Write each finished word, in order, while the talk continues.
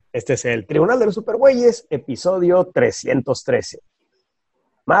Este es el Tribunal de los Supergüeyes, episodio 313.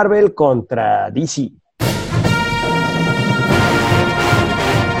 Marvel contra DC.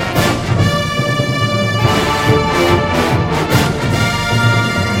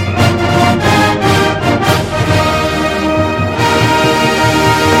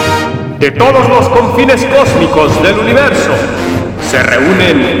 De todos los confines cósmicos del universo, se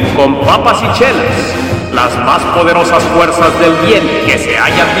reúnen con papas y chelas las más poderosas fuerzas del bien que se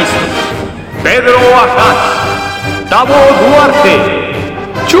hayan visto. Pedro Ajaz, Tavo Duarte,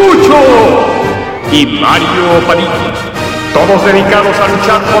 Chucho y Mario Padilla. Todos dedicados a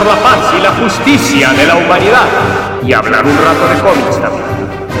luchar por la paz y la justicia de la humanidad y hablar un rato de cómics también.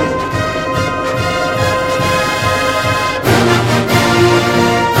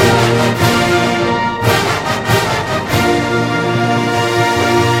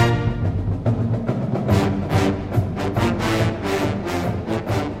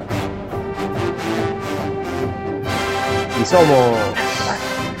 Y somos...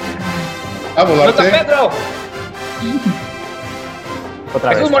 ¡Vamos, Duarte! Pedro! Otra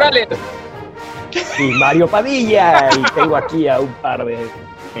 ¡Jesús vez, Morales! y Mario Padilla. Y tengo aquí a un par de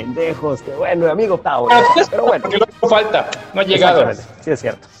pendejos que, bueno, mi amigo Tao. Pero bueno. Que no falta, no ha llegado. Sí, es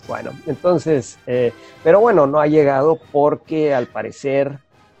cierto. Bueno, entonces, pero bueno, no ha llegado porque al parecer,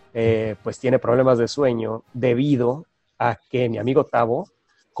 pues tiene problemas de sueño debido a que mi amigo Tavo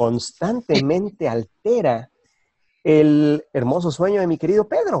constantemente altera el hermoso sueño de mi querido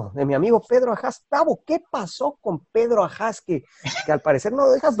Pedro, de mi amigo Pedro Ajaz. Tavo, ¿qué pasó con Pedro Ajaz? Que al parecer no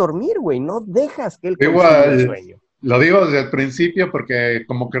lo dejas dormir, güey, no dejas que él consiga el sueño. Lo digo desde el principio porque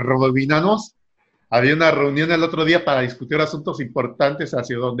como que rebobinamos. Había una reunión el otro día para discutir asuntos importantes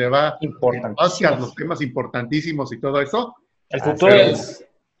hacia donde va Oscar, los temas importantísimos y todo eso. El futuro es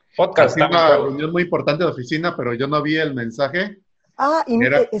podcast. Así una reunión muy importante de oficina, pero yo no vi el mensaje.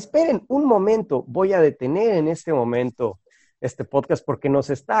 Esperen un momento, voy a detener en este momento este podcast porque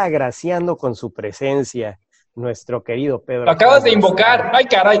nos está agraciando con su presencia nuestro querido Pedro. Lo acabas de invocar, ¡ay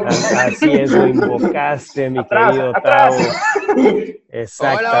caray! Así es, lo invocaste, mi querido Tavo.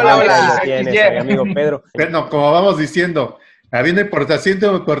 Exactamente, hola. ahí lo tienes, mi amigo Pedro. Bueno, como vamos diciendo, había una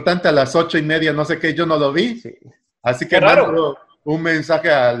importante a las 8:30, no sé qué, yo no lo vi. Sí. Así que mando un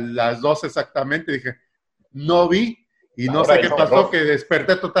mensaje a las 2 exactamente, dije, no vi. Y no sé qué pasó, que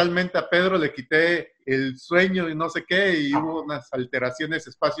desperté totalmente a Pedro, le quité el sueño y no sé qué, y hubo unas alteraciones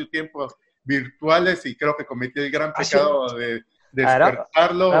espacio-tiempo virtuales y creo que cometí el gran pecado de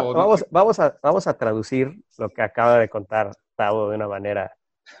despertarlo. Vamos a traducir lo que acaba de contar Tavo de una manera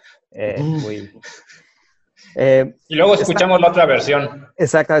muy... y luego escuchamos la otra versión.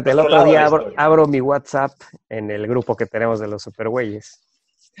 Exactamente, el otro día abro mi WhatsApp en el grupo que tenemos de los Supergüeyes.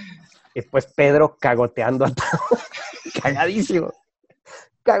 Y pues Pedro cagoteando a Tavo, cagadísimo.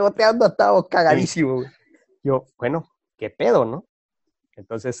 Cagoteando a Tavo, cagadísimo. Yo, bueno, ¿qué pedo, no?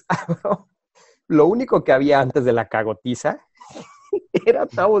 Entonces abro. Lo único que había antes de la cagotiza era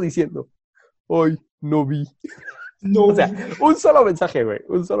Tavo diciendo, hoy no vi. No. O sea, un solo mensaje, güey.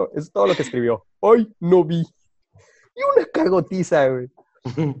 Es todo lo que escribió. Hoy no vi. Y una cagotiza, güey.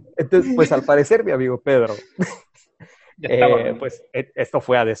 Entonces, pues al parecer, mi amigo Pedro... pues esto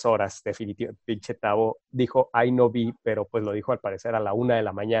fue a deshoras, definitivamente. Pinche Tavo dijo, ay, no vi, pero pues lo dijo al parecer a la 1 de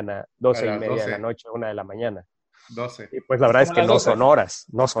la mañana, 12:30 de la noche, 1 de la mañana. 12. Y pues la verdad es que no son horas,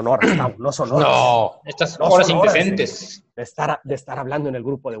 Tavo, no son horas. No, estas horas indecentes. De estar hablando en el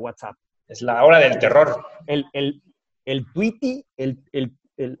grupo de WhatsApp. Es la hora del terror. El Tweety,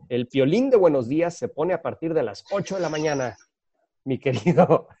 el piolín de buenos días se pone a partir de las 8 de la mañana, mi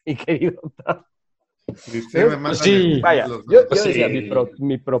querido Tavo. Sí, vaya, yo decía,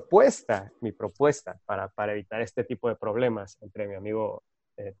 mi propuesta para evitar este tipo de problemas entre mi amigo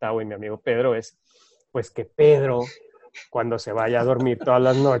Tavo y mi amigo Pedro es, pues que Pedro, cuando se vaya a dormir todas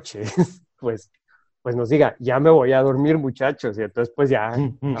las noches, pues nos diga, ya me voy a dormir, muchachos, y entonces pues ya,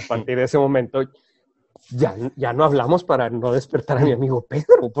 a partir de ese momento, ya no hablamos para no despertar a mi amigo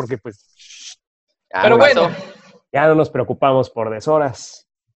Pedro, porque pues... Pero bueno. Ya no nos preocupamos por deshoras.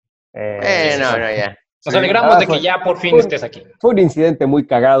 Ya. Nos alegramos de que ya por fin estés aquí. Fue un incidente muy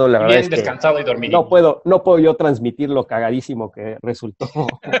cagado, la verdad. Bien descansado y dormido. No puedo yo transmitir lo cagadísimo que resultó.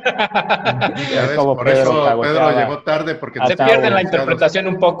 Ya ves, por eso Pedro llegó tarde porque se pierde la interpretación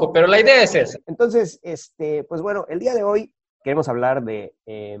un poco, pero la idea es esa. Entonces, pues bueno, el día de hoy queremos hablar de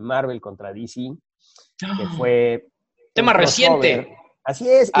Marvel contra DC, que fue tema reciente. Así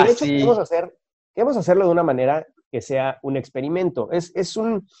es, y de hecho queremos hacerlo de una manera que sea un experimento.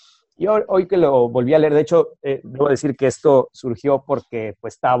 Yo hoy que lo volví a leer, de hecho, debo decir que esto surgió porque,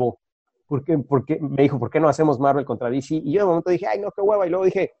 pues, Tavo, porque me dijo, ¿por qué no hacemos Marvel contra DC? Y yo de momento dije, ay, no, qué hueva. Y luego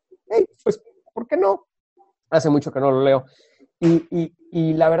dije, hey, pues, ¿por qué no? Hace mucho que no lo leo.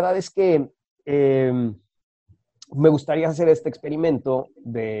 Y la verdad es que me gustaría hacer este experimento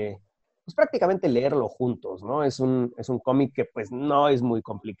de pues, prácticamente leerlo juntos, ¿no? Es un cómic que pues no es muy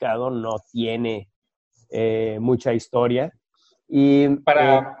complicado, no tiene mucha historia. Y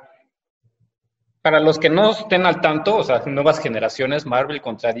Para los que no estén al tanto, o sea, nuevas generaciones, Marvel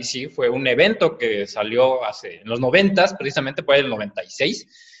contra DC fue un evento que salió en los 90s, precisamente por ahí el 96,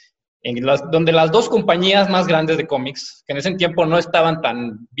 donde las dos compañías más grandes de cómics, que en ese tiempo no estaban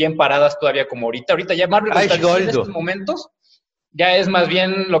tan bien paradas todavía como ahorita. Ahorita ya Marvel contra DC en estos momentos ya es más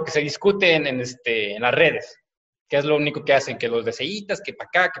bien lo que se discute en las redes, que es lo único que hacen, que los DCitas, que para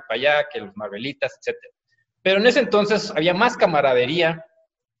acá, que para allá, que los Marvelitas, etc. Pero en ese entonces había más camaradería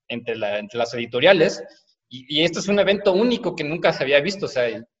entre las editoriales, y esto es un evento único que nunca se había visto, o sea,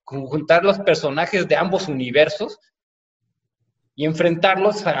 juntar los personajes de ambos universos y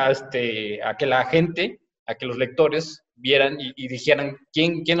enfrentarlos a que la gente, a que los lectores vieran y dijeran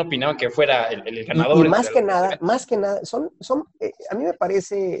quién opinaban que fuera el ganador. Y más que nada, a mí me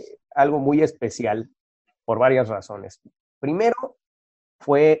parece algo muy especial por varias razones. Primero,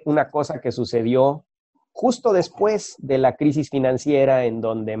 fue una cosa que sucedió justo después de la crisis financiera en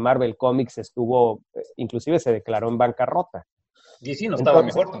donde Marvel Comics inclusive se declaró en bancarrota. DC no estaba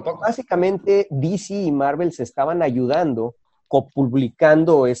mejor tampoco. Básicamente, DC y Marvel se estaban ayudando,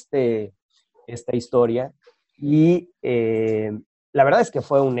 copublicando esta historia, y la verdad es que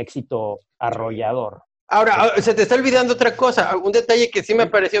fue un éxito arrollador. Ahora, se te está olvidando otra cosa, un detalle que sí me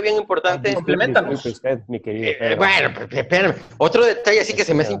pareció bien importante. Compleméntanos. Usted, mi querido Pedro. Bueno, espérame. Otro detalle sí que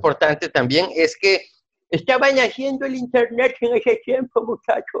se me hace importante también es que estaban haciendo el internet en ese tiempo,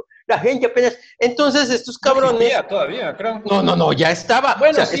 muchacho. La gente apenas... Entonces, estos cabrones... No, todavía, creo. No, ya estaba.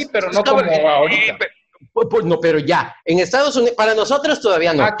 Bueno, o sea, sí, pero no como ahorita. Pues no, pero ya. En Estados Unidos, para nosotros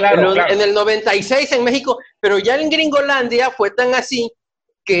todavía no. Claro. En el 96 en México, pero ya en Gringolandia fue tan así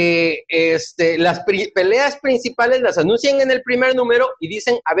que las peleas principales las anuncian en el primer número y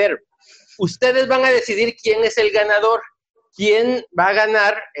dicen, a ver, ustedes van a decidir quién es el ganador. ¿Quién va a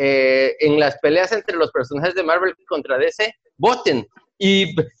ganar en las peleas entre los personajes de Marvel contra DC? Voten.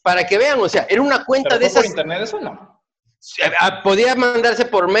 Y para que vean, o sea, era una cuenta de esas... ¿Por internet eso no? Podía mandarse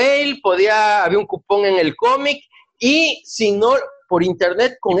por mail, había un cupón en el cómic, y si no, por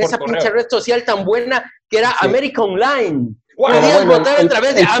internet, con esa pinche red social tan buena que era America Online. Wow. Podías votar a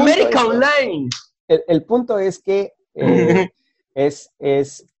través de America Online. El punto es que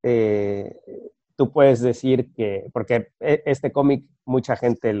tú puedes decir que, porque este cómic mucha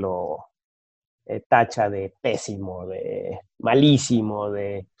gente lo tacha de pésimo, de malísimo,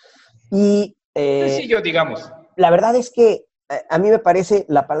 sencillo, digamos. La verdad es que a mí me parece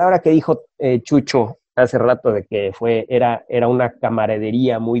la palabra que dijo Chucho hace rato de que era una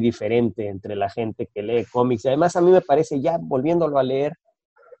camaradería muy diferente entre la gente que lee cómics. Y además a mí me parece, ya volviéndolo a leer,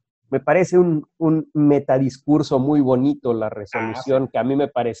 me parece un metadiscurso muy bonito la resolución, que a mí me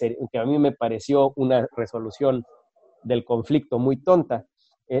pareció una resolución del conflicto muy tonta.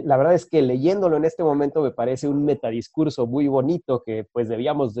 La verdad es que leyéndolo en este momento me parece un metadiscurso muy bonito que pues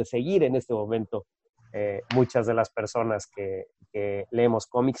debíamos de seguir en este momento muchas de las personas que leemos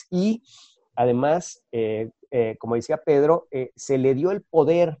cómics. Y además, como decía Pedro, se le dio el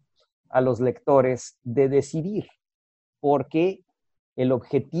poder a los lectores de decidir, porque el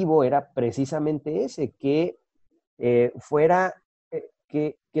objetivo era precisamente ese, que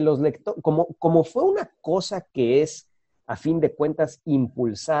que los lectores, como fue una cosa que es, a fin de cuentas,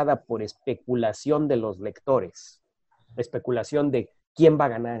 impulsada por especulación de los lectores, especulación de quién va a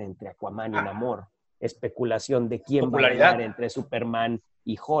ganar entre Aquaman y Namor, especulación de quién va a ganar entre Superman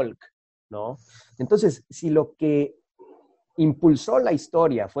y Hulk, ¿no? Entonces, si lo que impulsó la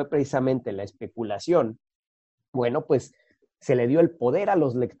historia fue precisamente la especulación, bueno, pues se le dio el poder a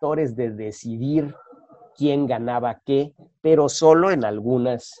los lectores de decidir quién ganaba qué, pero solo en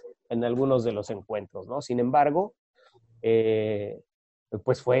algunos de los encuentros, ¿no? Sin embargo,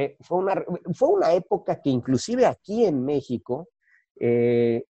 pues fue una época que inclusive aquí en México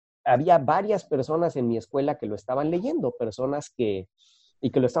había varias personas en mi escuela que lo estaban leyendo, y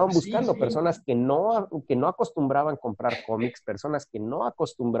que lo estaban buscando, personas que no acostumbraban comprar cómics, personas que no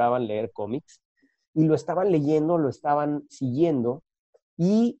acostumbraban leer cómics, y lo estaban leyendo, lo estaban siguiendo.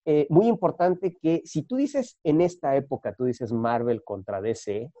 Y muy importante que si tú dices en esta época, tú dices Marvel contra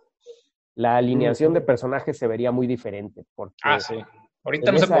DC, la alineación de personajes se vería muy diferente. Porque sí.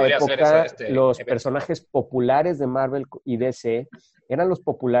 Ahorita no se podría hacer eso. Los personajes populares de Marvel y DC eran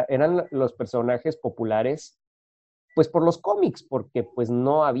los personajes populares pues por los cómics, porque pues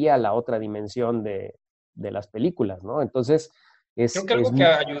no había la otra dimensión de las películas, ¿no? Entonces, Creo que algo que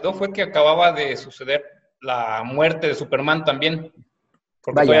ayudó fue que acababa de suceder la muerte de Superman también.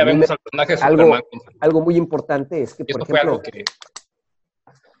 Porque Vaya, todavía vemos al personaje de algo, Superman. algo muy importante es que, por Esto fue ejemplo, algo que...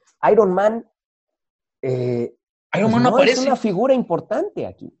 Iron Man, Iron pues Man no no es aparece. una figura importante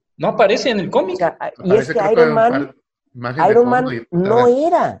aquí. No aparece en el O cómic. sea, y es Aparece, que creo Iron un Man, imagen de Iron fondo Man y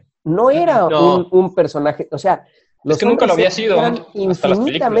no era No. un personaje, o sea, Es que los nunca lo hombres había X sido eran hasta las películas.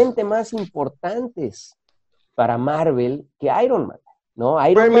 infinitamente más importantes para Marvel que Iron Man, ¿no?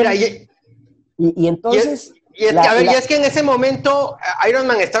 Pues Iron mira, Man, y entonces, y es que en ese momento Iron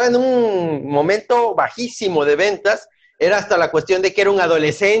Man estaba en un momento bajísimo de ventas. Era hasta la cuestión de que era un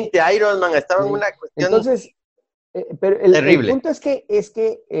adolescente. Iron Man estaba en una cuestión entonces, pero el terrible. punto es que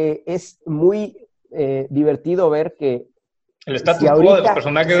es muy divertido ver que El si status quo de los ahorita,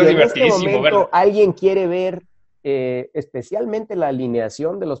 personajes si es en este divertidísimo verlo. momento alguien quiere ver especialmente la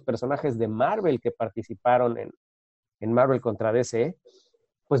alineación de los personajes de Marvel que participaron en Marvel contra DC,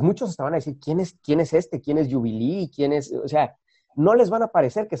 pues muchos hasta van a decir, ¿quién es este? ¿Quién es Jubilee? ¿Quién es? O sea, no les van a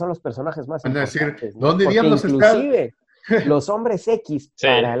parecer que son los personajes más Van a decir, importantes, ¿no? ¿dónde Porque diablos está? inclusive los hombres X, Sí.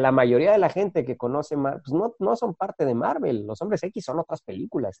 para la mayoría de la gente que conoce Marvel, pues no son parte de Marvel. Los hombres X son otras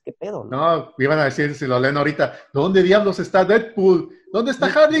películas. ¿Qué pedo, no? No, iban a decir, si lo leen ahorita, ¿dónde diablos está Deadpool? ¿Dónde está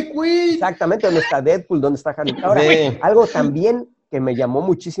Harley Quinn? Exactamente, ¿dónde está Deadpool? ¿Dónde está Harley? Ahora, Sí. algo también que me llamó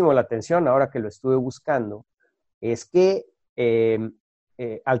muchísimo la atención ahora que lo estuve buscando, es que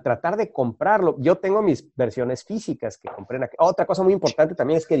al tratar de comprarlo, yo tengo mis versiones físicas que compré en aquí. Otra cosa muy importante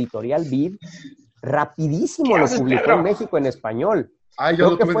también es que Editorial Vid rapidísimo lo publicó en México en español. Yo Creo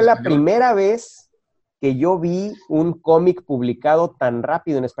lo que tuve fue en la español. primera vez que yo vi un cómic publicado tan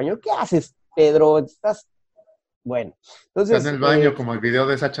rápido en español. ¿Qué haces, Pedro? Estás... Bueno, entonces... Está en el baño, como el video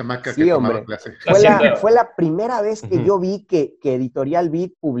de esa chamaca sí, que tomaba hombre. clase. Fue la primera vez que yo vi que Editorial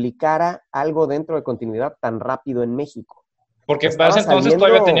Vid publicara algo dentro de continuidad tan rápido en México. Porque Estaba para ese entonces saliendo,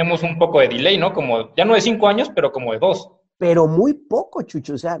 todavía teníamos un poco de delay, ¿no? Como, ya no de 5 años, pero como de 2. pero muy poco,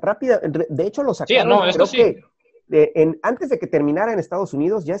 Chucho. O sea, rápida. De hecho, lo Sí, sacaron, no, esto creo sí. que antes de que terminara en Estados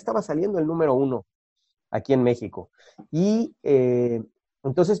Unidos, ya estaba saliendo el número 1 aquí en México. Y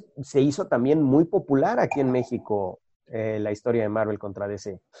entonces se hizo también muy popular aquí en México la historia de Marvel contra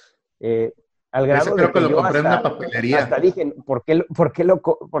DC. Al grado Ese creo de que que lo yo compré en una papelería. hasta dije, ¿por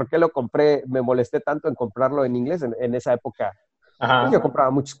qué lo compré? Me molesté tanto en comprarlo en inglés en esa época. Ajá. Pues yo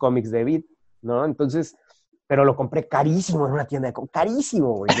compraba muchos cómics de Vid, ¿no? Entonces, pero lo compré carísimo en una tienda de cómics,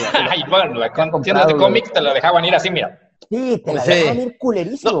 carísimo, güey. Y bueno, las tiendas de cómics te la dejaban ir así, mira. Sí, te la Sí. dejaban ir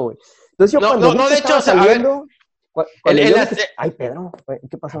culerísimo, güey. Entonces yo No, cuando no, vi no, que de estaba hecho, a ver, saliendo, cuando yo vi que... el- Ay, Pedro,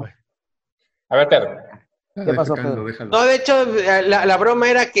 ¿qué pasó? A ver, Pedro. ¿Qué pasó, Pedro? Déjalo. No, de hecho, la broma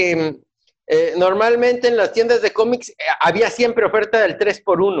era que normalmente en las tiendas de cómics había siempre oferta del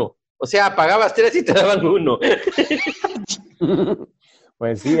 3x1. O sea, pagabas 3 y te daban 1.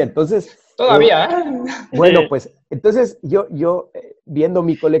 Pues sí, entonces... Todavía, Bueno, pues entonces yo viendo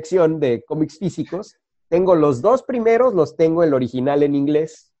mi colección de cómics físicos, tengo los 2 primeros, los tengo el original en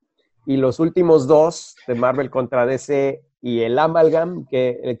inglés, y los últimos 2 de Marvel contra DC y el Amalgam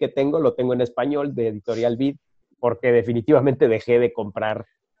el que tengo, lo tengo en español de Editorial Vid, porque definitivamente dejé de comprar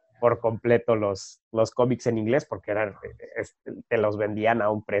por completo los cómics en inglés, porque te los vendían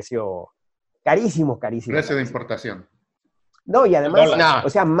a un precio carísimo. Precio de importación. No, y además, No. o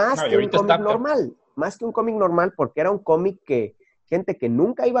sea, más No, y que un ahorita cómic está- normal, porque era un cómic que gente que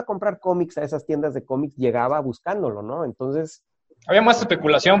nunca iba a comprar cómics a esas tiendas de cómics llegaba buscándolo, ¿no? Entonces, había más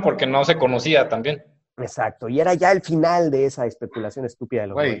especulación porque no se conocía también. exacto, y era ya el final de esa especulación estúpida de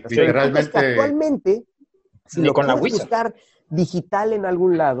los Güey, 90. Pero el punto es que literalmente- actualmente, si Ni lo con la quieres Wizard. buscar digital en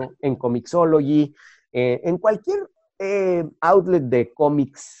algún lado, en Comixology, en cualquier outlet de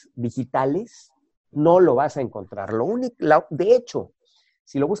cómics digitales, no lo vas a encontrar. De hecho,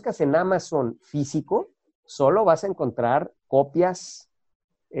 si lo buscas en Amazon físico, solo vas a encontrar copias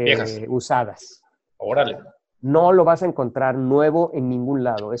Viejas. usadas. Órale. No lo vas a encontrar nuevo en ningún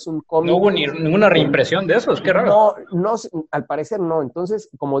lado. Es un cómic... No hubo ninguna reimpresión de esos, qué raro. No, al parecer no. Entonces,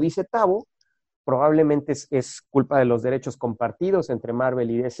 como dice Tavo, probablemente es culpa de los derechos compartidos entre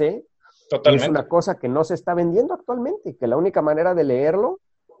Marvel y DC. Totalmente. Y es una cosa que no se está vendiendo actualmente, que la única manera de leerlo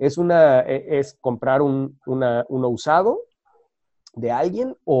es comprar uno usado de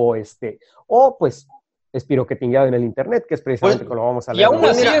alguien o pues espiroquetingueado en el internet, que es precisamente como lo vamos a Y leer. aún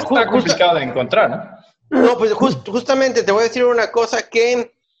así mira, está complicado de encontrar, ¿no? No, pues justamente te voy a decir una cosa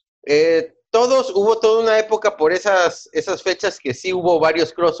que hubo toda una época por esas fechas que sí hubo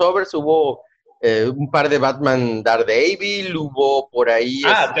varios crossovers, hubo un par de Batman Daredevil, hubo por ahí...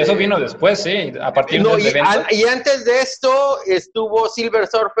 Eso vino después, sí, a partir del evento. Y antes de esto estuvo Silver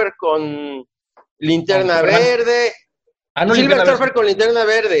Surfer con Linterna Con Superman. Verde, No, Silver Surfer con linterna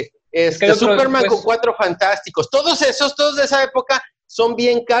verde. Superman con 4 Fantásticos. Todos de esa época son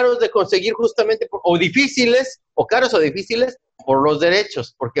bien caros de conseguir justamente, o difíciles, o caros o difíciles, por los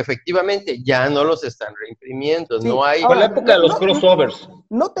derechos, porque efectivamente ya no los están reimprimiendo. Sí, no hay... Fue la época de los crossovers.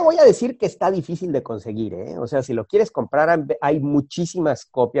 No te voy a decir que está difícil de conseguir, ¿eh? O sea, si lo quieres comprar, hay muchísimas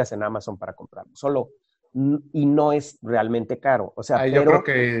copias en Amazon para comprarlo. Y no es realmente caro. O sea, yo creo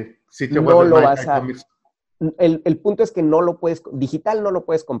que sí te no lo vas a... Comics. El punto es que no lo puedes, digital no lo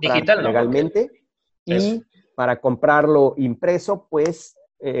puedes comprar legalmente, y para comprarlo impreso, pues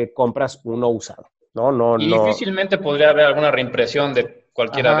compras uno usado. No. Difícilmente podría haber alguna reimpresión de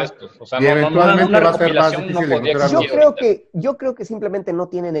cualquiera de estos. O sea, y eventualmente una va a ser más recopilación difícil no podría encontrarlo. existir. Yo creo que simplemente no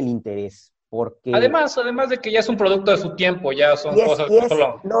tienen el interés, porque... Además de que ya es un producto de su tiempo, ya son cosas que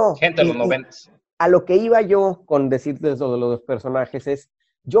solo gente de los 90. A lo que iba yo con decirles lo de los personajes es,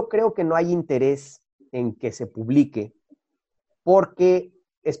 yo creo que no hay interés en que se publique, porque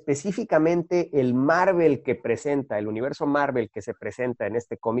específicamente el Marvel que presenta, el universo Marvel que se presenta en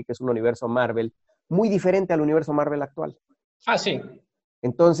este cómic es un universo Marvel muy diferente al universo Marvel actual. Sí.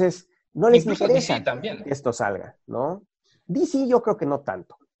 Entonces, no les Incluso interesa DC también. que esto salga, ¿no? DC yo creo que no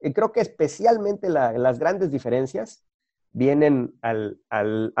tanto. Y creo que especialmente las grandes diferencias vienen al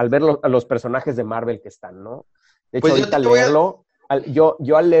ver a los personajes de Marvel que están, ¿no? De hecho, Pues ahorita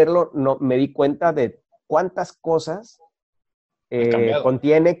yo al leerlo me di cuenta de cuántas cosas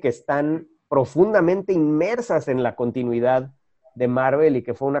contiene que están profundamente inmersas en la continuidad de Marvel y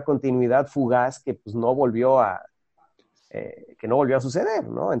que fue una continuidad fugaz que pues no volvió a suceder,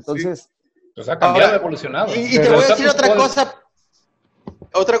 ¿no? Entonces... Pues ha cambiado, evolucionado. Y te voy a decir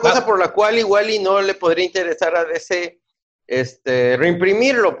otra cosa por la cual igual y no le podría interesar a DC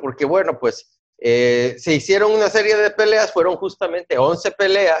reimprimirlo, porque bueno, pues se hicieron una serie de peleas, fueron justamente 11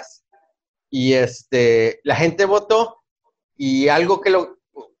 peleas, y la gente votó, y algo que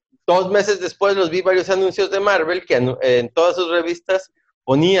 2 meses después los vi varios anuncios de Marvel que en todas sus revistas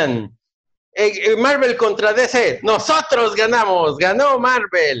ponían Marvel contra DC, nosotros ganamos, ganó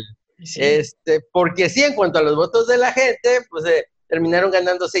Marvel. Sí. Porque sí, en cuanto a los votos de la gente, pues terminaron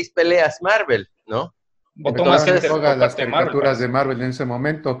ganando 6 peleas Marvel, ¿no? Votó más gente todas las caricaturas de Marvel en ese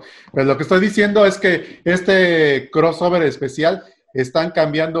momento. Pero lo que estoy diciendo es que este crossover especial están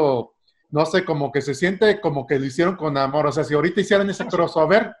cambiando, no sé, como que se siente como que lo hicieron con amor. O sea, si ahorita hicieran ese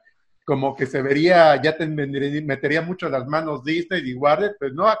crossover, como que se vería, ya metería mucho las manos Disney y Warner,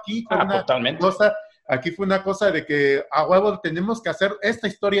 pues no, aquí fue aquí fue una cosa de que a huevo tenemos que hacer, esta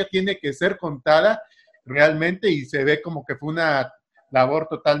historia tiene que ser contada realmente, y se ve como que fue una labor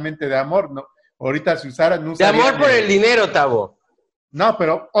totalmente de amor, ¿no? Ahorita si usaran... No de amor por el dinero, Tavo. No,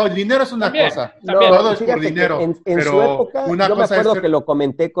 pero el dinero es una cosa. También. Todo es por dinero. En pero su época, una yo me cosa acuerdo que lo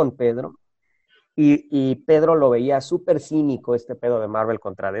comenté con Pedro, y Pedro lo veía súper cínico, este pedo de Marvel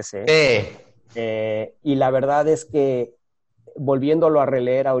contra DC. Y la verdad es que, volviéndolo a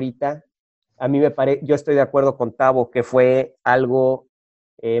releer ahorita, a mí yo estoy de acuerdo con Tavo, que fue algo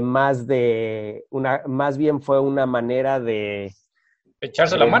más bien fue una manera de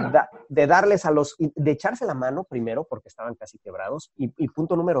echarse la mano. De darles de echarse la mano primero, porque estaban casi quebrados, y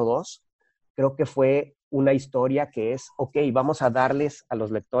punto número 2, creo que fue una historia que es, ok, vamos a darles a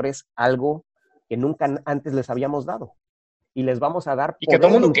los lectores algo que nunca antes les habíamos dado, y les vamos a dar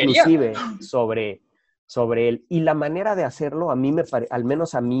poder, inclusive sobre él, y la manera de hacerlo, al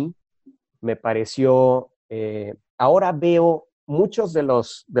menos a mí, me pareció, ahora veo muchos de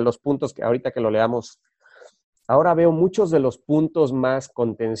los puntos que ahorita que lo leamos, ahora veo muchos de los puntos más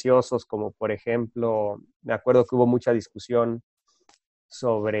contenciosos, como por ejemplo, me acuerdo que hubo mucha discusión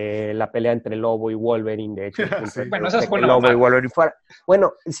sobre la pelea entre Lobo y Wolverine, de hecho. Sí. Bueno, esa fue Lobo y Wolverine fuera.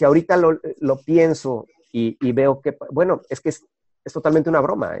 Bueno, si ahorita lo pienso y veo que, bueno, es que es totalmente una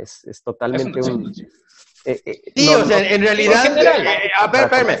broma, es totalmente o sea, en realidad,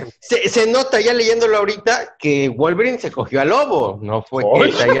 espérame, se nota ya leyéndolo ahorita que Wolverine se cogió a Lobo, no fue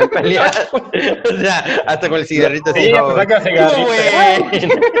que se hayan peleado. O sea, hasta con el cigarrito. Sí,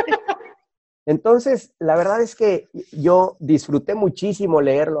 Entonces, la verdad es que yo disfruté muchísimo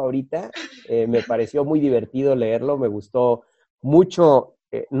leerlo ahorita, me pareció muy divertido leerlo, me gustó mucho,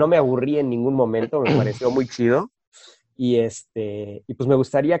 no me aburrí en ningún momento, me pareció muy chido, y pues me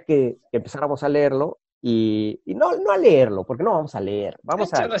gustaría que empezáramos a leerlo, y no a leerlo, porque no vamos a leer,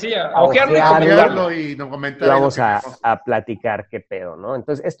 vamos a ojearlo y comentar. Vamos a platicar qué pedo, ¿no?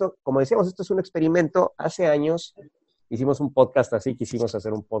 Entonces, esto, como decíamos, esto es un experimento. Hace años hicimos un podcast así, quisimos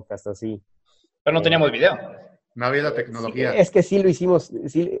hacer un podcast así. Pero no teníamos video. No había la tecnología. Es que sí lo hicimos.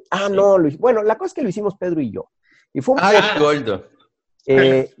 Sí. Bueno, la cosa es que lo hicimos Pedro y yo. Y fue un Goldo.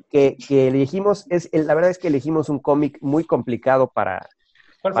 que elegimos, la verdad es que elegimos un cómic muy complicado ¿Cuál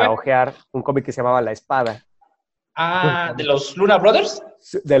para fue? hojear, un cómic que se llamaba La Espada. Ah, ¿de los Luna Brothers?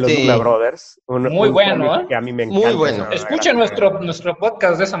 De los Sí. Luna Brothers. Muy un bueno, cómic ¿eh? que a mí me Muy encanta. bueno. Es una Escuchen gran saga. nuestro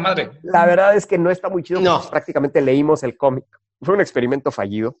podcast de esa madre. La verdad es que no está muy chido No. porque prácticamente leímos el cómic. Fue un experimento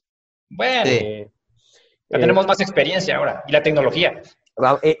fallido. Bueno, Sí. ya tenemos más experiencia ahora. Y la tecnología.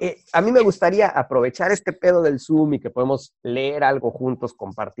 A mí me gustaría aprovechar este pedo del Zoom y que podemos leer algo juntos,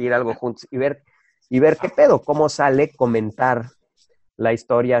 compartir algo juntos y ver qué pedo, cómo sale, comentar la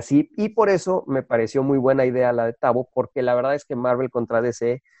historia así. Y por eso me pareció muy buena idea la de Tavo, porque la verdad es que Marvel contra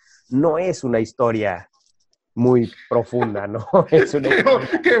DC no es una historia muy profunda, ¿no? Es una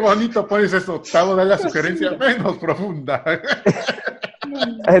historia... Qué bonito pones eso, Tavo, da la sugerencia menos profunda.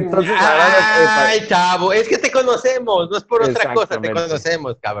 Entonces, la verdad... Ay, chavo, es que te conocemos, no es por otra cosa, te Exactamente.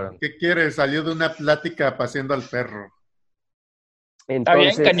 conocemos, cabrón. ¿Qué quieres? Salió de una plática paseando al perro. Está bien,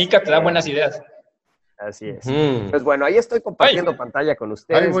 entonces, Canica te da buenas ideas. así es. Mm. Pues bueno, ahí estoy compartiendo pantalla con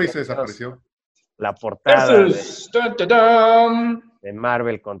ustedes. Ahí voy, se Ya vimos desapareció. la portada Versus. Dun, dun, dun. de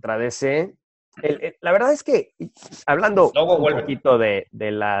Marvel contra DC. La verdad es que, hablando Luego un vuelve. poquito de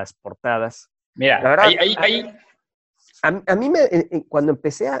las portadas, Mira, la verdad, ahí. a mí cuando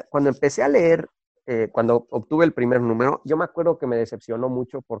empecé a leer, cuando obtuve el primer número, yo me acuerdo que me decepcionó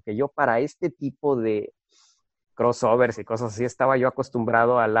mucho porque yo para este tipo de crossovers y cosas así estaba yo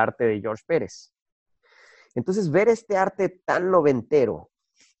acostumbrado al arte de George Pérez. Entonces, ver este arte tan noventero,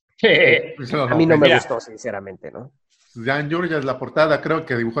 Pues, a mí no me Mira. gustó, sinceramente, ¿no? Jan Jurgens, la portada, creo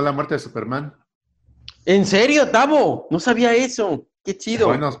que dibujó la muerte de Superman. ¿En serio, Tavo? No sabía eso. Qué chido.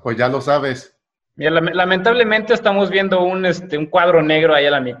 Bueno, pues ya lo sabes. Mira, lamentablemente estamos viendo un cuadro negro ahí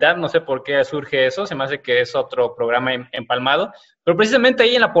a la mitad, no sé por qué surge eso, se me hace que es otro programa empalmado, pero precisamente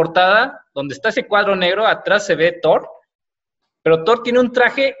ahí en la portada, donde está ese cuadro negro, atrás se ve Thor, pero Thor tiene un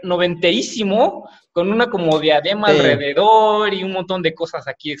traje noventerísimo, con una como diadema Sí. alrededor y un montón de cosas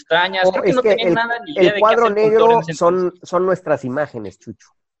aquí extrañas. Creo que Es no que tenían nada ni idea el de qué cuadro hacer con Thor negro en ese entonces. son nuestras imágenes, Chucho.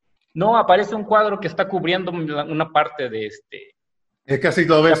 No, aparece un cuadro que está cubriendo una parte de Es que así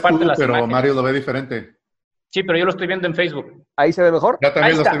lo ves aparte tú, las pero imágenes. Mario lo ve diferente. Sí, pero yo lo estoy viendo en Facebook. ¿Ahí se ve mejor? Ya Ahí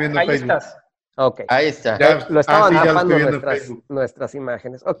también lo está, estoy viendo en ahí Facebook. estás. Ok. Ahí está. Ya, Lo estaban sí, ya lo tapando estoy viendo en Facebook. nuestras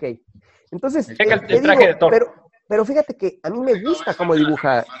imágenes. Ok. Entonces, Checa el te traje de Thor. pero fíjate que a mí me gusta cómo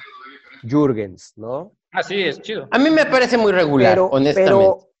dibuja Jürgens, ¿no? Ah, sí, es chido. A mí me parece muy regular, honestamente.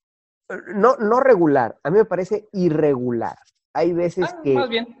 Pero no regular, a mí me parece irregular. Hay veces que Más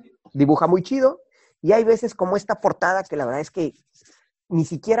bien. dibuja muy chido y hay veces como esta portada que la verdad es que ni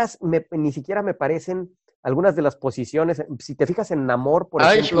siquiera me parecen algunas de las posiciones. Si te fijas en Namor, por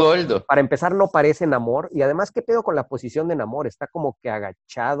Ay, ejemplo, Goldo. para empezar no parece Namor y además, ¿qué pedo con la posición de Namor? Está como que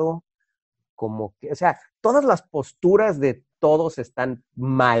agachado, como que, o sea, todas las posturas de todos están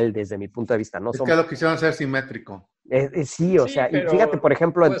mal desde mi punto de vista, ¿no? Es que lo quisieron hacer simétrico. Sí, o Sí, sea, y pero fíjate, por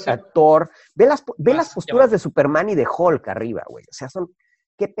ejemplo, puede ser a Thor, ve las más posturas llamativo. de Superman y de Hulk arriba, güey. O sea,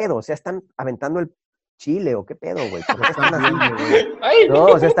 ¿qué pedo? O sea, están aventando el chile o qué pedo, güey. ¿Por qué están así? Ay, No,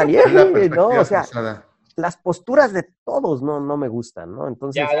 o sea, están bien, Es la güey, no, perspectiva o sea, forzada. las posturas de todos no me gustan, ¿no?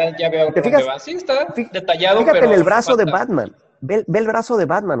 Entonces, ya veo ¿te por fijas? dónde va. Sí, está Fí- detallado, Fíjate pero en el brazo de falta. Batman. Ve el brazo de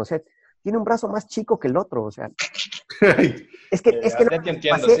Batman, o sea, tiene un brazo más chico que el otro, o sea, es que Ya te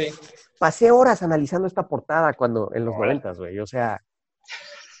entiendo, sí. pasé horas analizando esta portada en los Órale. 90s, güey, o sea,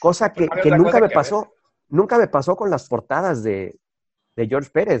 cosa Pues no había que otra nunca cosa me que pasó, nunca me pasó con las portadas de George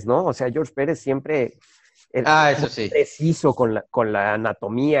Pérez, ¿no? O sea, George Pérez siempre Ah, eso muy sí. preciso con la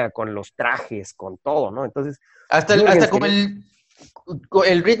anatomía, con los trajes, con todo, ¿no? Entonces, Hasta Jürgens como tenía-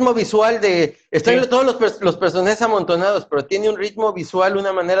 el ritmo visual de... Están Sí. todos los personajes amontonados, pero tiene un ritmo visual,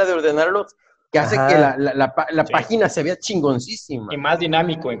 una manera de ordenarlos que hace Ajá. que la Sí. página se vea chingoncísima. Y más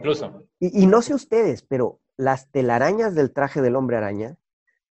dinámico incluso. Y no sé ustedes, pero las telarañas del traje del hombre araña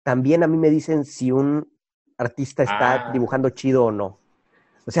también a mí me dicen si un artista está dibujando chido o no.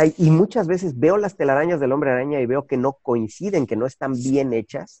 O sea, y muchas veces veo las telarañas del hombre araña y veo que no coinciden, que no están bien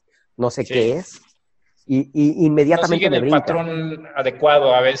hechas, no sé Sí. qué es, y No inmediatamente siguen me el brinca. patrón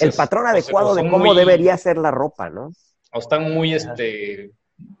adecuado a veces. El patrón adecuado o de son cómo debería ser la ropa, ¿no? O están muy,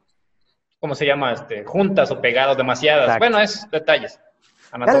 ¿cómo se llama? Juntas o pegadas demasiadas. Exacto. Bueno, es detalles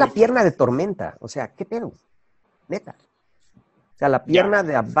Vean la anatómicos. pierna de Tormenta, o sea, ¿qué pedo? Neta. O sea, la pierna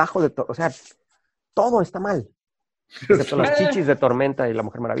de abajo de Tormenta, o sea, todo está mal. Excepto las chichis de Tormenta y la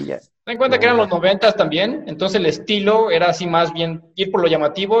Mujer Maravilla. Ten en cuenta que eran los 90s también, entonces el estilo era así más bien ir por lo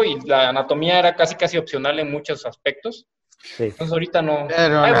llamativo y la anatomía era casi opcional en muchos aspectos. Sí. Entonces ahorita no.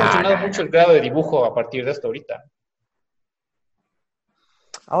 Pero Ha no, evolucionado no, mucho el grado de dibujo a partir de esto ahorita.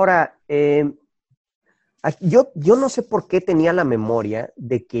 Ahora, Yo no sé por qué tenía la memoria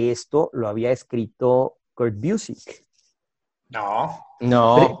de que esto lo había escrito Kurt Busiek.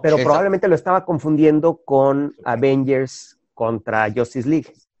 No. Pero probablemente lo estaba confundiendo con Avengers contra Justice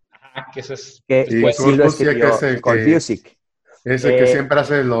League. Ajá, que eso es Que después. sí lo Busiek escribió es el Kurt Busiek. que siempre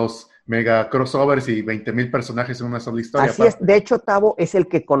hace los mega crossovers y 20,000 personajes en una sola historia. Así es. De hecho, Tavo es el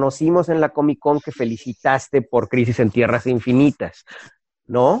que conocimos en la Comic Con que felicitaste por Crisis en Tierras Infinitas,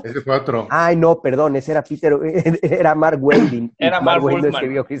 ¿no? Ese fue otro. Ay, no, perdón, ese era era Mark Waidin. Era Mark Waidin Wolfman.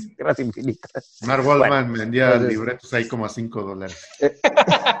 escribió Crisis en Tierras Infinitas. Mark Waldman vendía entonces- libretos ahí como a $5.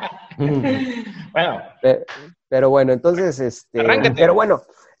 Bueno, Pero bueno, entonces, Arráncate. pero bueno,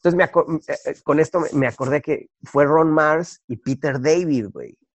 entonces con esto me acordé que fue Ron Mars y Peter David,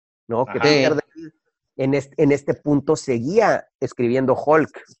 güey, ¿no? Que Ajá. Peter David en este punto seguía escribiendo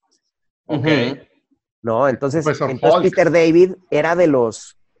Hulk, ok. ¿no? Entonces Hulk. Peter David era de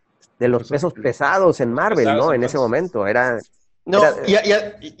los Pesos pesos pesados en Marvel, pesados, ¿no? En entonces. ese momento, No,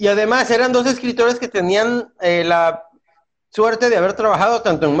 y además eran dos escritores que tenían la suerte de haber trabajado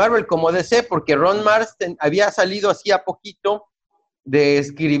tanto en Marvel como DC, porque Ron Mars había salido hacía poquito de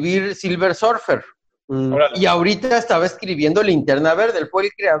escribir Silver Surfer. Órale. Y ahorita estaba escribiendo Linterna Verde. Él fue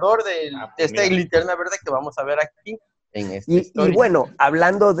el creador de esta mira. Linterna Verde que vamos a ver aquí en esta Y historia. bueno,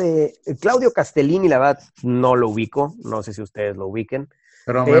 hablando de Claudio Castellini, la verdad, no lo ubico, no sé si ustedes lo ubiquen.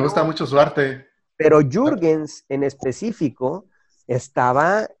 Pero me gusta mucho su arte. Pero Jürgens en específico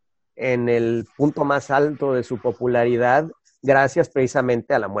estaba en el punto más alto de su popularidad gracias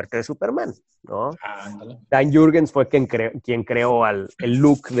precisamente a la muerte de Superman, ¿no? Ándale. Dan Jürgens fue quien creó el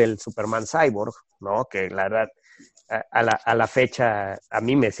look del Superman Cyborg, ¿no? Que la verdad, a la fecha, a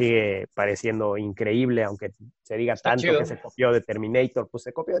mí me sigue pareciendo increíble, aunque se diga Está tanto chido. que se copió de Terminator, pues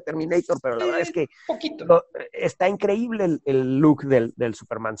se copió de Terminator, pero la verdad es que Poquito. está increíble el look del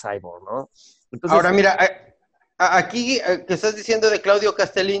Superman Cyborg, ¿no? Entonces, Ahora, mira, aquí que estás diciendo de Claudio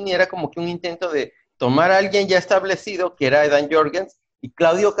Castellini era como que un intento de tomar a alguien ya establecido, que era Dan Jürgens, y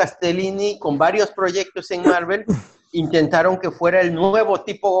Claudio Castellini, con varios proyectos en Marvel, intentaron que fuera el nuevo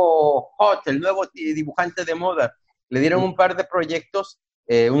tipo hot, el nuevo dibujante de moda. Le dieron un par de proyectos,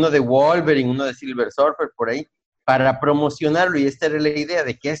 uno de Wolverine, uno de Silver Surfer, por ahí, para promocionarlo, y esta era la idea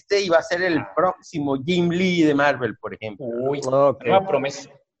de que este iba a ser el próximo Jim Lee de Marvel, por ejemplo. Uy, Ok. nueva promesa.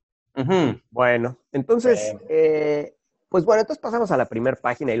 Bueno, entonces, pues bueno, entonces pasamos a la primera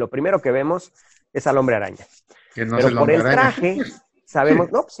página y lo primero que vemos es al Hombre Araña. Que no Pero es el por Hombre el Araña. traje,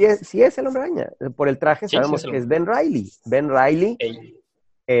 sabemos, no, sí es el Hombre Araña. Por el traje Sí, sabemos sí es el que es Ben Reilly. Ben Reilly, Ey.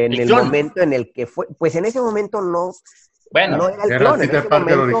 en El el clon. momento en el que fue, pues en ese momento no Bueno, era el Era clon, el en Peter ese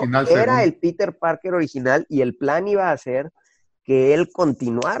Parker momento original, era según. el Peter Parker original y el plan iba a ser que él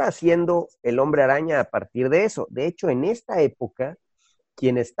continuara siendo el Hombre Araña a partir de eso. De hecho, en esta época,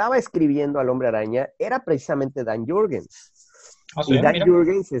 quien estaba escribiendo al Hombre Araña era precisamente Dan Jürgens. sí, Y Dan mira.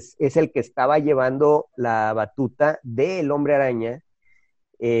 Jürgens es el que estaba llevando la batuta del Hombre Araña,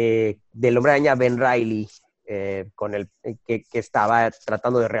 Ben Reilly, que estaba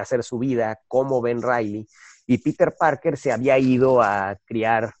tratando de rehacer su vida como Ben Reilly. Y Peter Parker se había ido a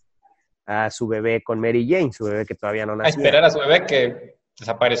criar a su bebé con Mary Jane, su bebé que todavía no A nacía. esperar a su bebé que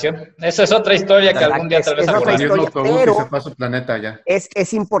desapareció. Esa es otra historia que algún día tal vez Es otra Salió abordaremos. un historia, autobús pero y se fue a su planeta ya.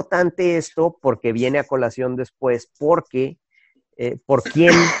 es importante esto porque viene a colación después, porque por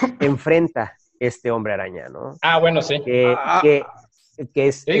quién enfrenta este Hombre Araña, ¿no? Bueno, sí. Que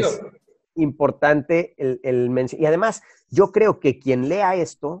es Te digo. importante y además yo creo que quien lea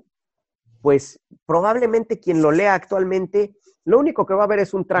esto, pues probablemente quien lo lea actualmente, lo único que va a ver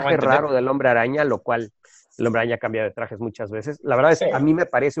es un traje raro del Hombre Araña, lo cual el Hombre Araña cambia de trajes muchas veces. La verdad es que a mí me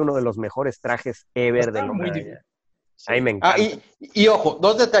parece uno de los mejores trajes ever del Hombre Araña. A mí me encanta. Y ojo,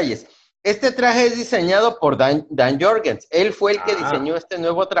 dos detalles. Este traje es diseñado por Dan Jürgens. Él fue el que diseñó este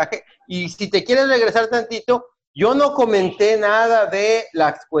nuevo traje. Y si te quieres regresar tantito, yo no comenté nada de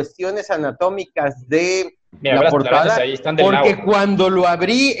las cuestiones anatómicas de la portada, ahí están del porque lado. cuando lo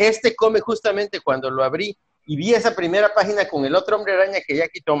abrí, justamente cuando lo abrí y vi esa primera página con el otro Hombre Araña que ya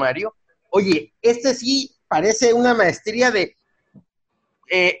quitó Mario, oye, este sí parece una maestría de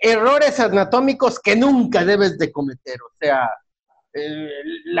errores anatómicos que nunca debes de cometer. O sea,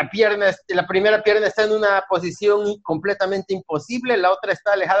 la primera pierna está en una posición completamente imposible, la otra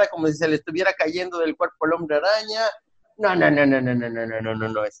está alejada como si se le estuviera cayendo del cuerpo al Hombre Araña.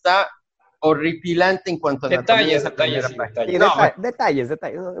 No, está horripilante en cuanto a detalles. Detalles.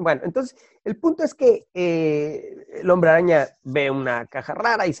 Bueno, entonces, el punto es que el Hombre Araña ve una caja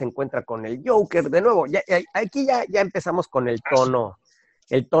rara y se encuentra con el Joker. De nuevo, aquí ya empezamos con el tono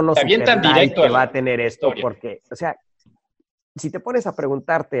Te avientan super light directo que a va la a tener esto, historia. porque, o sea, si te pones a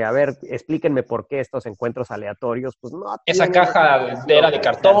preguntarte, a ver, explíquenme por qué estos encuentros aleatorios, pues no. Esa caja era de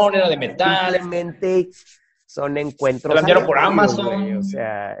cartón, era de metal. Simplemente son encuentros Te la enviaron por aleatorios, Amazon. güey, o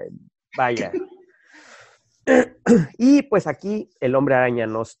sea, vaya. Y pues aquí el Hombre Araña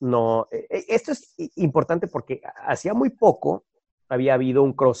esto es importante porque hacía muy poco había habido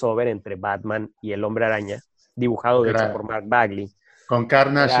un crossover entre Batman y el Hombre Araña, dibujado de hecho por Mark Bagley. Con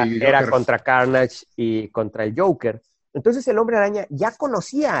Carnage y Joker. Era contra Carnage y contra el Joker. Entonces el Hombre Araña ya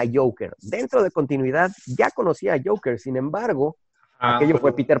conocía a Joker. Dentro de continuidad ya conocía a Joker. Sin embargo, aquello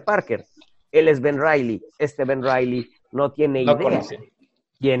fue Peter Parker. Él es Ben Reilly. Ben Reilly no tiene idea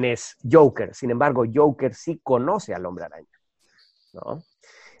quién es Joker. Sin embargo, Joker sí conoce al Hombre Araña, ¿no?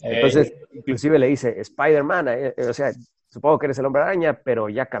 Entonces, inclusive le dice, Spider-Man, o sea, supongo que eres el Hombre Araña, pero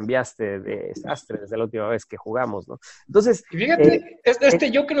ya cambiaste de desastre desde la última vez que jugamos, ¿no? Entonces... Y fíjate,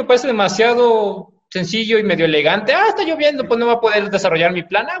 este Joker me parece demasiado sencillo y medio elegante. Está lloviendo, pues no va a poder desarrollar mi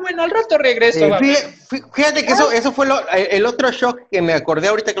plan. Bueno, al rato regreso. Fíjate que eso fue el otro shock que me acordé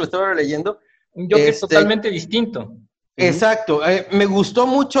ahorita que lo estaba leyendo. Un Joker totalmente distinto. Exacto. Me gustó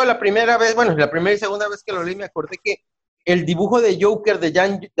mucho la primera vez, bueno, la primera y segunda vez que lo leí me acordé que el dibujo de Joker de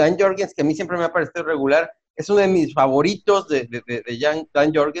Dan Jorgens, que a mí siempre me ha parecido regular, es uno de mis favoritos de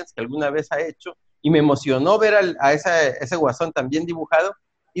Dan Jorgens que alguna vez ha hecho, y me emocionó ver a ese guasón también dibujado,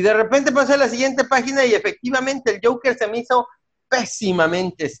 y de repente pasé a la siguiente página y efectivamente el Joker se me hizo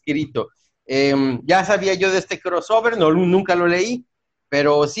pésimamente escrito. Ya sabía yo de este crossover, nunca lo leí,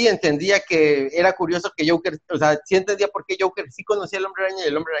 pero sí entendía que era curioso que Joker, o sea, sí entendía por qué Joker sí conocía al Hombre Araña y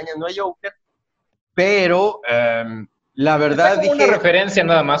el Hombre Araña no a Joker, pero la verdad dije... una referencia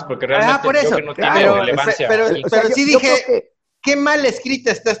nada más, porque realmente por eso, Joker no tiene relevancia. Pero sí dije, qué mal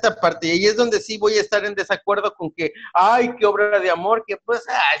escrita está esta parte, y ahí es donde sí voy a estar en desacuerdo con que, ay, qué obra de amor, que pues,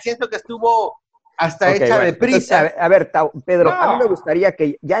 siento que estuvo hasta hecha deprisa. A ver, Pedro, a mí me gustaría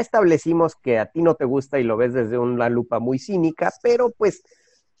que ya establecimos que a ti no te gusta y lo ves desde una lupa muy cínica, pero pues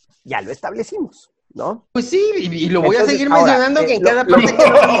ya lo establecimos, ¿no? Pues sí, y lo voy a seguir mencionando que en cada parte que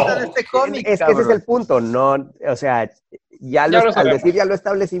me de este cómic. Es que ese es el punto, no, o sea, al decir ya lo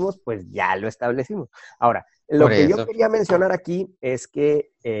establecimos, pues ya lo establecimos. Ahora, lo que yo quería mencionar aquí es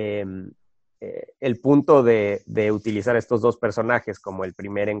que el punto de utilizar estos dos personajes como el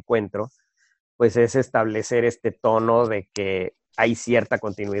primer encuentro, pues es establecer este tono de que hay cierta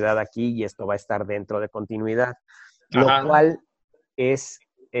continuidad aquí y esto va a estar dentro de continuidad, lo cual es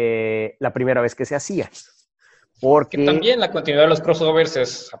la primera vez que se hacía. Porque que también la continuidad de los crossovers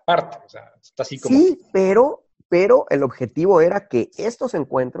es aparte, o sea, está así como... Sí, pero el objetivo era que estos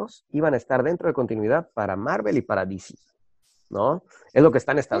encuentros iban a estar dentro de continuidad para Marvel y para DC, ¿no? Es lo que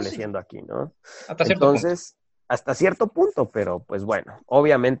están estableciendo aquí, ¿no? Entonces, hasta cierto punto, pero pues bueno,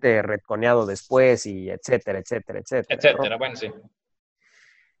 obviamente retconeado después y etcétera, etcétera, etcétera. Etcétera, ¿no? bueno, sí.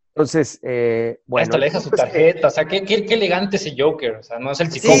 Entonces, bueno. Hasta le deja su tarjeta, o sea, qué elegante ese Joker, o sea, no es el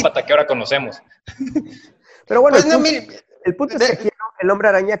psicópata que ahora conocemos. Pero bueno, pues el punto es que aquí el Hombre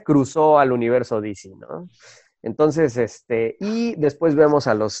Araña cruzó al universo DC, ¿no? Entonces, y después vemos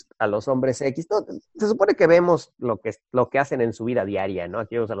a los Hombres X. No, se supone que vemos lo que hacen en su vida diaria, ¿no?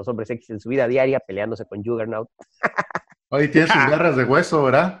 Aquí vemos a los Hombres X en su vida diaria peleándose con Juggernaut. Oye, tiene sus garras de hueso,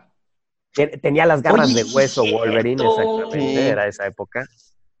 ¿verdad? Tenía las garras de hueso Wolverine, exactamente, era esa época.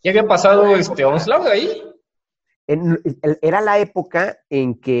 ¿Ya había pasado Onslaught ahí? Era la época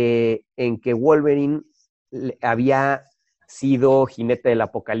en que Wolverine había sido jinete del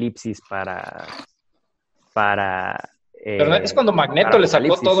apocalipsis para pero es cuando Magneto le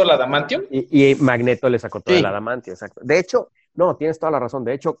sacó todo el adamantium. Y Magneto le sacó todo el adamantium, exacto. De hecho, no, tienes toda la razón.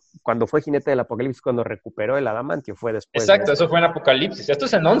 De hecho, cuando fue jinete del apocalipsis, cuando recuperó el adamantium, fue después. Exacto, eso fue en Apocalipsis. Esto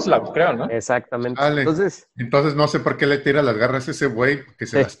es en Onslaught, creo, ¿no? Exactamente. Vale. Entonces no sé por qué le tira las garras a ese güey, que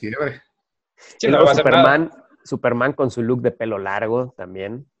se las quiebre. Sí, no va a hacer nada. Superman con su look de pelo largo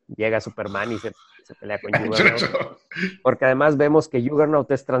también. Llega Superman y se pelea con Juggernaut. Porque además vemos que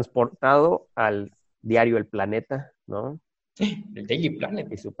Juggernaut es transportado al diario El Planeta, ¿no? El Daily Planet.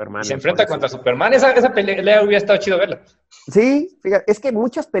 Y Superman. Y se enfrenta contra Superman. Esa pelea hubiera estado chido verla. Sí, fíjate, es que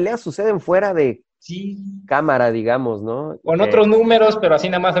muchas peleas suceden fuera de cámara, digamos, ¿no? Con otros números, pero así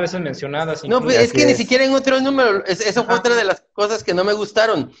nada más a veces mencionadas. No, pues es que ni siquiera en otros números. Eso fue otra de las cosas que no me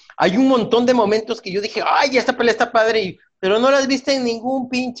gustaron. Hay un montón de momentos que yo dije, ay, esta pelea está padre, pero no las viste en ningún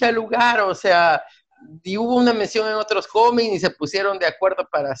pinche lugar, o sea, y hubo una mención en otros cómics y se pusieron de acuerdo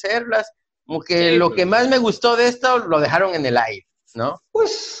para hacerlas. Como que lo que más me gustó de esto lo dejaron en el aire, ¿no?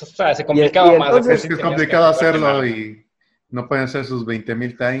 Pues, o sea, se complicaba más. Es que es complicado hacerlo y No pueden ser sus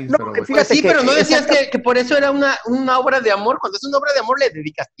 20,000 times, No, pero fíjate Pues sí, que pero no decías exacto. que por eso era una obra de amor. Cuando es una obra de amor le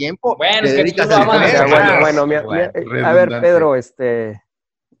dedicas tiempo, Bueno, le es que dedicas tú lo amas O sea, esfuerzo. más. bueno, a ver, redundante. Pedro,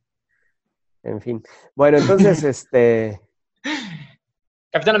 en fin. Bueno, entonces,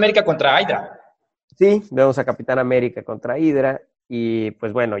 Capitán América contra Hydra. sí, vemos a Capitán América contra Hydra y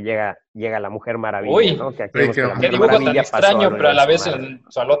pues bueno, llega la Mujer Maravilla, Uy, ¿no? Que aquí Uy, vemos qué que la qué Mujer dibujo tan Maravilla pasó al extraño, pero a la universo vez Marvel.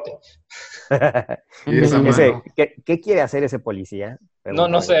 un salote. Y esa mano. ¿Qué quiere hacer ese policía? No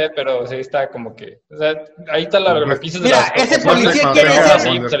Pregunto yo. sé, pero sí está como que. O sea, ahí está lo que dices de Mira, las ese proporciones, policía cuando quiere tenga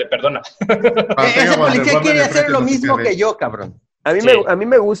ser, se le perdona. Cuando tenga ese Wonder policía Woman quiere hacer enfrente, lo no se mismo quede. que yo, cabrón. Sí. A mí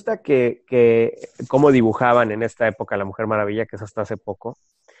me gusta que cómo dibujaban en esta época a la Mujer Maravilla, que es hasta hace poco,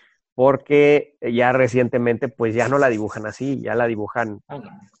 porque ya recientemente pues ya no la dibujan así, ya la dibujan Ah,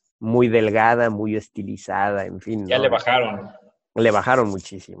 no, muy delgada, muy estilizada, en fin, ya ¿no? le bajaron. Le bajaron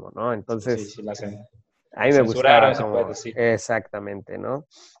muchísimo, ¿no? Sí, Entonces, sí, la a mí me censuraron, gustaba se puede como decir. exactamente, ¿no?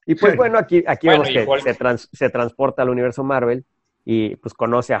 Y pues bueno, aquí Bueno, vemos y que Hulk. se transporta al universo Marvel y pues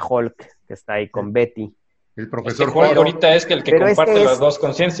conoce a Hulk, que está ahí con Betty. El Este profesor Hulk Hulk. ahorita es que el que Pero comparte este las dos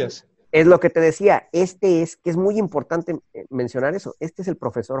conciencias. es lo que te decía, que es muy importante mencionar eso, este es el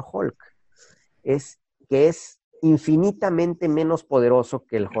profesor Hulk, que es infinitamente menos poderoso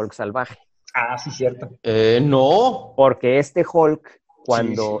que el Hulk salvaje. Ah, sí, cierto. No. Porque este Hulk,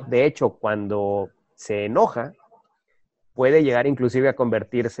 Sí, sí. de hecho, cuando se enoja, puede llegar inclusive a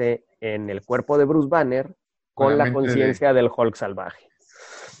convertirse en el cuerpo de Bruce Banner Con la con la mente de... conciencia del Hulk salvaje.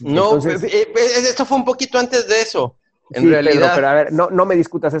 No, Entonces, esto fue un poquito antes de eso, en sí, Pedro, realidad. pero a ver, no me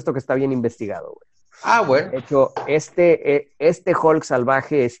discutas esto que está bien investigado, güey. Ah, bueno. De hecho, este Hulk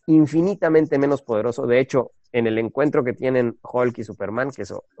salvaje es infinitamente menos poderoso. De hecho, en el encuentro que tienen Hulk y Superman, que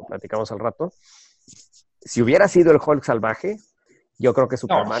eso lo platicamos al rato, si hubiera sido el Hulk salvaje, yo creo que No,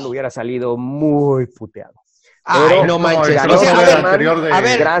 Superman hubiera salido muy puteado. Ay, Pero no manches. eso ganó O sea, fue el Superman anterior a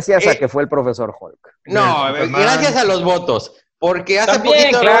ver, gracias a que fue el profesor Hulk. del no, Superman. gracias a los votos. Porque hace también,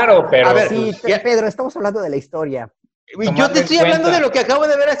 poquito. claro, pero A ver, Sí, pues, Pedro, estamos hablando de la historia. yo te tomando en estoy hablando de cuenta. lo que acabo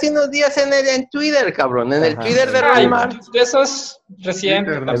de ver hace unos días en Twitter, cabrón. En el Ajá, Twitter de Ay, Ron Mars. eso es reciente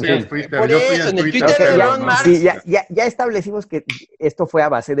Twitter, no en sigas fin. también. Twitter. Por Yo estoy eso, en en el Twitter, Twitter de pero Ron no. Mars. Sí, ya establecimos que esto fue a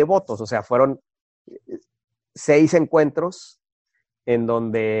base de votos, o sea, fueron 6 encuentros en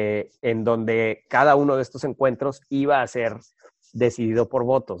donde cada uno de estos encuentros iba a ser decidido por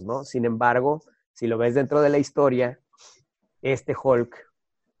votos, ¿no? Sin embargo, si lo ves dentro de la historia, este Hulk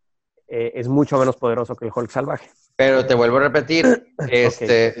es mucho menos poderoso que el Hulk salvaje. Pero te vuelvo a repetir,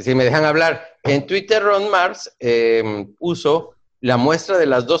 Ok. si me dejan hablar, en Twitter Ron Mars puso la muestra de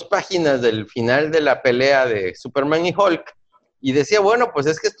las 2 páginas del final de la pelea de Superman y Hulk y decía, bueno, pues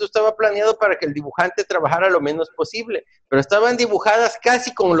es que esto estaba planeado para que el dibujante trabajara lo menos posible, pero estaban dibujadas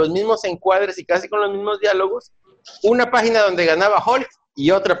casi con los mismos encuadres y casi con los mismos diálogos, una página donde ganaba Hulk y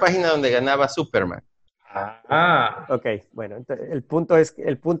otra página donde ganaba Superman. Ah, Ok, bueno, el punto es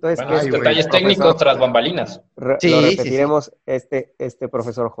bueno, que Ay, esos güey, detalles técnicos profesor, tras bambalinas. lo Sí, sí, sí. repetiremos, este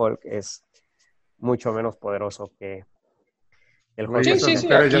profesor Hulk es mucho menos poderoso que el Hulk güey, Sí, esas sí, salvaje. sí,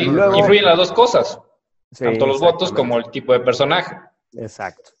 mujeres ya Y aquí no les luego, influyen las respetan. dos cosas, sí, tanto los votos exactamente. como el tipo de personaje.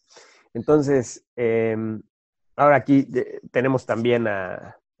 Exacto. Entonces, ahora aquí tenemos también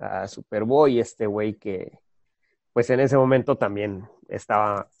a Superboy, este güey que, pues en ese momento también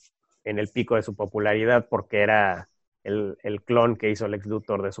estaba en el pico de su popularidad porque era el clon que hizo Lex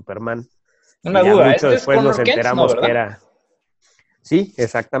Luthor de Superman. Una Y ya duda, mucho ¿este es después nos Connor Kent? No, enteramos que ¿verdad? era... Sí,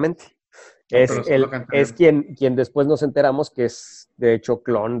 exactamente. No, pero solo Es quien después nos enteramos que es, de hecho,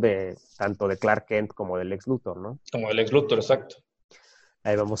 clon de tanto de Clark Kent como de Lex Luthor, ¿no? Como el ex Luthor, exacto.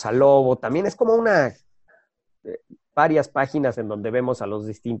 Ahí vemos a Lobo. También es como varias páginas en donde vemos a los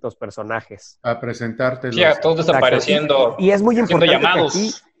distintos personajes. a presentarte Sí, a los... todos Exacto. desapareciendo, Y es muy haciendo importante que aquí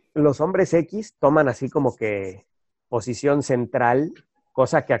llamados. los hombres X toman así como que posición central,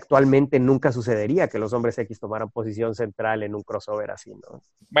 cosa que actualmente nunca sucedería, que los hombres X tomaran posición central en un crossover así, ¿no?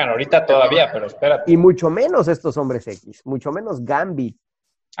 Bueno, ahorita todavía, pero Y espérate. mucho menos estos hombres X, mucho menos Gambit.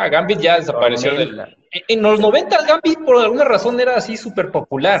 Ah, Gambit ya desapareció Tormenta. En los 90 Gambit por alguna razón era así súper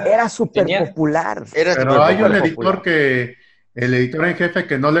popular. Era súper Tenía... popular. Era Pero súper hay un popular. editor el editor en jefe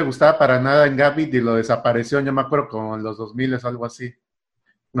que no le gustaba para nada en Gambit y lo desapareció, yo me acuerdo como en los 2000 o algo así.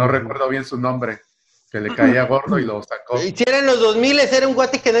 No recuerdo bien su nombre, que le caía gordo y lo sacó. Si era en los 2000, era un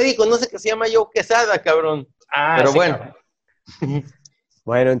guate que nadie conoce que se llama Joe Quesada, cabrón. Ah, Pero sí, bueno. cabrón.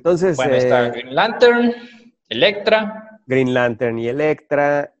 Bueno, entonces Bueno, está Green Lantern, Electra, Green Lantern y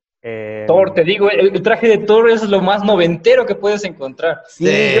Electra. Thor, te digo, el traje de Thor es lo más noventero que puedes encontrar. Sí,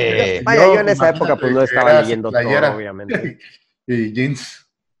 yo en esa época pues no estaba Era sin leyendo todo, playera obviamente. y jeans,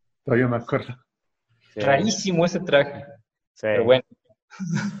 todavía me acuerdo. Sí. Rarísimo ese traje. Pero bueno.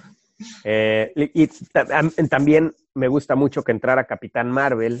 También me gusta mucho que entrara Capitán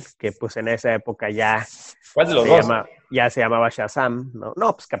Marvel, que pues en esa época ya ¿Cuál de los dos? ya se llamaba Shazam, ¿no?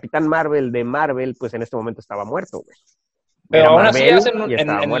 No, pues Capitán Marvel de Marvel, pues en este momento estaba muerto, güey. Pero Era aún así Marvel hacen y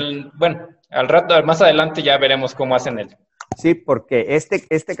estaba muerto. bueno, al rato, más adelante ya veremos cómo hacen el. Sí, porque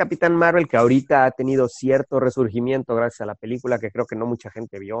este Capitán Marvel que ahorita ha tenido cierto resurgimiento gracias a la película que creo que no mucha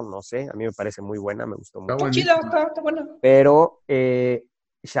gente vio, no sé, a mí me parece muy buena, me gustó mucho. Está Está chida, buenísimo. está buena. Pero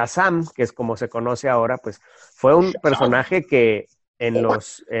Shazam, que es como se conoce ahora, pues fue un personaje que en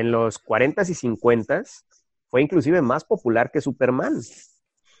los 40s y 50s fue inclusive más popular que Superman.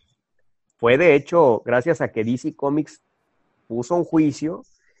 Fue de hecho gracias a que DC Comics puso un juicio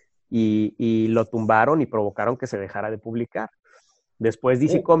y lo tumbaron y provocaron que se dejara de publicar. Después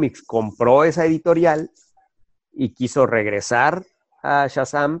DC Comics compró esa editorial y quiso regresar a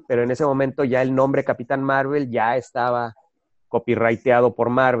Shazam, pero en ese momento ya el nombre Capitán Marvel ya estaba copyrighteado por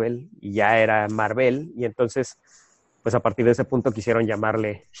Marvel y ya era Marvel, y entonces pues a partir de ese punto quisieron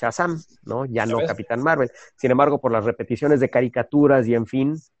llamarle Shazam, ¿no? Ya no Capitán Marvel. Sin embargo, por las repeticiones de caricaturas y en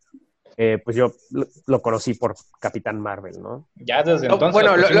fin, pues yo lo conocí por Capitán Marvel, ¿no? Ya desde entonces,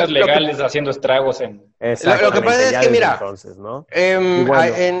 las cuestiones legales haciendo estragos en... Lo que pasa es que, mira, entonces, ¿no?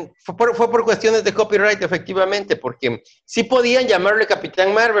 bueno, fue por cuestiones de copyright, efectivamente, porque sí podían llamarle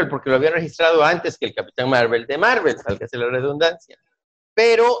Capitán Marvel, porque lo había registrado antes que el Capitán Marvel de Marvel, válgase la redundancia,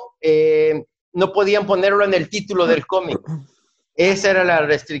 pero no podían ponerlo en el título del cómic. Esa era la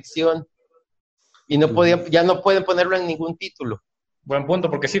restricción. Y no podían, ya no pueden ponerlo en ningún título. Buen punto,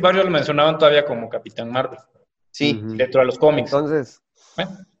 porque sí, varios lo mencionaban todavía como Capitán Marvel. Sí. Dentro de los cómics. Entonces,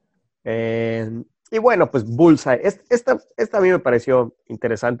 y bueno, pues Bullseye. Esta a mí me pareció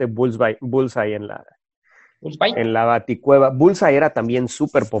interesante, Bullseye en la Baticueva. Bullseye era también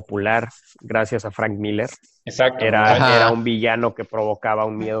súper popular gracias a Frank Miller. Exacto. Era un villano que provocaba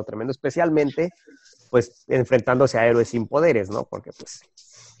un miedo tremendo, especialmente pues enfrentándose a héroes sin poderes, ¿no? Porque pues...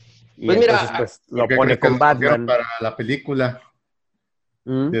 Y pues entonces mira, pues lo pone con Batman. Para la película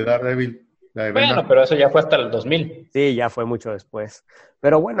de Daredevil. Bueno, pero eso ya fue hasta el 2000. Sí, ya fue mucho después.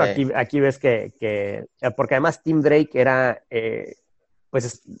 Pero bueno, aquí ves que porque además Tim Drake era,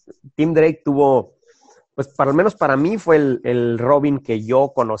 pues Tim Drake tuvo, pues por lo menos para mí fue el Robin que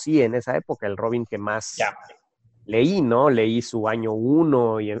yo conocí en esa época, el Robin que más leí, ¿no? Leí su año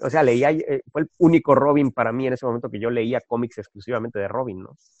 1, o sea, fue el único Robin para mí en ese momento que yo leía cómics exclusivamente de Robin,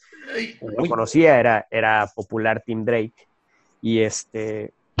 ¿no? Lo conocía, era popular Tim Drake, y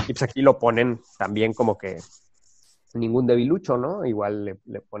pues aquí lo ponen también como que ningún debilucho, ¿no? Igual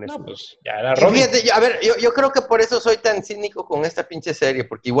le pones... No, pues ya era Robin. Fíjate, yo creo que por eso soy tan cínico con esta pinche serie,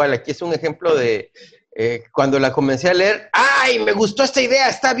 porque igual aquí es un ejemplo de cuando la comencé a leer, ¡ay, me gustó esta idea!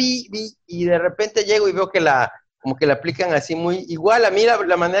 Y de repente llego y veo que como que la aplican así muy igual. A mí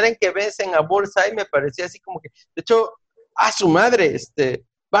la manera en que vencen a Bullseye me parecía así como que, de hecho, ¡a su madre!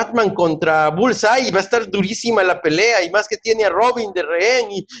 Batman contra Bullseye, y va a estar durísima la pelea, y más que tiene a Robin de rehén,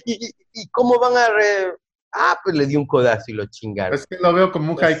 y cómo van a... pues le di un codazo y lo chingaron. Es que lo veo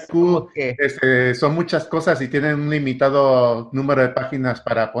como un haiku, son muchas cosas y tienen un limitado número de páginas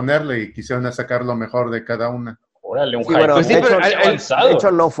para ponerle y quisieron sacar lo mejor de cada una. Órale, un haiku. Bueno, pues sí, de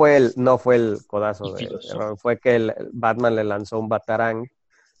hecho no fue el codazo de Robin, fue que el Batman le lanzó un batarang,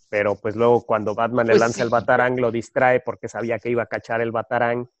 pero pues luego cuando Batman le lanza el batarang lo distrae porque sabía que iba a cachar el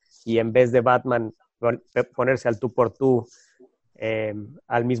batarang, y en vez de Batman ponerse al tú por tú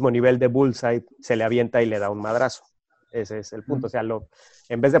al mismo nivel de Bullseye, se le avienta y le da un madrazo. Ese es el punto. O sea,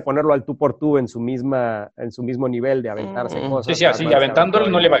 en vez de ponerlo al tú por tú en su mismo nivel de aventarse cosas. Sí, así aventándolo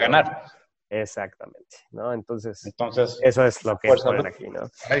no le va a ganar. Exactamente, ¿no? Entonces eso es lo que ponen aquí, ¿no?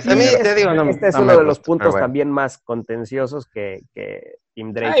 Este es uno de los puntos también más contenciosos que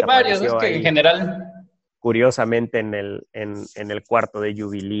Tim Drake. Hay varios, es que en general. Curiosamente en el cuarto de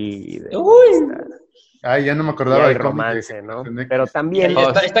Jubilee. Ya no me acordaba del romance, ¿no? Pero también...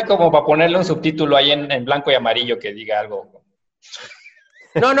 Está como para ponerle un subtítulo ahí en blanco y amarillo que diga algo.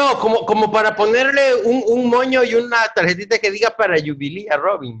 No, como para ponerle un moño y una tarjetita que diga para Jubilee a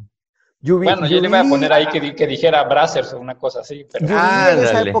Robin. Bueno, yo le iba a poner ahí que dijera Brazzers o una cosa así. Pero... en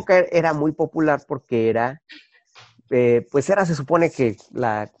esa época era muy popular porque era... pues se supone que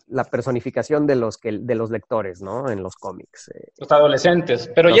la personificación de los lectores, ¿no? En los cómics. Los adolescentes.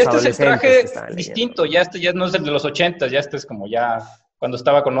 Pero ya es el traje distinto, ya no es el de los 80, ya es como ya cuando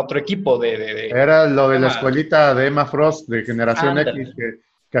estaba con otro equipo de... Era lo de la escuelita de Emma Frost, de Generación X,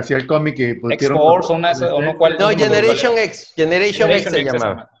 que hacía el cómic y... X-Force o no, ¿cuál? No, Generation X se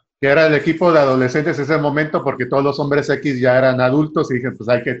llamaba. que era el equipo de adolescentes en ese momento, porque todos los hombres X ya eran adultos y dije, pues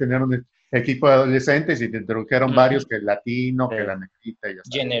hay que tener un equipo de adolescentes y te introdujeron varios, que el latino, que la negrita y ya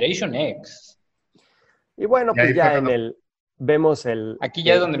está. Generation X. Y bueno, Y ahí pues ya fue vemos el... Aquí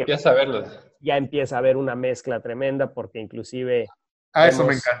ya es donde empieza a verlo. Ya empieza a haber una mezcla tremenda, porque inclusive eso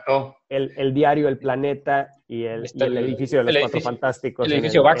me encantó. el diario El Planeta y el edificio de los Cuatro Fantásticos el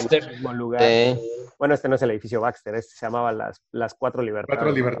edificio Baxter. en el mismo lugar. Bueno, este no es el edificio Baxter, este se llamaba las Cuatro Libertades.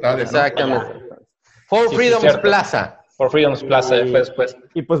 Cuatro Libertades, exactamente. For Freedom's Plaza. For Freedom's Plaza, después.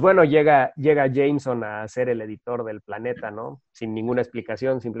 Y pues bueno, llega Jameson a ser el editor del Planeta, ¿no? Sin ninguna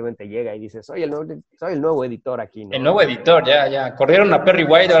explicación, simplemente llega y dice, soy el nuevo editor aquí, ¿no? El nuevo editor, ya. Corrieron a Perry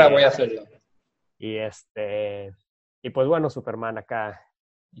White, ahora voy a hacerlo. Y pues bueno, Superman acá.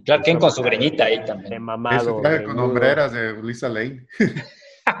 Y Clark Kent con su greñita ahí también. De mamado. Ese traje con hombreras de Lisa Lane.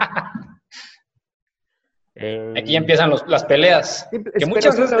 Aquí empiezan las peleas. Sí, que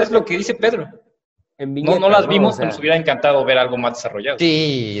muchas veces es lo que dice Pedro. No las vimos, pero nos hubiera encantado ver algo más desarrollado.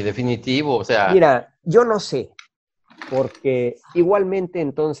 Sí, definitivo, o sea... Mira, yo no sé, porque igualmente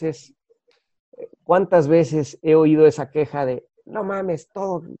entonces, ¿cuántas veces he oído esa queja de, no mames,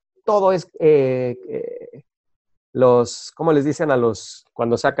 todo es... ¿cómo les dicen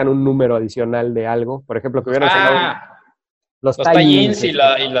cuando sacan un número adicional de algo? Por ejemplo, que hubieran sacado los tie-ins y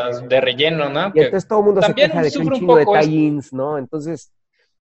las de relleno, ¿no? Y entonces todo el mundo se queja de que hay un chingo de tie-ins, ¿no? Entonces,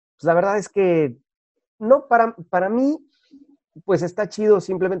 pues la verdad es que no, para mí, pues está chido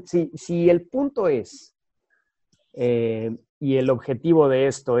simplemente, si el punto es, y el objetivo de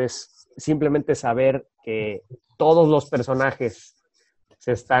esto es simplemente saber que todos los personajes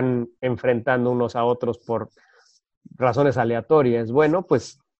se están enfrentando unos a otros por razones aleatorias, bueno,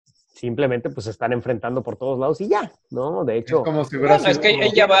 pues simplemente pues se están enfrentando por todos lados y ya, ¿no? De hecho... Es como si es que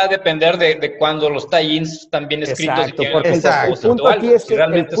ella va a depender de cuando los tie-ins están bien escritos. Exacto, porque el punto aquí es que...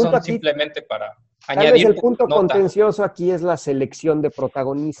 realmente son simplemente para añadir... Tal vez el punto contencioso aquí es la selección de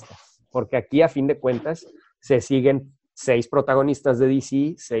protagonistas, porque aquí a fin de cuentas se siguen 6 protagonistas de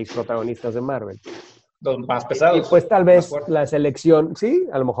DC, 6 protagonistas de Marvel. Los más pesados. Y pues tal vez la selección, sí,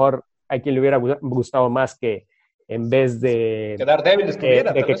 a lo mejor hay quien le hubiera gustado más que en vez de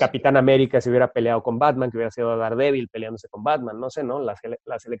que Capitán América se hubiera peleado con Batman, que hubiera sido Daredevil peleándose con Batman, no sé, ¿no? La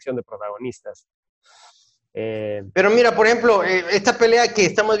selección de protagonistas. Pero mira, por ejemplo, esta pelea que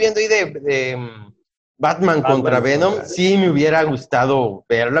estamos viendo ahí de Batman contra Venom, sí me hubiera gustado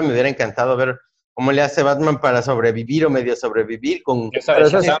verla, me hubiera encantado ver cómo le hace Batman para sobrevivir o medio sobrevivir con... es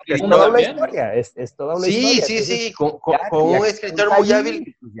toda una historia, es toda una historia. Sí, con un escritor muy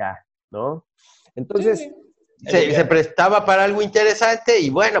hábil. Ya, ¿no? Entonces... Se prestaba para algo interesante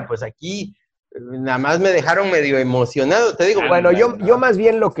y bueno, pues aquí nada más me dejaron medio emocionado, te digo. Bueno, yo más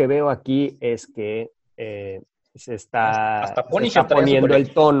bien lo que veo aquí es que se está poniendo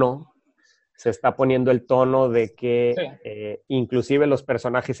el tono, de que inclusive los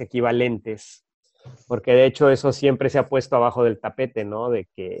personajes equivalentes, porque de hecho eso siempre se ha puesto abajo del tapete, ¿no? De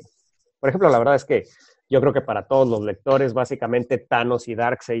que, por ejemplo, la verdad es que yo creo que para todos los lectores, básicamente Thanos y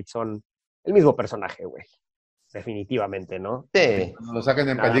Darkseid son el mismo personaje, güey. Definitivamente, ¿no? Sí. Cuando lo sacan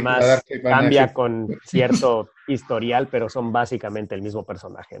en Nada película, más cambia con cierto historial, pero son básicamente el mismo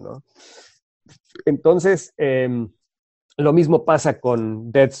personaje, ¿no? Entonces, lo mismo pasa con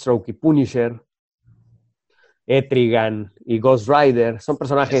Deathstroke y Punisher, Etrigan y Ghost Rider. Son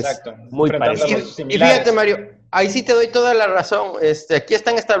personajes muy parecidos. Y fíjate, Mario, ahí sí te doy toda la razón. Aquí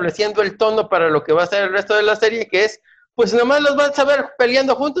están estableciendo el tono para lo que va a ser el resto de la serie, que es pues nomás los vas a ver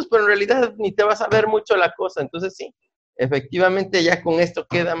peleando juntos, pero en realidad ni te vas a ver mucho la cosa. Entonces sí, efectivamente ya con esto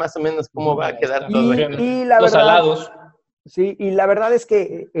queda más o menos cómo va a quedar todo. Y la los verdad, alados. Sí, y la verdad es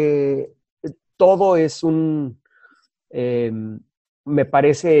que todo es me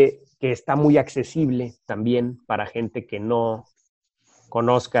parece que está muy accesible también para gente que no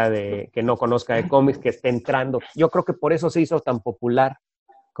conozca de cómics, que esté entrando. Yo creo que por eso se hizo tan popular.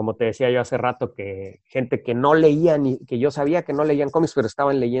 Como te decía yo hace rato, que gente que no leía, que yo sabía que no leían cómics, pero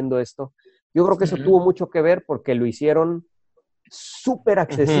estaban leyendo esto. Yo creo que eso tuvo mucho que ver porque lo hicieron súper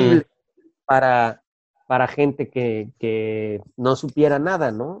accesible para gente que no supiera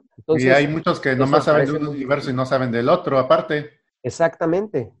nada, ¿no? Entonces, y hay muchos que nomás saben de un universo y no saben del otro, aparte.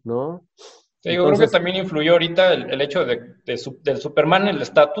 Exactamente, ¿no? Sí, yo creo que también influyó ahorita el hecho del Superman, el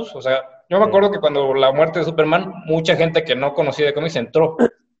estatus. O sea, yo me acuerdo que cuando la muerte de Superman, mucha gente que no conocía de cómics entró.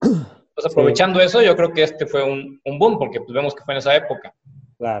 Entonces, aprovechando eso, yo creo que este fue un boom, porque pues, vemos que fue en esa época.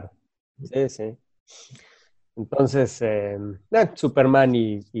 Claro, sí. Entonces, Superman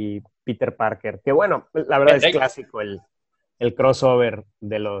y Peter Parker, que bueno, la verdad es clásico el crossover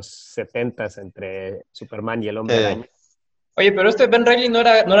de los 70s entre Superman y el Hombre Araña. Oye, pero este Ben Reilly no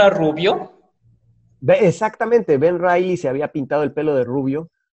era rubio. Exactamente, Ben Reilly se había pintado el pelo de rubio,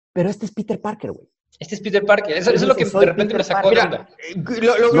 pero este es Peter Parker, güey. Este es Peter Parker. Eso es lo que Dice, de "Soy repente me Peter sacó de Parker". onda.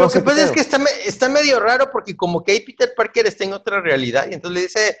 Lo No que sé qué pasa es pedo. que está medio raro porque como que ahí Peter Parker está en otra realidad y entonces le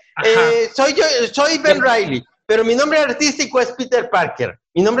dice, Ajá. soy Ben Reilly, pero mi nombre artístico es Peter Parker,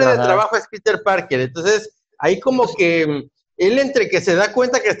 mi nombre de Ajá. trabajo es Peter Parker. Entonces ahí como que él entre que se da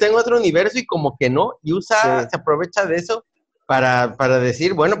cuenta que está en otro universo y como que no, y Sí. se aprovecha de eso para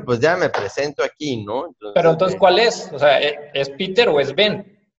decir, bueno, pues ya me presento aquí, ¿no? Pero entonces, ¿cuál es? O sea, ¿es Peter o es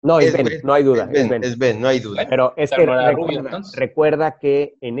Ben? No, es es Ben, Ben, no hay duda, es Ben. es Ben, no hay duda. Bueno, Pero es pero que no era rubio, entonces. recuerda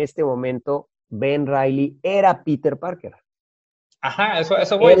que en este momento Ben Reilly era Peter Parker. Ajá,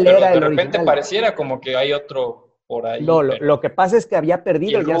 eso voy, Él pero era de el repente original. pareciera como que hay otro por ahí, No, pero... lo que pasa es que había Y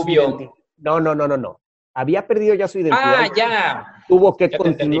perdido el ya su rubio... identidad. No. Había perdido ya su identidad. Ah, ya. Tuvo que Ya te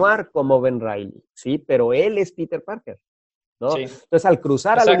entendí. continuar como Ben Reilly, ¿sí? Pero él es Peter Parker, ¿no? Sí. Entonces, al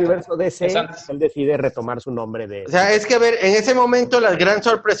cruzar al Exacto. universo Es DC, antes. él decide retomar su nombre de... O sea, es que a ver, en ese momento la gran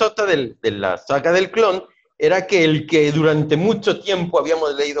sorpresota de la saga del clon era que el que durante mucho tiempo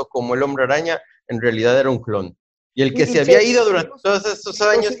habíamos leído como el Hombre Araña, en realidad era un clon. Y el que se había ido durante todos estos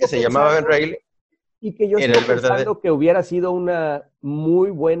años, que se llamaba Ben Reilly, Y que yo era sigo el verdadero. pensando que hubiera sido una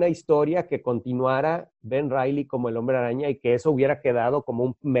muy buena historia que continuara Ben Reilly como el Hombre Araña y que eso hubiera quedado como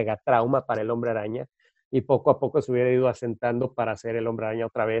un megatrauma para el Hombre Araña y poco a poco se hubiera ido asentando para ser el Hombre Araña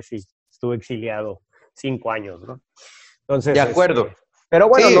otra vez y estuvo exiliado 5 años, ¿no? Entonces, De acuerdo. Pero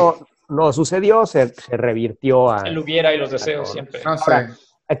bueno, Sí. no sucedió, se revirtió a... El hubiera y los a deseos todo. siempre. No sé. Ahora,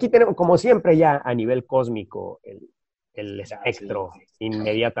 aquí tenemos, como siempre ya a nivel cósmico, el espectro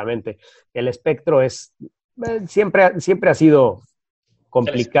inmediatamente. El espectro es... siempre ha sido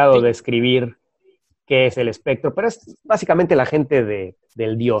complicado Sí. describir qué es el espectro, pero es básicamente la gente de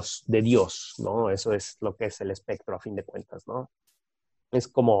Dios, ¿no? Eso es lo que es el espectro a fin de cuentas, ¿no? Es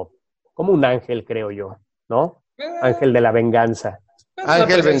como un ángel, creo yo, ¿no? Ángel de la venganza. Es una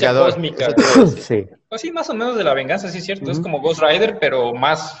Ángel presencia Vengador. cósmica. Eso te iba a decir. Sí. Pues sí, más o menos de la venganza, sí es cierto. Es Ujú. como Ghost Rider, pero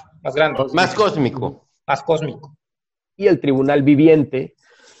más grande, Más cósmico. más cósmico. Y el tribunal viviente,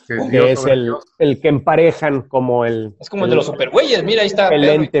 Que es que Dios es sobre Dios. el que emparejan como el... Es como el de los supergüeyes, mira, ahí está el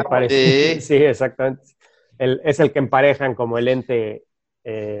Pedro y ente Carlos. parecido. Sí. Sí, exactamente. Es el que emparejan como el ente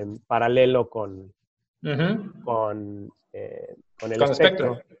paralelo con Ujú. el Con espectro,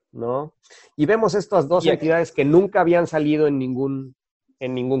 espectro. ¿no? Y vemos estas dos Y aquí- entidades que nunca habían salido en ningún Los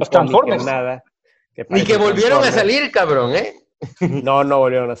cómic, en Transformers. nada. Ni que parecen volvieron a Transformers. salir, cabrón, ¿eh? No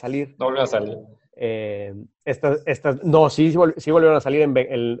volvieron a salir. No volvieron a salir. Sí volvieron a salir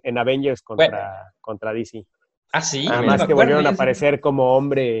en Avengers Bueno. contra DC. Ah, sí, Nada no más me que acuerdo. volvieron a ya sé. aparecer como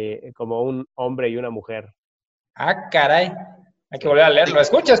un hombre y una mujer. Ah, caray. Hay que volver a leerlo.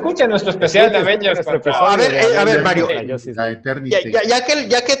 Escucha nuestro especial de Escucha Avengers. nuestro contra- episodio A ver, Avengers Mario. contra Justice La League. Eternity.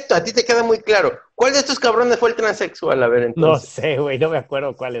 Ya que a ti te queda muy claro, ¿cuál de estos cabrones fue el transexual? A ver, No entonces. sé, güey, no me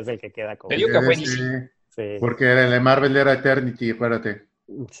acuerdo cuál es el que queda como. Te digo que fue Sí, DC. Sí, porque el de Marvel era Eternity, acuérdate.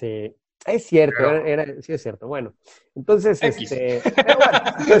 sí. Es cierto, Pero- sí es cierto. Bueno, entonces, X. pero bueno,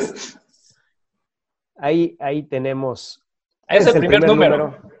 pues ahí tenemos. Es el primer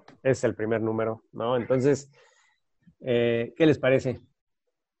número. Es el primer número, ¿no? Entonces, ¿qué les parece?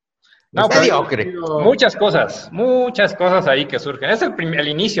 No, Está pues, mediocre. muchas cosas ahí que surgen. Es el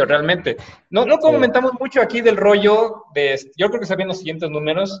inicio realmente. No comentamos mucho aquí del rollo yo creo que se ven los siguientes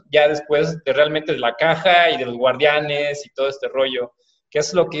números, ya después de realmente de la caja y de los guardianes y todo este rollo, que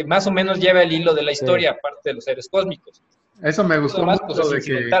es lo que más o menos lleva el hilo de la historia, aparte de los seres cósmicos. Eso me gustó Demás, pues, mucho es de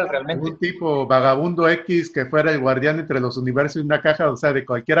que incidental, realmente. un tipo vagabundo X que fuera el guardián entre los universos y una caja, o sea, de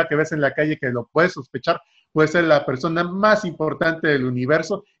cualquiera que ves en la calle que lo puedes sospechar, puede ser la persona más importante del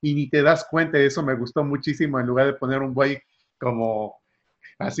universo y ni te das cuenta. Eso me gustó muchísimo en lugar de poner un güey como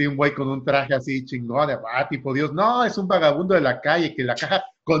así, un güey con un traje así chingón, tipo Dios. No, es un vagabundo de la calle, que la caja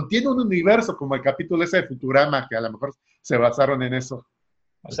contiene un universo, como el capítulo ese de Futurama, que a lo mejor se basaron en eso.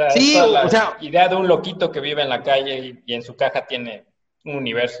 O sea, Sí, es toda la o sea- idea de un loquito que vive en la calle y en su caja tiene un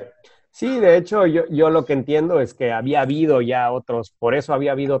universo. Sí, de hecho, yo lo que entiendo es que había habido ya por eso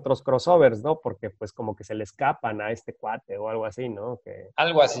había habido otros crossovers, ¿no? Porque pues como que se le escapan a este cuate o algo así, ¿no?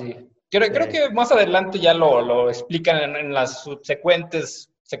 Algo así. Creo que más adelante ya lo explican en las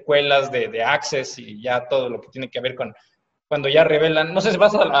subsecuentes secuelas de Access y ya todo lo que tiene que ver con cuando ya revelan. No sé si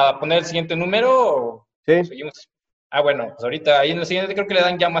vas a poner el siguiente número o Sí. seguimos. Ah, bueno, pues ahorita ahí en el siguiente creo que le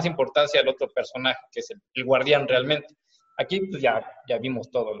dan ya más importancia al otro personaje, que es el guardián realmente. Aquí pues ya vimos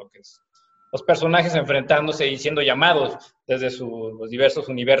todo lo que es. Los personajes enfrentándose y siendo llamados desde los diversos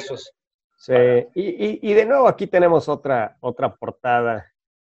universos. Sí. Y de nuevo aquí tenemos otra portada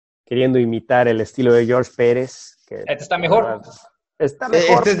queriendo imitar el estilo de George Pérez, que... Este está mejor. Está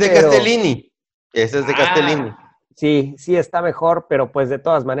mejor, Este es de pero... Castellini. Este es de Castellini. Sí, sí está mejor, pero pues de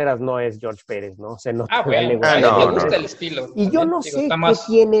todas maneras no es George Pérez, ¿no? Se nota la Bueno, legua. a él no, le no. gusta el estilo. Y yo también. no Digo, sé está más...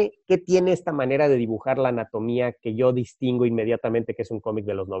 qué tiene esta manera de dibujar la anatomía que yo distingo inmediatamente que es un cómic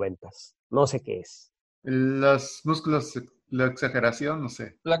de los 90s. No sé qué es. Los músculos, la exageración, no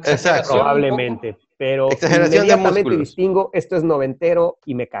sé. La Exacto. exageración un Probablemente, pero Exageración de inmediatamente músculos. distingo, esto es noventero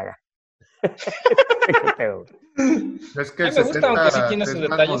y me caga. ¿Qué pedo? Es que A el mí me gusta, aunque sí 70 tiene sus es más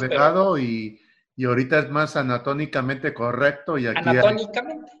detalles, pero moderado y ahorita es más anatómicamente correcto y aquí hay,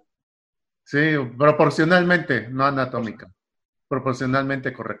 anatómicamente. sí, proporcionalmente, no anatómica,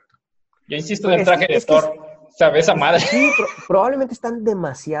 proporcionalmente correcto. Yo insisto en el traje de Es que Thor. ¿Sabes esa madre? sí, probablemente están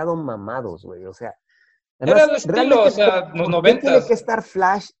demasiado mamados, güey. O sea, Era además, el estilo, realmente, o sea, los ¿por qué tiene 90s. que estar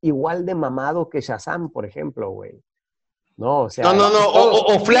Flash igual de mamado que Shazam, por ejemplo, güey? No, o sea, No.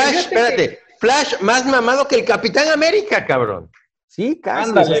 O Flash, Fíjate espérate. Flash más mamado que el Capitán América, cabrón. sí, casi.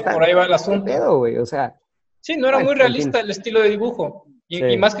 Ándale, O sea, por ahí va el ¿qué asunto. pedo, güey? O sea, Sí, no era bueno, muy en fin. realista el estilo de dibujo. Y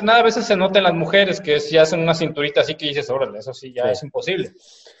Sí. más que nada a veces se nota en las mujeres que si hacen una cinturita así que dices, órale, eso sí ya Sí. es imposible.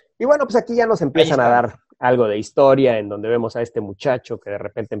 Y bueno, pues aquí ya nos empiezan a está. dar algo de historia, en donde vemos a este muchacho que de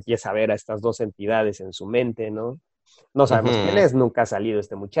repente empieza a ver a estas dos entidades en su mente, ¿no? No sabemos quién es, nunca ha salido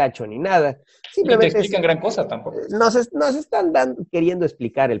este muchacho ni nada. Y ni te Simplemente explican gran cosa tampoco. nos están queriendo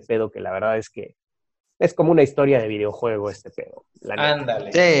explicar el pedo, que la verdad es que es como una historia de videojuego este pedo. La neta.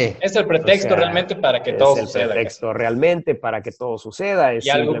 Ándale. Sí. Es el pretexto O sea, realmente para que es todo el suceda. pretexto realmente para que todo suceda. Es Y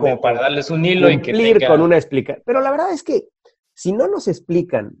algo como simplemente para darles un hilo y que cumplir tenga... con una explicación. Pero la verdad es que si no nos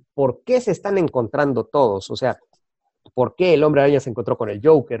explican por qué se están encontrando todos, o sea, por qué el Hombre Araña se encontró con el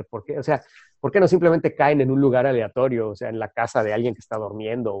Joker, por qué, o sea, por qué no simplemente caen en un lugar aleatorio, o sea, en la casa de alguien que está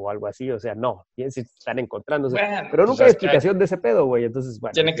durmiendo o algo así, o sea, no, se están encontrándose. Bueno, Pero pues nunca hay es que explicación de ese pedo, güey, entonces,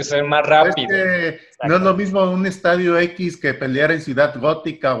 bueno. tiene que ser más Es rápido. que no es lo mismo un estadio X que pelear en Ciudad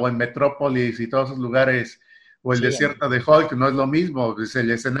Gótica o en Metrópolis y todos esos lugares, o el Sí, desierto de Hulk, no es lo mismo, pues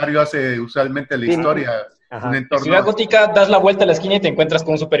el escenario hace usualmente la Sí. historia, Ajá. un En entorno. Ciudad Gótica das la vuelta a la esquina y te encuentras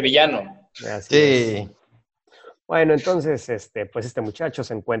con un supervillano. Así es. Sí. Bueno, entonces, pues este muchacho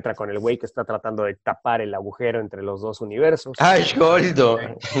se encuentra con el güey que está tratando de tapar el agujero entre los dos universos. Ay, gordo.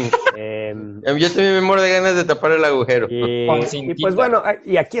 Yo también me muero de ganas de tapar el agujero. Con Y cintita. pues bueno,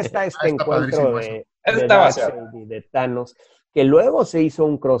 y aquí está este Está encuentro padrísimo de Eso está Darkseid vaciado. y de Thanos, que luego se hizo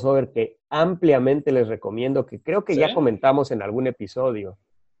un crossover que ampliamente les recomiendo, que creo que ¿Sí? ya comentamos en algún episodio.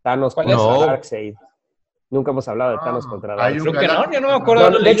 Thanos ¿Cuál contra es? No. Darkseid. Nunca hemos hablado de Thanos contra hay Darkseid. un Creo que no, galáctico. yo no me acuerdo No,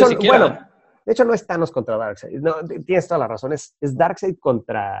 haberlo de leído hecho, siquiera. bueno, de hecho no es Thanos contra Darkseid. No, tienes toda la razón. Es Darkseid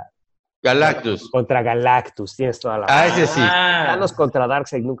contra Galactus. Tienes toda la razón. Ese sí. Thanos contra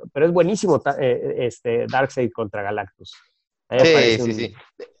Darkseid nunca. Pero es buenísimo Darkseid contra Galactus. A mí me parece Sí.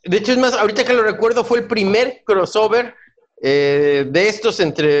 De hecho, es más, ahorita que lo recuerdo, fue el primer crossover de estos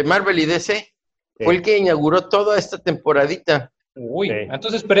entre Marvel y DC. Sí. Fue el que inauguró toda esta temporadita. Uy, Sí.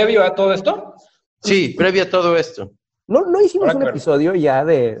 entonces previo a todo esto, Sí, previo a todo esto. No hicimos No un recuerdo. episodio ya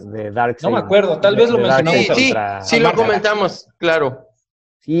de Darkseid. No me acuerdo, tal vez lo de mencionamos. Darkseid Sí, contra- sí lo Marvel. comentamos, claro.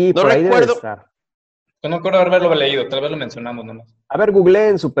 Sí, No por ahí debe recuerdo. estar. no me acuerdo haberlo leído, tal vez lo mencionamos nomás. A ver,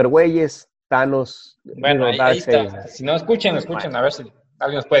 googleen Supergüeyes, Thanos, Bueno, ahí Darkseid. está. Si no, escuchen, a ver si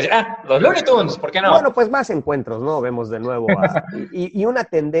alguien nos puede decir, los Looney Tunes, ¿por qué no? Bueno, pues más encuentros, ¿no? Vemos de nuevo y una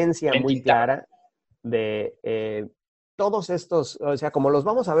tendencia muy Lentita. clara de todos estos, o sea, como los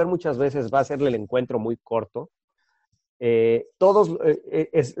vamos a ver muchas veces, va a ser el encuentro muy corto.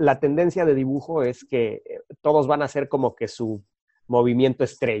 La tendencia de dibujo es que todos van a ser como que su movimiento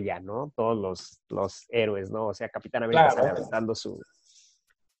estrella, ¿no? Todos los héroes, ¿no? O sea, Capitán América Claro. sale aventando su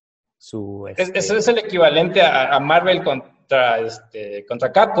Ese es el equivalente a Marvel contra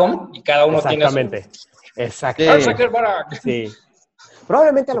Capcom y cada uno tiene su... Exactamente. Berserker Barak. Sí.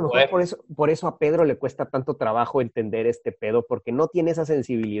 Probablemente a lo Su mejor poder. por eso a Pedro le cuesta tanto trabajo entender este pedo, porque no tiene esa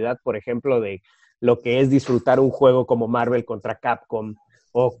sensibilidad, por ejemplo, de lo que es disfrutar un juego como Marvel contra Capcom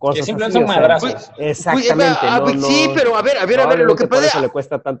o cosas Que así. simplemente son o sea, madrazos. exactamente. Sí, pero a ver, lo que probablemente por pasa... eso le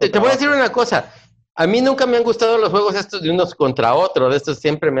cuesta tanto Te voy a decir trabajo. una cosa. A mí nunca me han gustado los juegos estos de unos contra otros. De estos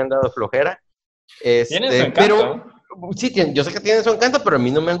siempre me han dado flojera. Tienen su encanto. Pero sí, yo sé que tienen su encanto, pero a mí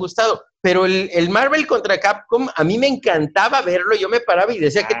no me han gustado. Pero el Marvel contra Capcom, a mí me encantaba verlo. Yo me paraba y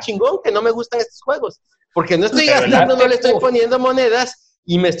decía, qué chingón, que no me gustan estos juegos. Porque no estoy Pero el gastando, arte, no le estoy uf. poniendo monedas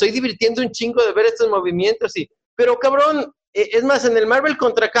y me estoy divirtiendo un chingo de ver estos movimientos. Pero cabrón, es más, en el Marvel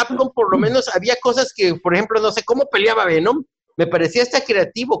contra Capcom por lo menos había cosas que, por ejemplo, no sé cómo peleaba Venom. Me parecía hasta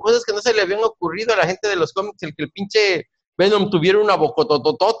creativo, cosas que no se le habían ocurrido a la gente de los cómics, el pinche Venom tuviera una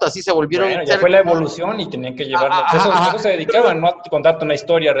bocototota, así se volvieron... Bueno, ya fue la evolución y tenían que llevarlo. Eso se dedicaban, no a contarte una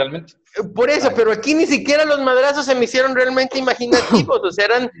historia realmente. Por eso, pero aquí ni siquiera los madrazos se me hicieron realmente imaginativos, o sea,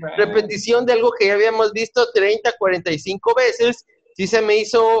 eran repetición de algo que ya habíamos visto 30, 45 veces, sí se me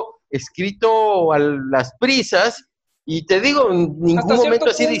hizo escrito a las prisas, y te digo, en ningún momento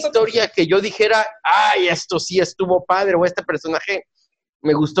así de historia que yo dijera, ay, esto sí estuvo padre, o este personaje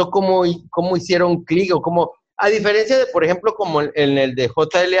me gustó cómo hicieron clic, o cómo, a diferencia de, por ejemplo, como en el de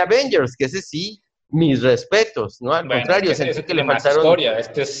JL Avengers, que ese sí, mis respetos, ¿no? Al contrario, sentí que le faltaron... historia,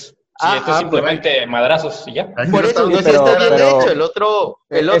 este es simplemente madrazos y ya. Por eso, no sé si está bien hecho. El otro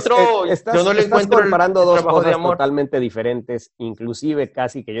yo no le encuentro comparando el dos trabajo de cosas amor. totalmente diferentes, inclusive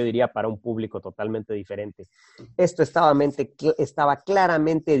casi que yo diría para un público totalmente diferente. Esto estaba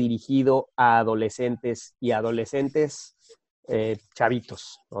claramente dirigido a adolescentes y adolescentes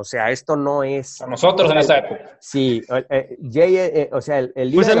chavitos. O sea, esto no es... A nosotros en esa época. Sí, o sea,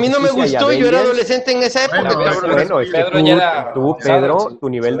 el pues a mí no me gustó, yo era adolescente en esa época, cabrón. Bueno, es que Pedro, tu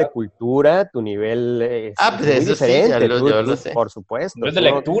nivel de cultura, tu nivel es pues muy eso diferente. Sí, yo lo sé. Por supuesto. Nivel de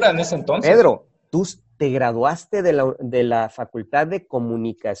lectura en ese entonces. Pedro, tú te graduaste de la Facultad de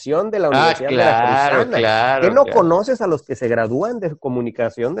Comunicación de la Universidad Veracruzana. Claro. ¿Qué no conoces a los que se gradúan de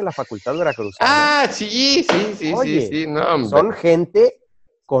Comunicación de la Facultad Veracruzana? Sí. Oye, sí. No, son gente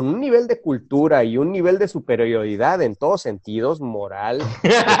con un nivel de cultura y un nivel de superioridad en todos sentidos, moral,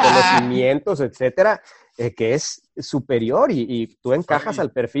 de conocimientos, etcétera, que es superior y tú encajas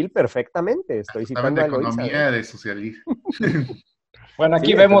al perfil perfectamente. Estoy citando a Eloisa. Economía, de socialismo. Bueno,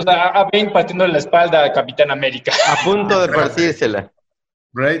 aquí vemos a Bane partiendo la espalda a Capitán América. A punto de partírsela.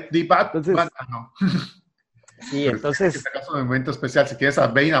 No. Sí, entonces... En este caso, de momento especial, si quieres a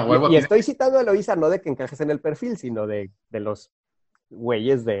Bane a huevo... Y estoy citando a Eloisa no de que encajes en el perfil, sino de los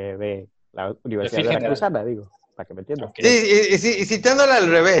güeyes de la Universidad Veracruzana, digo, para que me entiendas. Okay. Sí, citándola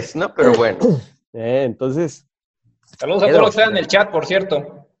al revés, ¿no? Pero bueno. Entonces... Saludos a todos los que están en el chat, por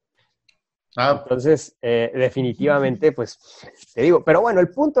cierto. Entonces, definitivamente, pues, te digo, pero bueno,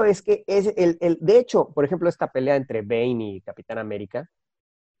 el punto es que de hecho, por ejemplo, esta pelea entre Bane y Capitán América,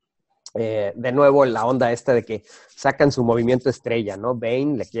 de nuevo la onda esta de que sacan su movimiento estrella, ¿no?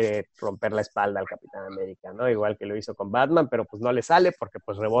 Bane le quiere romper la espalda al Capitán América, ¿no? Igual que lo hizo con Batman, pero pues no le sale porque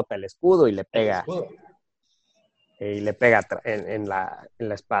pues rebota el escudo y le pega en la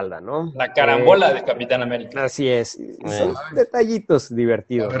espalda, ¿no? La carambola de Capitán América. Así es. Son detallitos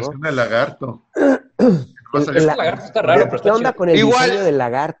divertidos, la versión ¿no? del lagarto. El lagarto está raro, pero está ¿Qué onda con el diseño del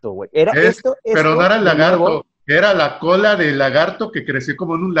lagarto, güey? Pero no era el lagarto, era la cola del lagarto que creció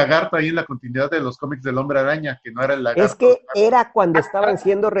como en un lagarto ahí en la continuidad de los cómics del Hombre Araña, que no era el lagarto. Es que era cuando estaban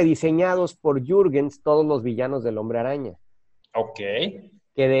siendo rediseñados por Jürgens todos los villanos del Hombre Araña. Ok.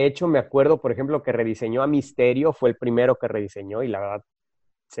 Que de hecho me acuerdo, por ejemplo, que rediseñó a Misterio, fue el primero que rediseñó y la verdad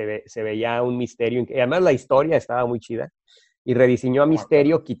se veía un Misterio. Y además la historia estaba muy chida. Y rediseñó a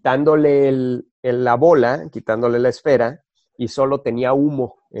Misterio quitándole la bola, quitándole la esfera y solo tenía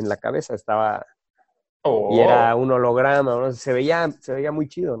humo en la cabeza. Y era un holograma, ¿no? Se veía muy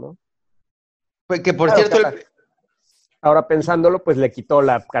chido, ¿no? Pues que por cierto... Ahora pensándolo, pues le quitó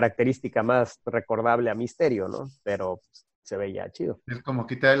la característica más recordable a Misterio, ¿no? Pero se veía chido. Es como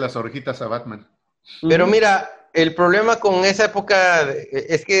quitarle las orejitas a Batman. Pero mira, el problema con esa época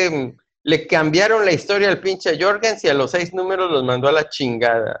es que le cambiaron la historia al pinche Jorgens y a los 6 números los mandó a la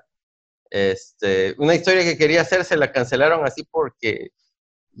chingada. Una historia que quería hacer se la cancelaron así porque...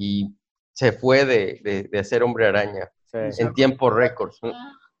 Y se fue de hacer Hombre Araña en tiempo récord.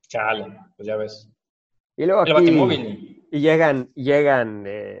 Chale, pues ya ves. Y luego aquí llegan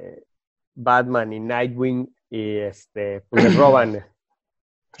Batman y Nightwing y pues les roban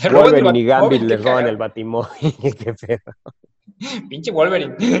Wolverine y Gambit les roban el Batimóvil. Qué pedo. Pinche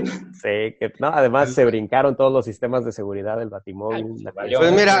Wolverine. Sí, además se brincaron todos los sistemas de seguridad del Batimóvil.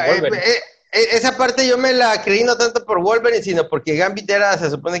 Pues mira, esa parte yo me la creí no tanto por Wolverine, sino porque Gambit se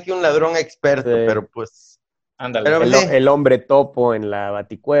supone que un ladrón experto, pero pues... Ándale. Pero, el hombre topo en la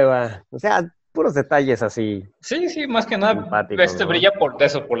Baticueva, o sea, puros detalles así. Sí, más que nada, ¿no? Brilla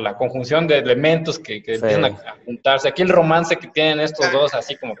por la conjunción de elementos que empiezan a juntarse. Aquí el romance que tienen estos dos,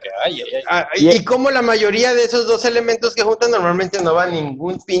 así como que, ay. Y como la mayoría de esos dos elementos que juntan normalmente no van a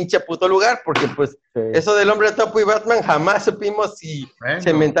ningún pinche puto lugar, porque pues eso del hombre topo y Batman jamás supimos si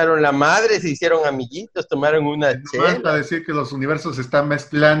se inventaron la madre, se hicieron amiguitos, tomaron una chela. Basta decir que los universos se están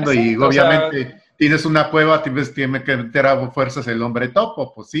mezclando y obviamente... Tienes una cueva, tiene que meter a fuerzas el hombre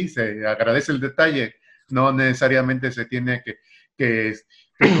topo, pues sí, se agradece el detalle, no necesariamente se tiene que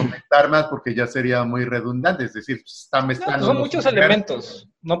comentar más porque ya sería muy redundante, es decir, está mezclando. Son muchos elementos,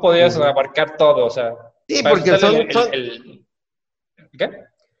 no podías abarcar todo, o sea. Sí, Para porque eso son... sale ¿Qué?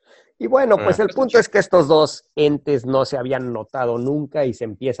 Y bueno, pues el pues, punto es que estos dos entes no se habían notado nunca y se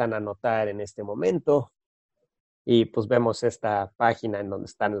empiezan a notar en este momento. Y pues vemos esta página en donde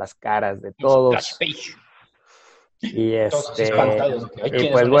están las caras de Splash todos. page. Y Todos así espantados. Ay, y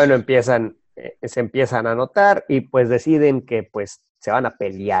 ¿quiénes pues son bueno, esos? se empiezan a notar y pues deciden que pues se van a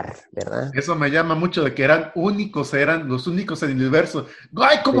pelear, ¿verdad? Eso me llama mucho de que eran los únicos en el universo.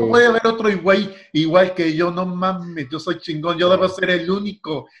 Ay, ¿cómo Sí. puede haber otro igual que yo? No mames, yo soy chingón, yo debo ser el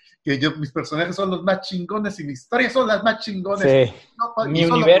único. Mis personajes son los más chingones y mis historias son las más chingones. Sí. Mi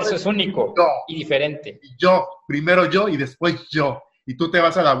solo universo es único yo, y diferente. primero yo y después yo. Y tú te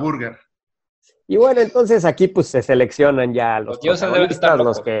vas a la burger. Y bueno, entonces aquí pues se seleccionan ya los dioses deben estar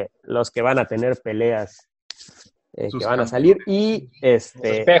protagonistas, locos. los que van a tener peleas Sus que van a campeones. salir Los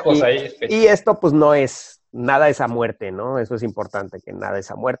espejos ahí. y esto pues no es nada es a muerte, ¿no? Eso es importante, que nada es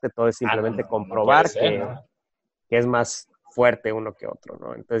a muerte, todo es simplemente No comprobar puede ser, ¿no? que es más fuerte uno que otro,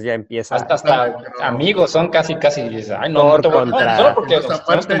 ¿no? Entonces ya empieza Hasta amigos son casi, ay, no Thor te voy contra... solo porque Esa nos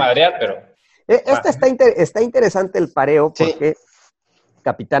tenemos que parte- madrear, pero... Está interesante el pareo Sí. porque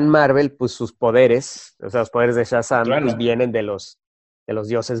Capitán Marvel, pues sus poderes, o sea, los poderes de Shazam, Trueno. pues vienen de los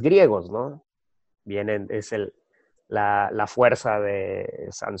dioses griegos, ¿no? Es la fuerza de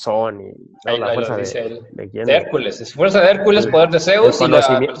Sansón y no, Ahí la lo fuerza dice él. de quién, De Hércules, es fuerza de Hércules, El- poder de el Zeus y la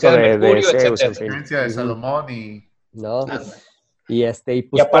conocimiento velocidad de de Mercurio, Zeus, en etcétera. fin. Ciencia de Ujú. Salomón y... ¿No? Ah, Y y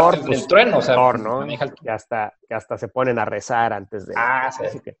aparte Thor, del pues trueno, o sea, Thor, ¿no? maneja el... Que hasta se ponen a rezar antes de... sí.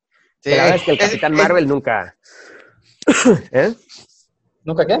 Así que Sí. la verdad es que el Capitán Marvel nunca... ¿eh?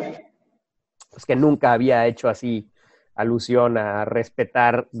 ¿Nunca qué? Pues que nunca había hecho así alusión a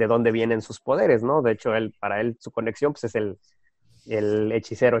respetar de dónde vienen sus poderes, ¿no? De hecho, para él, su conexión pues, es el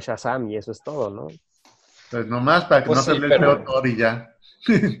hechicero Shazam y eso es todo, ¿no? Pues nomás para que Pues no se sí, le pero- feo Thor y ya.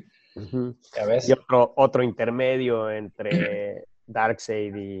 Uh-huh. Ya ves. Y otro intermedio entre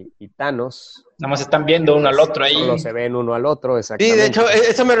Darkseid y Thanos. Nada más están viendo uno al otro ahí. Solo se ven uno al otro, Sí, exactamente. de hecho,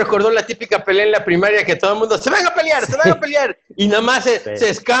 eso me recordó la típica pelea en la primaria que todo el mundo se van a pelear, se van a pelear. Y nada más se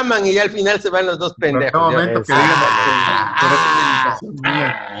escaman y ya al final se van los dos Pero pendejos. qué momento que digan pero es una imitación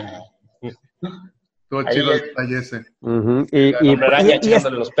mía. Todo Ahí chido el el- detalle ese. Uh-huh. El Hombre Araña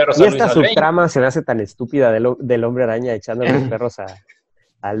echándole los perros a y Luis esta Alvey. subtrama se me hace tan estúpida del Hombre Araña echándole los perros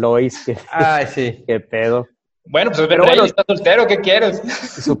a Lois, Ay, sí. que pedo. Bueno, pues Pero Ben Reilly bueno, está soltero, ¿qué quieres?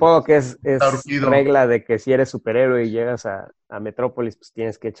 supongo que es Urgido. regla de que si eres superhéroe y llegas a Metrópolis, pues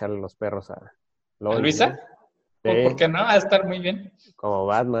tienes que echarle los perros a ¿A Lois, Luisa? ¿no? Pues, Sí, ¿por qué no? Va a estar muy bien. como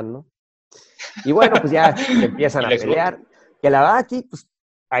Batman, ¿no? Y bueno, pues ya se empiezan Y a Lex pelear. Que la verdad aquí, pues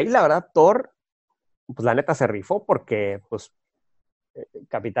ahí la verdad Thor, pues la neta se rifó porque, pues,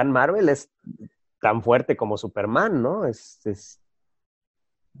 Capitán Marvel es tan fuerte como Superman, ¿no?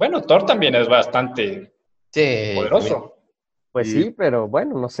 Bueno, Thor también es bastante Sí. poderoso. Pues Y- sí, pero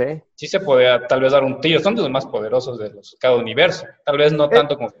bueno, no sé. Sí se podría tal vez dar un tiro. Son de los más poderosos de cada universo. Tal vez no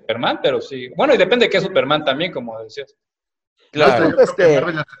tanto como Superman, pero sí. Bueno, y depende de qué Superman también, como decías. Claro. Yo creo que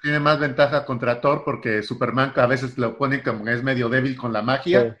Marvel hasta tiene más ventaja contra Thor porque Superman a veces lo ponen como que es medio débil con la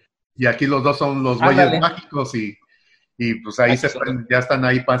magia y aquí los dos son los güeyes Ándale. mágicos y pues ahí ya están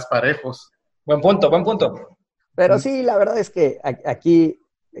ahí más parejos. Buen punto, buen punto. Pero sí, la verdad es que aquí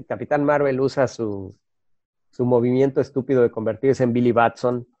Capitán Marvel usa su movimiento estúpido de convertirse en Billy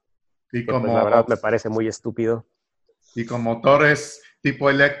Batson, Y que pues la verdad me parece muy estúpido. y como Thor es tipo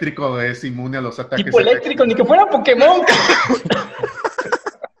eléctrico, es inmune a los ataques Tipo eléctrico, ni que fuera Pokémon.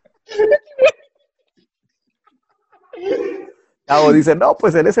 Cabo dice, no,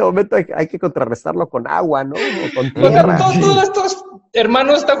 pues en ese momento hay que contrarrestarlo con agua, ¿no? O con O sea, tierra. todos estos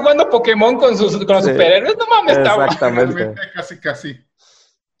hermanos están jugando Pokémon con los superhéroes. No mames, está Exactamente. Casi.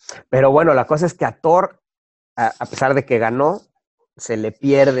 Pero bueno, la cosa es que a Thor, a pesar de que ganó, se le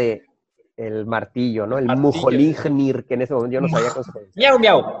pierde el martillo, ¿no? El Mjolnir, que en ese momento yo no sabía cómo se pronunciaba.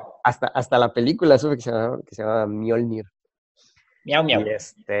 Miau, miau. Hasta la película supe que se llamaba Mjolnir. Miau, miau.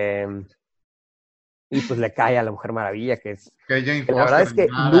 Y pues le cae a la Mujer Maravilla, que Jane la verdad es que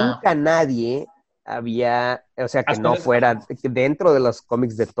Foster, nunca nadie había, o sea, que no fuera dentro de los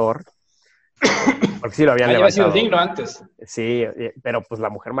cómics de Thor, porque sí lo habían Había sido levantado. digno antes. Sí, pero pues la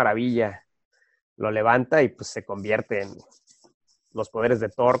Mujer Maravilla lo levanta y pues se convierte en los poderes de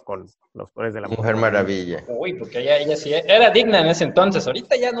Thor con los poderes de la Mujer Maravilla. Uy, porque ella sí era digna en ese entonces,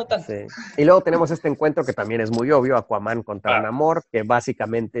 ahorita ya no tanto. Sí. Y luego tenemos este encuentro que también es muy obvio, Aquaman contra Namor, que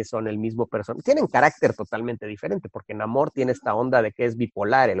básicamente son el mismo personaje. Tienen carácter totalmente diferente, porque Namor tiene esta onda de que es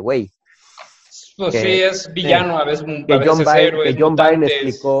bipolar, el güey. Pues sí, es villano, a veces héroe.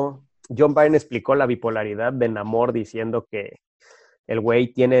 John Byrne explicó la bipolaridad de Namor diciendo que el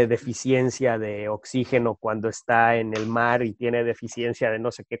güey tiene deficiencia de oxígeno cuando está en el mar y tiene deficiencia de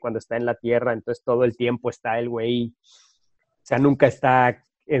no sé qué cuando está en la tierra, entonces todo el tiempo está el güey, o sea, nunca está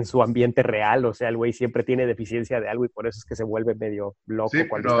en su ambiente real, o sea, el güey siempre tiene deficiencia de algo y por eso es que se vuelve medio loco Sí,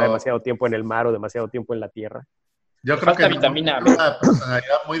 cuando está demasiado tiempo en el mar o demasiado tiempo en la tierra. yo Le creo falta que vitamina tiene B. una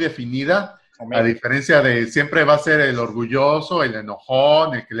personalidad muy definida, a Omega. diferencia de siempre va a ser el orgulloso, el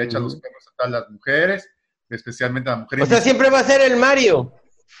enojón, el que le echa los Ujú. perros a todas las mujeres, especialmente a las mujeres. O sea, siempre va a ser el Mario.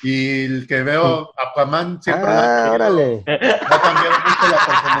 Y el que veo, Aquaman siempre lo ha querido, Órale. no ha cambiado mucho la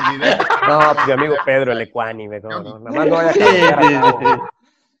personalidad. No, pues mi amigo Pedro, el ecuánime, no, nada más no vaya a cambiar acá.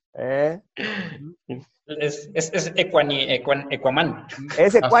 Es Equaman. Ese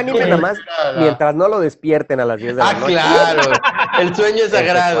Así ecuánime como nada más era mientras no lo despierten a las 10 de la noche. Claro. El sueño es Es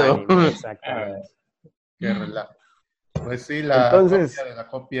sagrado. ecuánime, exactamente. Qué relajo. Pues sí, Entonces,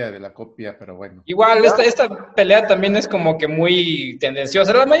 copia de la copia, pero bueno. Igual, esta pelea también es como que muy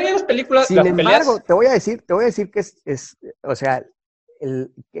tendenciosa. La mayoría de las películas, sin las embargo, peleas... te voy a decir que o sea,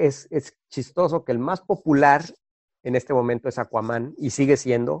 es chistoso que el más popular en este momento es Aquaman y sigue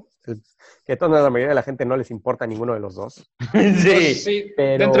siendo, que de todas maneras la mayoría de la gente no les importa ninguno de los dos. Pues Sí. sí,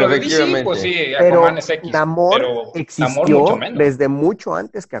 Pero- dentro de DC, Efectivamente. pues sí, Pero Aquaman es X. Namor Pero Namor existió mucho menos. desde mucho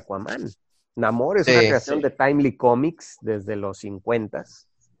antes que Aquaman. Namor es una Sí, creación sí. de Timely Comics desde los 50s.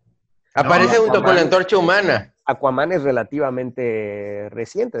 Aparece No, junto con la antorcha humana. Aquaman es relativamente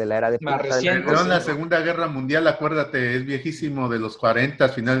reciente, de la era de Más plata. reciente, Peleó en la sí. Segunda Guerra Mundial, acuérdate, es viejísimo, de los 40,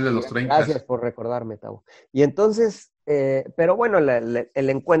 finales de los 30. Gracias por recordarme, Tavo. Y entonces, pero bueno, el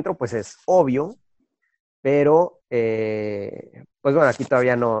encuentro pues es obvio, pero pues bueno, aquí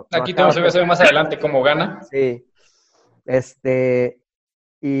todavía no Aquí acaba. se ve más adelante cómo gana. Sí.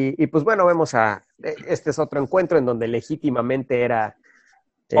 Y pues bueno, este es otro encuentro en donde legítimamente era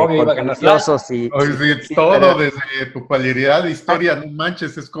Obvio iba a ganar contenciosos y Oye, sí, Quicksilver todo desde popularidad, historia, no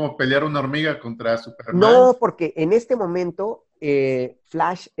manches, es como pelear una hormiga contra Superman. No, porque en este momento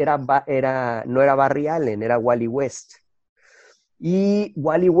Flash no era Barry Allen, era Wally West. Y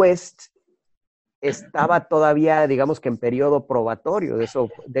Wally West estaba todavía, digamos que en periodo probatorio.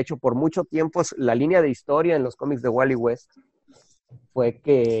 De hecho, por mucho tiempo la línea de historia en los cómics de Wally West fue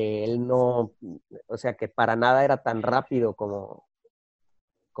que él no, o sea, que para nada era tan rápido como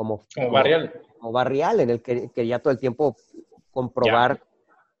Barry Allen. como Barry Allen, el que quería todo el tiempo comprobar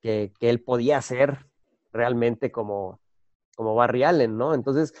que él podía ser realmente como Barry Allen, ¿no?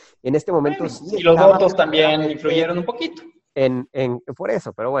 Entonces, en este momento Bueno, sí y los estaba votos también influyeron un poquito. por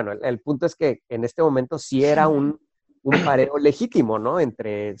eso, pero bueno, el punto es que en este momento sí era un pareo legítimo, ¿no?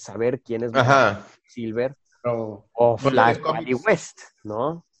 Entre saber quién es Ajá. Silver Pero o fuera de Flash Wally cómics- West,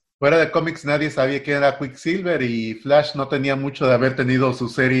 ¿no? Fuera de cómics nadie sabía quién era Quicksilver y Flash no tenía mucho de haber tenido su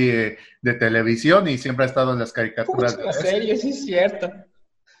serie de televisión y siempre ha estado en las caricaturas de La DC. serie, sí es cierto.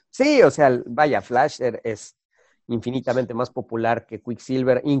 Sí, o sea, vaya, Flash es infinitamente más popular que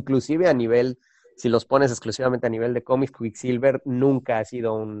Quicksilver, inclusive a nivel, si los pones exclusivamente a nivel de cómics, Quicksilver nunca ha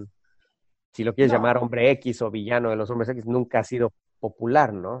sido si lo quieres llamar hombre X o villano de los hombres X, nunca ha sido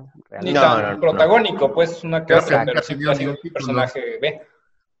popular, ¿no? Ni Realmente. tan protagónico, pues una que Creo otra, que pero nunca ha siempre tenido ha sido ningún un título. personaje B.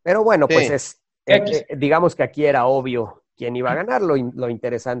 Pero bueno, Sí. pues X. digamos que aquí era obvio quién iba a ganar, lo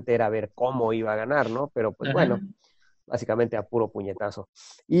interesante era ver cómo iba a ganar, ¿no? Pero pues Ajá. bueno, básicamente a puro puñetazo.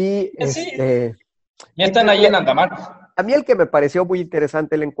 Y Sí. Ya están pues, ahí en Andamar. a mí el que me pareció muy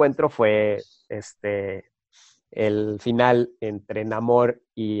interesante el encuentro fue el final entre Namor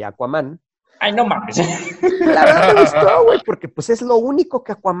y Aquaman. Ay, no mames. La verdad me gustó, güey, porque pues es lo único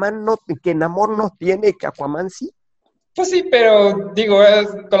que que Namor no tiene y que Aquaman sí. Pues sí, pero digo,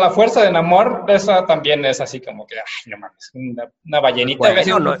 con la fuerza de Namor, esa también es así como que, ay, no mames, una ballenita, Bueno, hubiera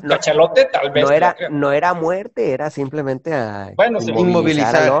sido un no. cachalote, tal vez. No era muerte, era simplemente a Bueno, sí.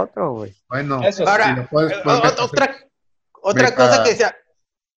 inmovilizar al otro, güey. Bueno, Eso sí. si Ahora, lo puedes volver a hacer. otra cosa que sea,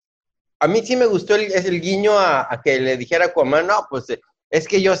 a mí sí me gustó el guiño a que le dijera a Aquaman, no, pues es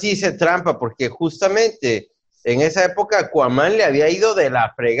que yo sí hice trampa, porque justamente en esa época Aquaman le había ido de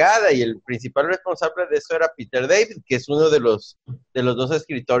la fregada y el principal responsable de eso era Peter David, que es uno de los dos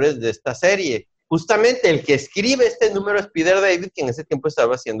escritores de esta serie. Justamente el que escribe este número es Peter David, que en ese tiempo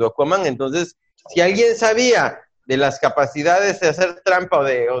estaba haciendo Aquaman. Entonces, si alguien sabía de las capacidades de hacer trampa o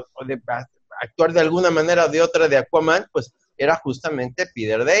de actuar de alguna manera o de otra de Aquaman, pues era justamente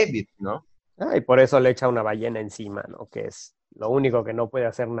Peter David, ¿no? Y por eso le echa una ballena encima, ¿no? Que es lo único que no puede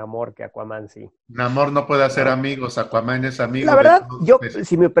hacer Namor que Aquaman sí. Namor no puede hacer amigos, Aquaman es amigo La verdad, de todos.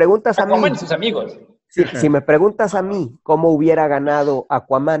 si me preguntas a mí, Aquaman y sus amigos. si me preguntas a mí cómo hubiera ganado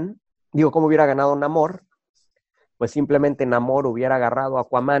Aquaman, cómo hubiera ganado Namor, pues simplemente Namor hubiera agarrado a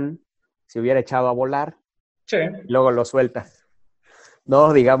Aquaman, se hubiera echado a volar, Sí. y luego lo suelta.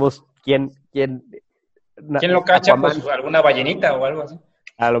 No, digamos, ¿Quién lo cacha? Aquaman, Pues alguna ballenita o algo así.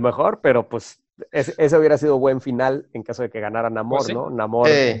 a lo mejor, pero pues ese hubiera sido buen final en caso de que ganara Namor, Pues sí. ¿no? Namor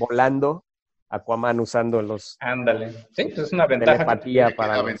volando, Aquaman usando los Ándale. Sí, pues es una ventaja. telepatía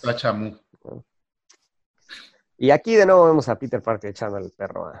para Aventó a Chamu. Y aquí de nuevo vemos a Peter Parker echando el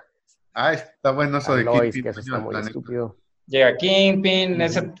perro Está bueno eso a de Lois, Kingpin, que eso está muy estúpido. Llega Kingpin,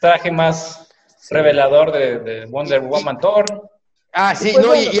 ese traje más revelador de Wonder Woman Thor. Sí, pues no,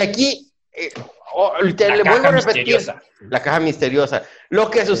 bueno. y aquí La le caja vuelvo a repetir. misteriosa. La caja misteriosa. Lo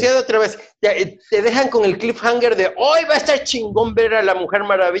que sucede otra vez, te dejan con el cliffhanger de hoy va a estar chingón ver a la Mujer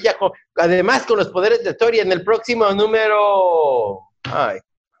Maravilla, además con los poderes de Thor, y en el próximo número. Ay,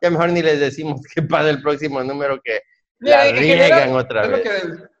 ya mejor ni les decimos qué pasa el próximo número, que la riegan otra vez. Es lo que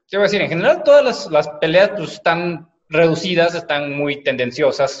quiero decir, en general todas las peleas pues están reducidas, están muy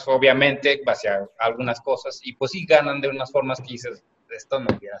tendenciosas, obviamente, hacia algunas cosas, y pues sí ganan de unas formas que dices, esto no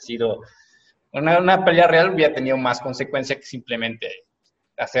hubiera sido, una pelea real hubiera tenido más consecuencia que simplemente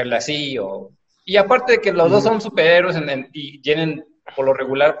hacerla así, y aparte de que los dos son superhéroes y tienen, por lo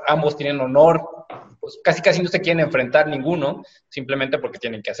regular, ambos tienen honor, pues casi no se quieren enfrentar ninguno, simplemente porque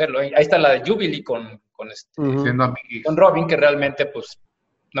tienen que hacerlo. Ahí está la de Jubilee con Robin, que realmente, pues,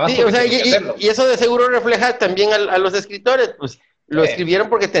 nada más porque tienen que hacerlo. Y eso de seguro refleja también a los escritores, pues, lo escribieron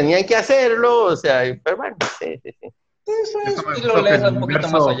porque tenían que hacerlo, o sea, pero bueno, sí. Eso lo lees un poquito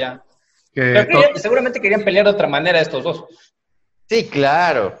más allá. Pero seguramente querían pelear de otra manera estos dos. Sí,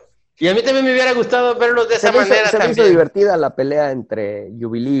 claro. Y a mí también me hubiera gustado verlos de esa manera. Se me hizo divertida la pelea entre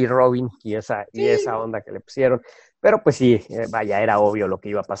Jubilee y Robin y esa onda que le pusieron. Pero pues sí, vaya, era obvio lo que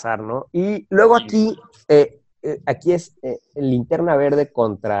iba a pasar, ¿no? Y luego aquí es Linterna Verde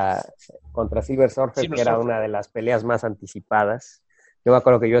contra Silver Surfer, que era una de las peleas más anticipadas. Yo me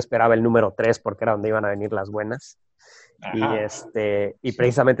acuerdo que yo esperaba el número 3 porque era donde iban a venir las buenas. Y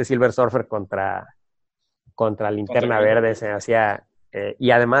precisamente Silver Surfer contra Linterna Verde se hacía... y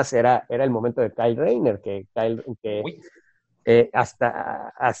además era el momento de Kyle Rayner, que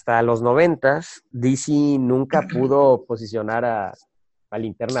hasta los 90s DC nunca pudo posicionar a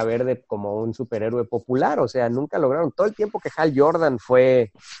Linterna Verde como un superhéroe popular, o sea, nunca lograron. Todo el tiempo que Hal Jordan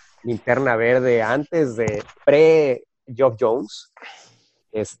fue Linterna Verde, antes de pre-Geoff Jones,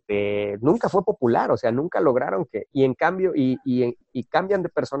 nunca fue popular, o sea, nunca lograron que... Y en cambio, y cambian de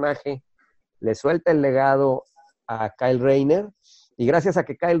personaje, le suelta el legado a Kyle Rayner, y gracias a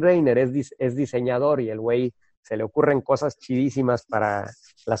que Kyle Rayner es diseñador y el güey se le ocurren cosas chidísimas para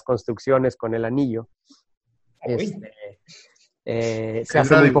las construcciones con el anillo, se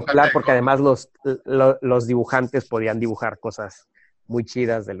hace muy popular porque además los dibujantes podían dibujar cosas muy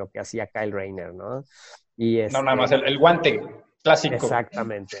chidas de lo que hacía Kyle Rayner, ¿no? Y no, nada más el guante clásico.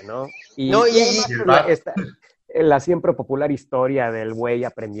 Exactamente, ¿no? Y la siempre popular historia del güey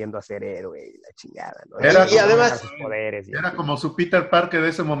aprendiendo a ser héroe y la chingada, ¿no? Y además era como su Peter Parker de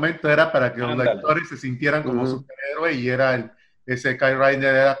ese momento, era para que los lectores se sintieran como superhéroe, y era ese Kyle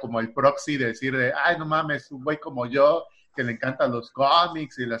Rayner era como el proxy de decir ay, no mames, un güey como yo que le encantan los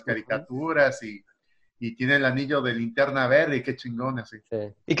cómics y las caricaturas y tiene el anillo de Linterna Verde y qué chingón así.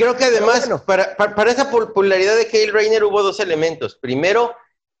 Sí. Y creo que además para esa popularidad de Kyle Rayner hubo dos elementos. Primero,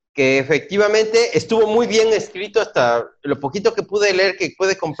 que efectivamente estuvo muy bien escrito, hasta lo poquito que pude leer, que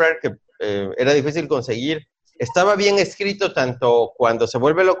pude comprar, que era difícil conseguir. Estaba bien escrito tanto cuando se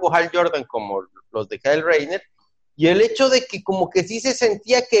vuelve loco Hal Jordan como los de Kyle Rayner, y el hecho de que como que sí se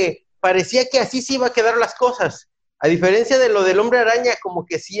sentía que parecía que así se iba a quedar las cosas, a diferencia de lo del Hombre Araña, como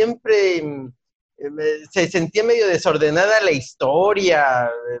que siempre se sentía medio desordenada la historia,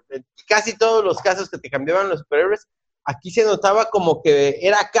 casi todos los casos que te cambiaban los superhéroes. Aquí se notaba como que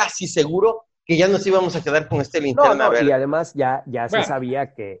era casi seguro que ya nos íbamos a quedar con Linterna Verde. Y además ya se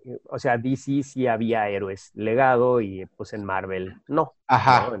sabía que, o sea, DC sí había héroes legado y pues en Marvel no.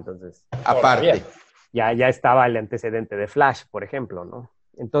 Ajá. ¿no? Entonces, aparte. Ya estaba el antecedente de Flash, por ejemplo, ¿no?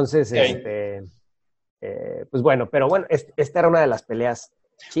 Entonces, pues bueno, pero bueno, esta era una de las peleas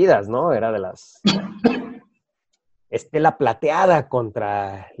chidas, ¿no? Era de las... Estela Plateada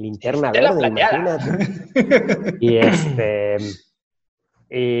contra Linterna Verde, imagínate.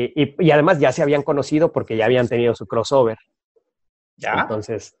 Y además ya se habían conocido porque ya habían tenido su crossover. ¿Ya?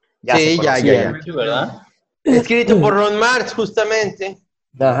 Entonces, ya se conocían. Sí, ¿verdad? Escrito por Ron Martz, justamente.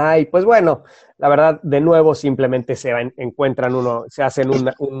 Ajá, y pues bueno, la verdad, de nuevo simplemente encuentran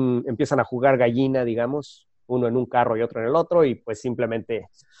empiezan a jugar gallina, digamos, uno en un carro y otro en el otro, y pues simplemente...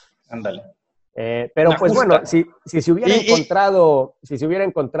 Ándale. Pero pues bueno, si se hubiera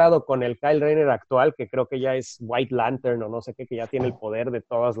encontrado con el Kyle Rayner actual, que creo que ya es White Lantern o no sé qué, que ya tiene el poder de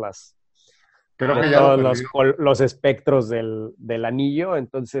todas las Creo que de ya lo todos perdió. los espectros del anillo,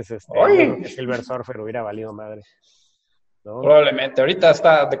 entonces yo creo que Silver Surfer hubiera valido madre, ¿no? Probablemente. Ahorita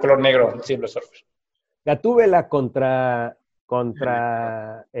está de color negro Silver Surfer. Gatúbela contra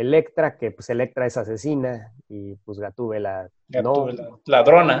Electra, que pues Electra es asesina y pues Gatúbela no.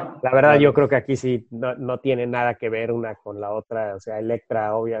 Ladrona. La verdad yo creo que aquí sí no tiene nada que ver una con la otra, o sea,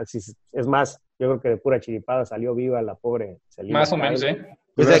 Electra obvia, sí, es más, yo creo que de pura chiripada salió viva la pobre Selina Más o Kyle. menos, sí.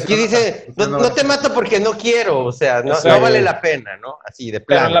 Pues aquí dice, no te mato porque no quiero, o sea, no vale la pena, ¿no? Así, de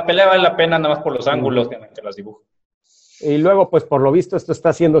Pero plano. la pelea vale la pena nada más por los ángulos que las dibujo. Y luego, pues por lo visto, esto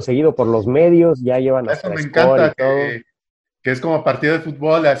está siendo seguido por los medios, ya llevan Eso hasta me score encanta, y todo. que es como partido de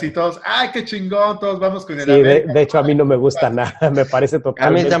fútbol, así todos, ¡ay, qué chingón! Todos vamos con el Sí, América. de hecho a mí no me gusta nada, me parece A mí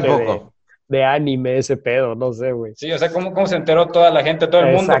totalmente tampoco. de anime ese pedo, no sé, güey. Sí, o sea, ¿cómo se enteró toda la gente, todo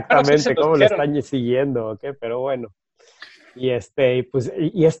el mundo? Claro, sí, se Exactamente, los cómo lo dijeron. están siguiendo, ¿ok? Pero bueno. Y pues,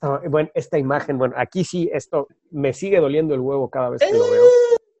 esta imagen, bueno, aquí sí, esto me sigue doliendo el huevo cada vez que lo veo.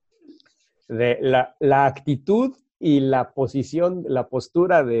 De la actitud y la posición, la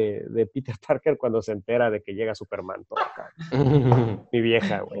postura de Peter Parker cuando se entera de que llega Superman. Todo acá. Mi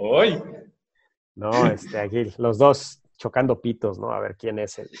vieja, güey. ¡Uy! No, aquí los dos chocando pitos, ¿no? A ver quién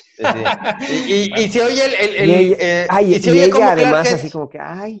es el. Sí. Y se oye y se oye como ella Clark además Kent. así como que,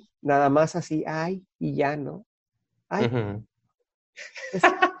 ay, nada más así, ay, y ya, ¿no? Ay,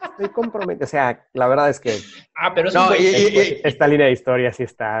 estoy comprometido. O sea, la verdad es que Pero es No, esta línea de historia sí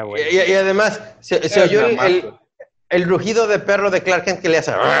está, güey. y además se oyó el rugido de perro de Clark Kent que le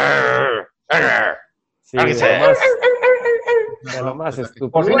hace. Sí, de lo más estúpido.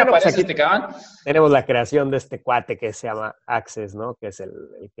 Por fin Bueno, pues aparece aquí cabrón. tenemos la creación de este cuate que se llama Access, ¿no? Que es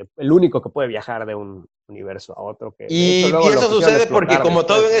el único que puede viajar de un universo a otro. Que, de hecho, luego eso sucede porque como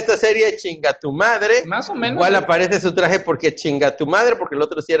todo en después. esta serie chinga tu madre, Más o menos. igual aparece su traje porque chinga tu madre, porque el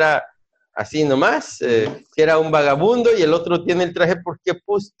otro sí era así nomás, que era un vagabundo, y el otro tiene el traje porque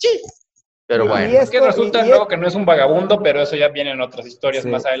pues sí. Pero bueno. Es que resulta luego que no es un vagabundo, pero eso ya viene en otras historias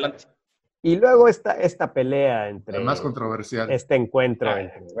más adelante. Y luego esta pelea entre... La más controversial. Este encuentro.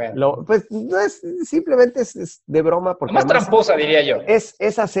 Pues no es, simplemente es de broma. Porque más tramposa, diría yo. Es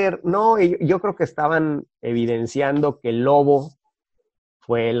hacer... No, yo creo que estaban evidenciando que el lobo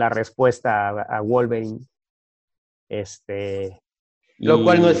fue la respuesta a Wolverine. Lo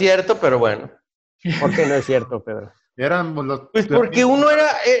cual no es cierto, pero bueno. ¿Por qué no es cierto, Pedro? Pues porque uno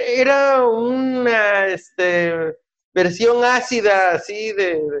era una versión ácida así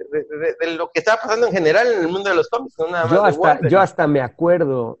de lo que estaba pasando en general en el mundo de los cómics, no nada más yo hasta me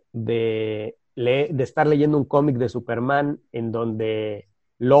acuerdo de estar leyendo un cómic de Superman en donde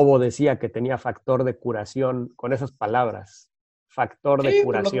Lobo decía que tenía factor de curación con esas palabras. Factor de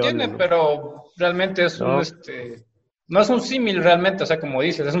curación. Lo tiene, pero realmente es no es un símil realmente, o sea, como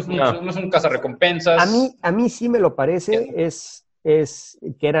dices, no es un cazarrecompensas. A mí sí me lo parece, es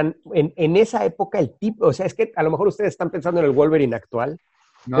que eran, en esa época el tipo, o sea, es que a lo mejor ustedes están pensando en el Wolverine actual,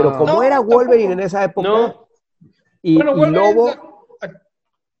 pero como era Wolverine tampoco. En esa época, y Lobo...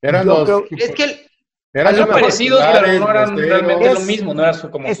 Eran los... Es que eran son parecidos, pero no eran realmente lo mismo, no era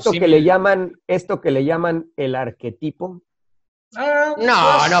como esto que le llaman el arquetipo.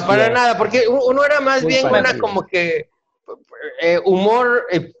 No, para nada, porque uno era más bien una como que humor,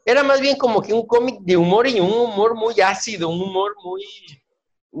 era más bien como que un cómic de humor y un humor muy ácido, un humor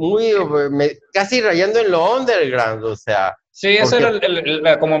muy casi rayando en lo underground, o sea. Sí, ese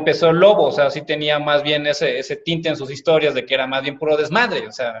era como empezó el Lobo, o sea, sí tenía más bien ese tinte en sus historias de que era más bien puro desmadre,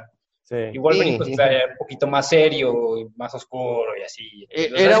 o sea. Sí. Y Wolverine pues era un poquito más serio, y más oscuro y así.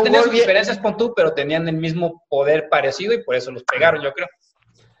 Era o sea, tenían sus diferencias con tú, pero tenían el mismo poder parecido y por eso los pegaron, yo creo.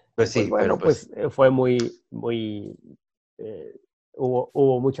 Pues sí, bueno, pues fue muy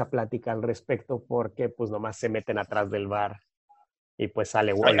hubo mucha plática al respecto porque pues nomás se meten atrás del bar y pues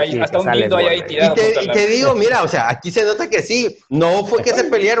sale Wolverine. Hasta un dildo hay ahí tirado. Y te digo, mira, o sea, aquí se nota que sí, no fue que se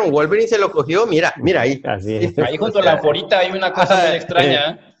pelearon, Wolverine se lo cogió, mira ahí. Así es. Ahí junto a la anforita hay una cosa muy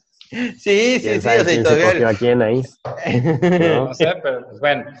extraña. Sí, o sea, ¿quién se cogió a quién ahí? No sé, pero pues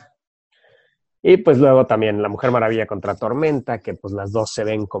bueno. Y pues luego también la Mujer Maravilla contra Tormenta, que pues las dos se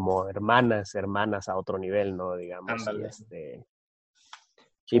ven como hermanas a otro nivel, ¿no? Digamos.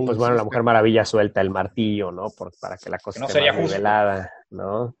 Y pues bueno, la Mujer Maravilla suelta el martillo, ¿no? Para que la cosa esté más nivelada,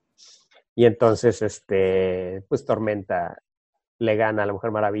 ¿no? Y entonces, pues Tormenta le gana a la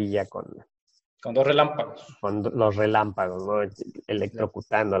Mujer Maravilla con 2 relámpagos. Con los relámpagos, ¿no?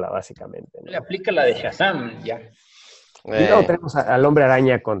 Electrocutándola, básicamente, ¿no? Le aplica la de Shazam, ya. Y luego tenemos al Hombre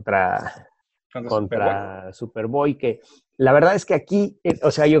Araña contra Superboy, que la verdad es que aquí,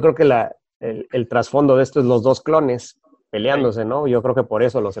 o sea, yo creo que el trasfondo de esto es los dos clones, peleándose, ¿no? Yo creo que por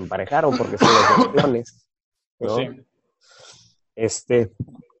eso los emparejaron, porque son los dos clones, ¿no? Pues sí.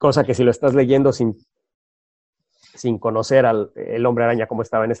 Cosa que si lo estás leyendo sin conocer el Hombre Araña como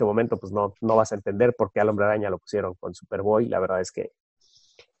estaba en ese momento, pues no vas a entender por qué al Hombre Araña lo pusieron con Superboy. La verdad es que...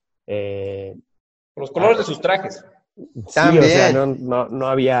 Por los colores de sus trajes. Sí, También. o sea, no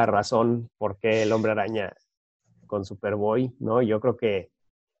había razón por qué el Hombre Araña con Superboy, ¿no? Yo creo que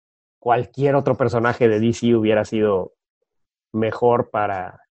cualquier otro personaje de DC hubiera sido mejor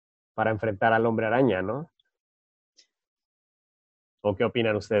para enfrentar al Hombre Araña, ¿no? ¿O qué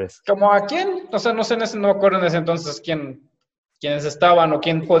opinan ustedes? ¿Como a quién? O sea, no sé, no me acuerdo en ese entonces quiénes estaban o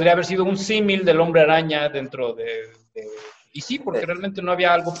quién podría haber sido un símil del Hombre Araña dentro de... Y sí, porque realmente no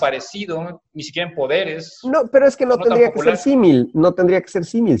había algo parecido, ni siquiera en poderes. No, pero es que no tendría que ser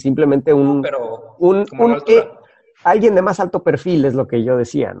símil, simplemente Pero como la altura. Alguien de más alto perfil es lo que yo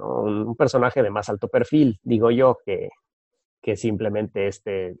decía, ¿no? Un personaje de más alto perfil, digo yo, que simplemente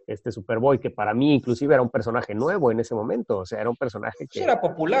este Superboy, que para mí inclusive era un personaje nuevo en ese momento, o sea, era un personaje que... Sí, era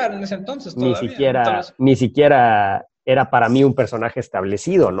popular en ese entonces ni todavía. siquiera era para mí un personaje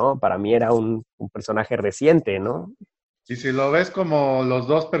establecido, ¿no? Para mí era un personaje reciente, ¿no? Y si lo ves como los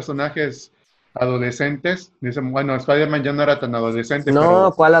dos personajes adolescentes, dicen, bueno, Spider-Man ya no era tan adolescente, No,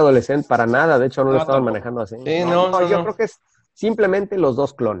 pero... ¿cuál adolescente? Para nada, de hecho no lo estaban tampoco. manejando así. Sí, Yo creo que es simplemente los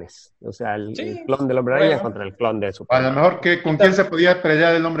dos clones, o sea, el clon del Hombre Araña contra el clon de A Superman. lo mejor, ¿con quién se podía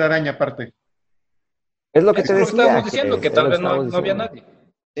pelear el Hombre Araña aparte? Es lo que te Eso es lo que decía. estábamos diciendo, que tal vez no había nadie.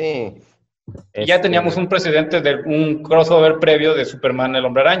 Sí. Y ya teníamos un precedente de un crossover previo de Superman el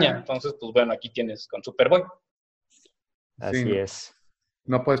Hombre Araña. Entonces, pues bueno, aquí tienes con Superboy. Así Sí, es.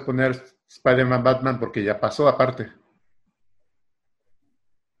 No puedes poner Spider-Man Batman porque ya pasó aparte.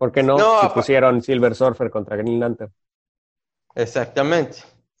 ¿Por qué no? No, Si pusieron Silver Surfer contra Green Lantern. Exactamente.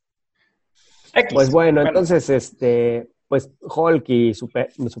 Pues bueno, entonces, pues Hulk y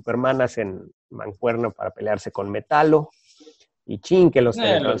Superman hacen mancuerno para pelearse con Metalo. Y chin, que los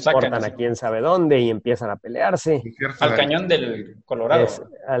teletransportan a quién sabe dónde y empiezan a pelearse. Al cañón del Colorado.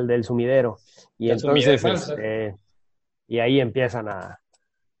 Al del sumidero. Y entonces, y ahí empiezan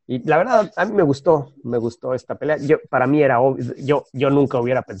y la verdad, a mí me gustó esta pelea. Para mí era obvio, yo nunca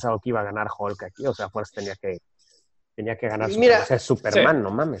hubiera pensado que iba a ganar Hulk aquí, o sea, fuerza tenía que ganar Superman. O sea, es Superman, no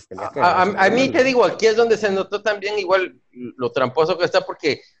mames, tenía que ganar a mí te digo, aquí es donde se notó también igual lo tramposo que está,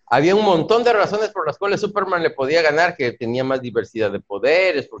 porque había un montón de razones por las cuales Superman le podía ganar, que tenía más diversidad de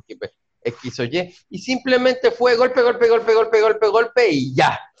poderes, porque X o Y simplemente fue golpe y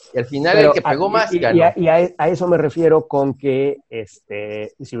ya. Y al final el que pegó más ganó. Y a eso me refiero con que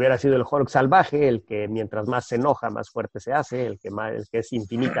si hubiera sido el Hulk salvaje, el que mientras más se enoja, más fuerte se hace, el que es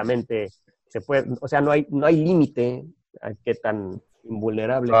infinitamente se puede, o sea, no hay límite a qué tan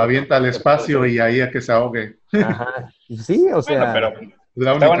invulnerable. Lo avienta al espacio y ahí a que se ahogue. Ajá. Sí, o sea.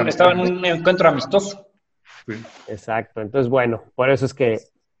 Bueno, pero estaba en un encuentro amistoso. Sí. Exacto. Entonces, bueno, por eso es que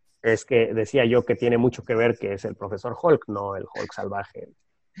decía yo que tiene mucho que ver que es el profesor Hulk, no el Hulk salvaje,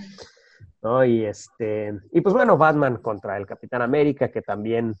 ¿no? Y pues bueno, Batman contra el Capitán América, que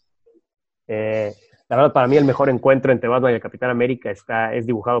también la verdad, para mí el mejor encuentro entre Batman y el Capitán América es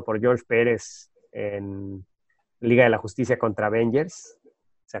dibujado por George Pérez en Liga de la Justicia contra Avengers.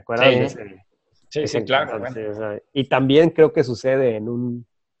 ¿Se acuerdan de ese? Sí, claro. Entonces, bueno. Y también creo que sucede en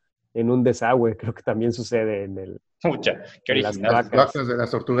un desagüe, creo que también sucede en el... Mucha, qué original. Las vacas de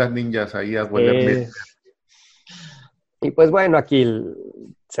las tortugas ninjas ahí a hueler. Y pues bueno, aquí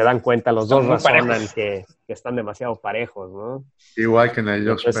se dan cuenta, los dos razonan que están demasiado parejos, ¿no? Igual que en el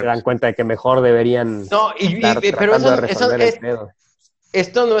Josh. Se dan cuenta de que mejor deberían pero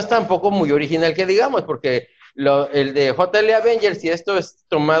esto no es tampoco muy original que digamos, porque el de JL Avengers, y esto es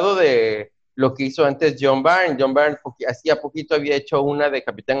tomado de lo que hizo antes John Byrne. John Byrne hacía poquito había hecho una de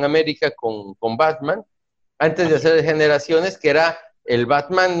Capitán América con Batman, antes de hacer Generaciones, que era el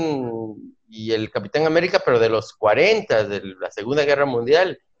Batman y el Capitán América, pero de los 40, de la Segunda Guerra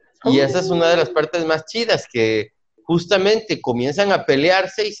Mundial. Y esa es una de las partes más chidas, que justamente comienzan a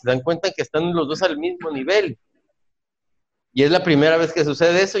pelearse y se dan cuenta que están los dos al mismo nivel. Y es la primera vez que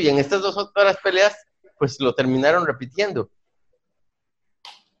sucede eso, y en estas dos otras peleas, pues lo terminaron repitiendo.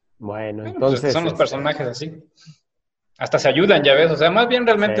 Bueno, entonces... Pues son los personajes así. Hasta se ayudan, ya ves. O sea, más bien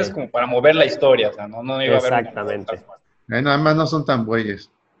realmente es como para mover la historia. O sea, no iba a haber... Exactamente. Nada más no son tan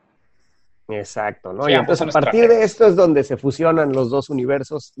bueyes. Exacto, ¿no? Sí, y entonces a partir de esto es donde se fusionan los dos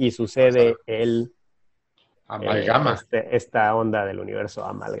universos y sucede amalgama. Esta onda del universo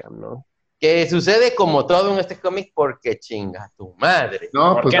amalgam, ¿no? Que sucede como todo en este cómic porque chinga tu madre.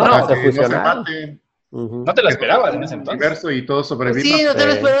 No, ¿por pues qué para no? que no se maten. No te la esperabas en ese entonces. Y todo sobrevino. Sí, no te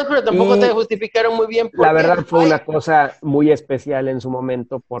lo esperabas, pero tampoco te justificaron muy bien. La verdad fue una cosa muy especial en su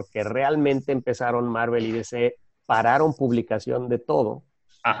momento porque realmente empezaron Marvel y DC, pararon publicación de todo.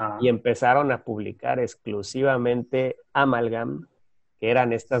 Ajá. Y empezaron a publicar exclusivamente Amalgam, que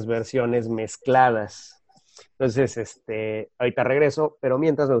eran estas versiones mezcladas. Entonces, ahorita regreso, pero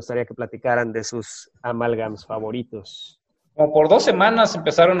mientras me gustaría que platicaran de sus Amalgams favoritos. Como por 2 semanas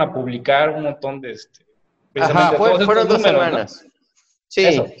empezaron a publicar un montón de Ajá, fueron 2 semanas. ¿No? Sí,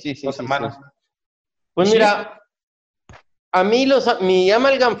 eso, sí, 2 semanas. Sí. Pues mira, a mí mi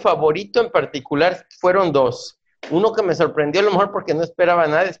Amalgam favorito en particular fueron 2. Uno que me sorprendió a lo mejor porque no esperaba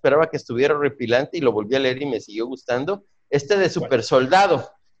nada, esperaba que estuviera horripilante y lo volví a leer y me siguió gustando. De Super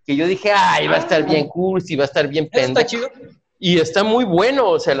Soldado, que yo dije, ay, va a estar bien cursi, va a estar bien pendejo. Está chido. Y está muy bueno,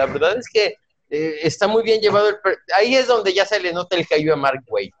 o sea, la verdad es que está muy bien llevado. Ahí es donde ya se le nota el cayó a Mark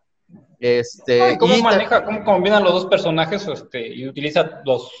Waid. ¿Cómo combinan los dos personajes y utiliza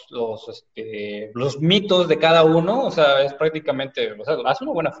los mitos de cada uno? O sea, es prácticamente, o sea, hace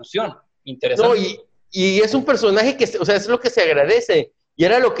una buena fusión, interesante. No, y es un personaje que, o sea, es lo que se agradece, y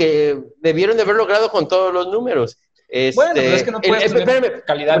era lo que debieron de haber logrado con todos los números. Bueno, pero es que no puedes tener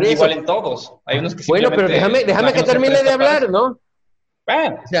calidad igual en todos. Hay unos que bueno, pero déjame que termine de hablar, ¿no?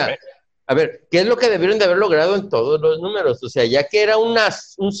 Bueno, o sea, a ver, ¿qué es lo que debieron de haber logrado en todos los números? O sea, ya que era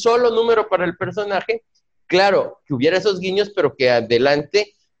un solo número para el personaje, claro, que hubiera esos guiños, pero que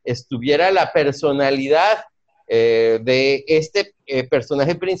adelante estuviera la personalidad de este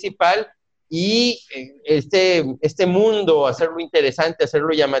personaje principal y este mundo, hacerlo interesante,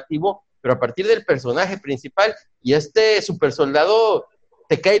 hacerlo llamativo, pero a partir del personaje principal. Y super soldado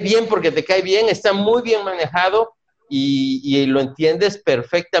te cae bien porque te cae bien, está muy bien manejado y lo entiendes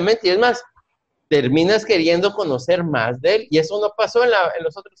perfectamente. Y es más, terminas queriendo conocer más de él. Y eso no pasó en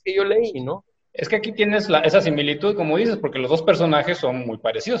los otros que yo leí, ¿no? Es que aquí tienes esa similitud, como dices, porque los dos personajes son muy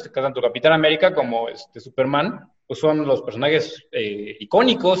parecidos. Tanto Capitán América como Superman, pues son los personajes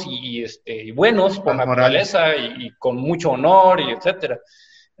icónicos y buenos por naturaleza y con mucho honor y etcétera.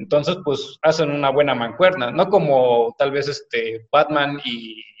 Entonces, pues hacen una buena mancuerna, no como tal vez Batman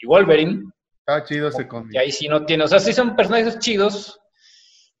y Wolverine. Está chido ese cómic. Y ahí sí no tiene, o sea, sí son personajes chidos,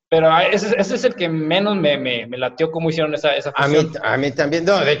 pero ese es el que menos me latió cómo hicieron esa fusión. A mí también.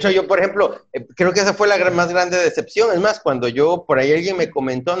 No, de hecho, yo, por ejemplo, creo que esa fue la más grande decepción. Es más, cuando por ahí alguien me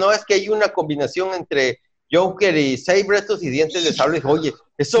comentó, no, es que hay una combinación entre Joker y Sabretooth y Dientes de Sable. Dije, oye,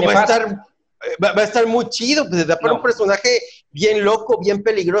 eso va a estar muy chido, pues da para un personaje bien loco, bien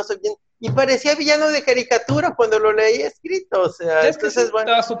peligroso, y parecía villano de caricatura cuando lo leí escrito, o sea,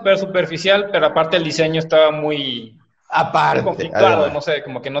 estaba súper superficial, pero aparte el diseño estaba muy conflictuado, no sé,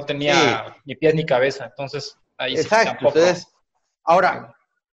 como que no tenía ni pies ni cabeza, entonces ahí exacto, sí tampoco. Entonces, ahora,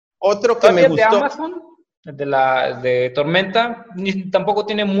 otro que me gustó. De Amazon, de Tormenta, tampoco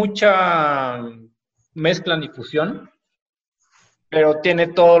tiene mucha mezcla ni fusión, pero tiene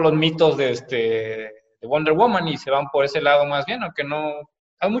todos los mitos de Wonder Woman y se van por ese lado más bien, aunque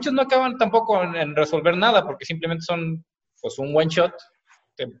a muchos no acaban tampoco en resolver nada, porque simplemente son pues un one shot,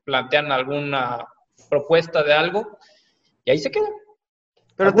 te plantean alguna propuesta de algo y ahí se queda.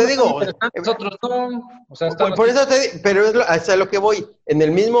 Pero te digo, otros no, o sea, por eso pero es hasta lo que voy. En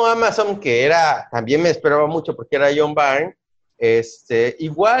el mismo Amazon, que también me esperaba mucho porque era John Byrne,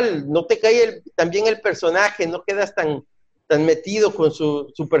 igual no te cae también el personaje, no quedas tan metido con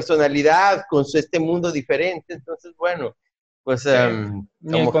su personalidad, con este mundo diferente. Entonces, bueno, pues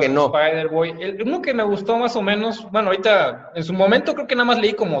como que no. Spider-Boy. El uno que me gustó más o menos, bueno, ahorita, en su momento creo que nada más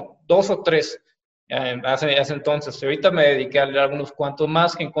leí como 2 o 3 hace entonces. Ahorita me dediqué a leer algunos cuantos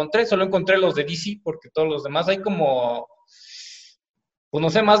más que encontré. Solo encontré los de DC porque todos los demás hay como, pues no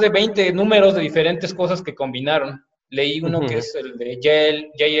sé, más de 20 números de diferentes cosas que combinaron. Leí uno que es el de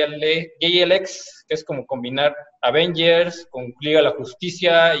JLX, que es como combinar Avengers con Liga de la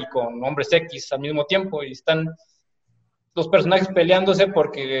Justicia y con Hombres X al mismo tiempo. Y están los personajes peleándose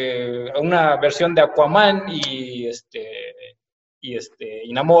porque una versión de Aquaman y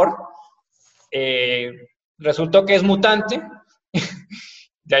Namor resultó que es mutante.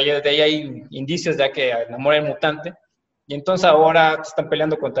 de ahí hay indicios de que Namor es mutante. Y entonces ahora están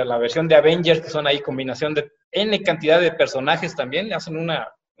peleando contra la versión de Avengers, que son ahí combinación de N cantidad de personajes también, le hacen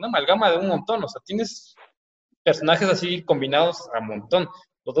una amalgama de un montón, o sea, tienes personajes así combinados a montón.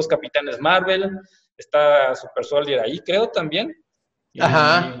 Los 2 Capitanes Marvel, está Super Soldier ahí, creo también.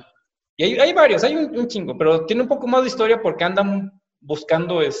 Ajá. Y hay varios, hay un chingo, pero tiene un poco más de historia porque andan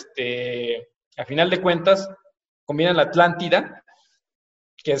buscando, a final de cuentas, combinan la Atlántida,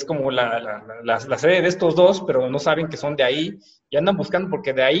 que es como la sede de estos dos, pero no saben que son de ahí, y andan buscando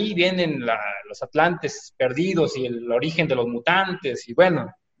porque de ahí vienen los Atlantes perdidos y el origen de los mutantes, y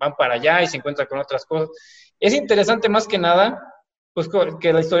bueno, van para allá y se encuentran con otras cosas. Es interesante más que nada, pues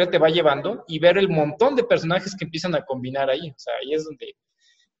que la historia te va llevando y ver el montón de personajes que empiezan a combinar ahí, o sea, ahí es donde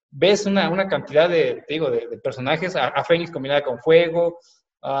ves una cantidad te digo, de personajes, a Fénix combinada con fuego,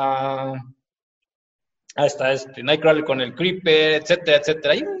 hasta Nightcrawler con el Creeper, etcétera,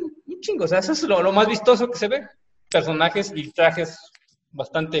 etcétera. Hay un chingo, o sea, eso es lo más vistoso que se ve. Personajes y trajes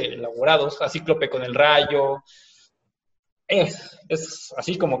bastante elaborados, a Cíclope con el rayo. Es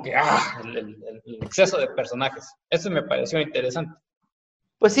así como que, el exceso de personajes. Eso me pareció interesante.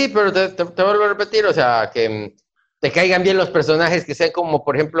 Pues sí, pero te vuelvo a repetir, o sea, que te caigan bien los personajes, que sean como,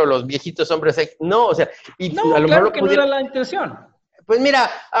 por ejemplo, los viejitos hombres. No, o sea, y no, a lo claro mejor que no era la intención. Pues mira,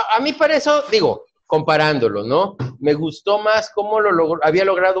 a mí para eso, digo, comparándolo, ¿no? Me gustó más cómo había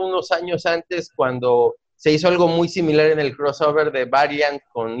logrado unos años antes cuando se hizo algo muy similar en el crossover de Valiant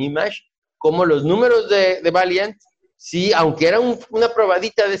con Image, como los números de Valiant, sí, aunque era una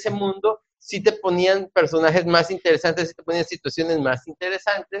probadita de ese mundo, sí te ponían personajes más interesantes, sí te ponían situaciones más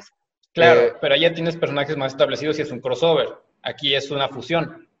interesantes. Claro, pero allá tienes personajes más establecidos y es un crossover. Aquí es una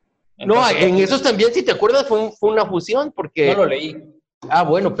fusión. Entonces, no, en esos también, si te acuerdas, fue una fusión, porque... No lo leí.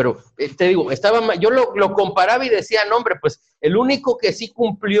 Bueno, pero te digo, yo lo comparaba y decía, no, hombre, pues el único que sí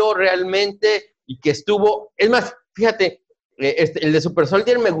cumplió realmente y que estuvo, es más, fíjate, el de Super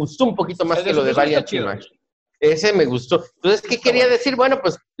Soldier me gustó un poquito más que lo de Valiant Image. Ese me gustó. Entonces, ¿qué quería decir? Bueno,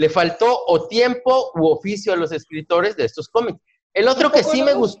 pues le faltó o tiempo u oficio a los escritores de estos cómics. El otro que sí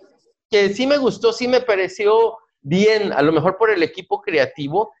me gustó, sí me pareció bien, a lo mejor por el equipo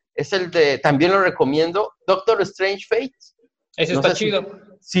creativo, es el de, también lo recomiendo, Doctor Strange Fate. Ese está chido.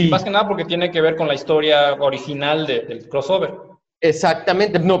 Sí. Más que nada porque tiene que ver con la historia original del crossover.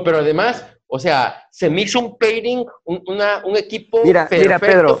 Exactamente. No, pero además, o sea, se me hizo un pairing, un equipo perfecto. Mira,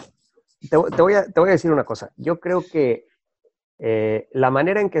 Pedro, te voy a decir una cosa. Yo creo que la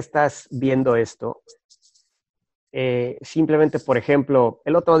manera en que estás viendo esto, simplemente, por ejemplo,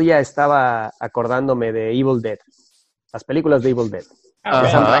 el otro día estaba acordándome de Evil Dead, las películas de Evil Dead.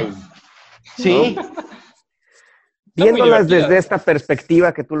 Sí. Viéndolas desde esta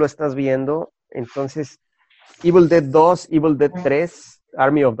perspectiva que tú lo estás viendo, entonces, Evil Dead 2, Evil Dead 3,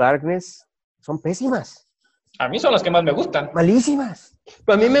 Army of Darkness, son pésimas. A mí son las que más me gustan. Malísimas.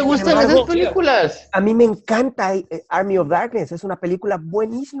 A mí me gustan esas películas. A mí me encanta Army of Darkness, es una película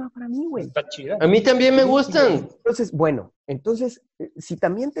buenísima para mí, güey. Está chida. A mí también me gustan. Entonces, bueno, si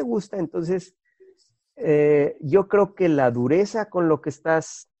también te gusta, entonces, yo creo que la dureza con lo que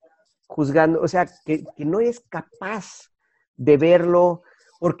estás juzgando, o sea, que no eres capaz de verlo,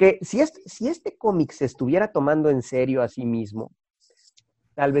 porque si este cómic se estuviera tomando en serio a sí mismo,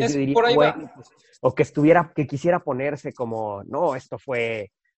 tal vez yo diría, bueno, pues, o que quisiera ponerse como, no, esto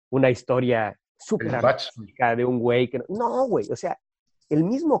fue una historia súper artística de un güey que no, güey, o sea, el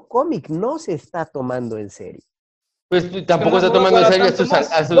mismo cómic no se está tomando en serio. Pues tampoco está tomando en serio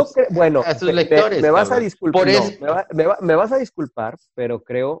a sus lectores. Me vas a disculpar, me vas a disculpar, pero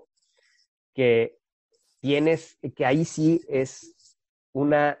creo que ahí sí es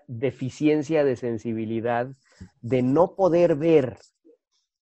una deficiencia de sensibilidad de no poder ver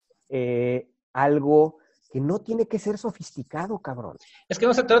algo que no tiene que ser sofisticado, cabrón. Es que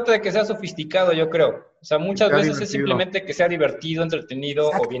no se trata de que sea sofisticado, yo creo. O sea, muchas veces es simplemente que sea divertido, entretenido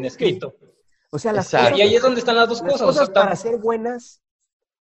o bien escrito. O sea, las cosas, y ahí es donde están las dos cosas. Las cosas para ser buenas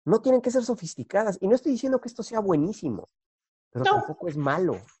no tienen que ser sofisticadas. Y no estoy diciendo que esto sea buenísimo, pero tampoco es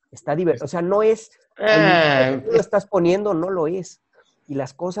malo. Está divertido. O sea, no es... tú lo estás poniendo, no lo es. Y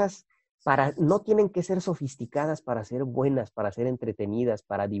las cosas no tienen que ser sofisticadas para ser buenas, para ser entretenidas,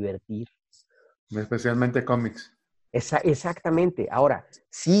 para divertir. Especialmente cómics. Exactamente. Ahora,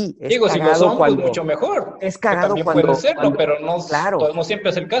 sí, es cagado si lo son, pues mucho mejor. Es cagado cuando... puede serlo, pero no siempre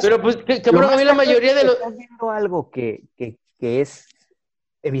es el caso. Pero pues, a mí la mayoría de los... Estás viendo algo que es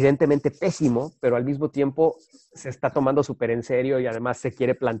evidentemente pésimo, pero al mismo tiempo se está tomando súper en serio y además se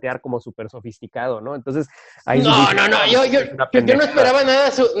quiere plantear como súper sofisticado, ¿no? Entonces, ahí... No, yo no esperaba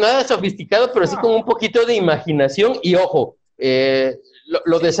nada sofisticado, pero sí con un poquito de imaginación y ojo,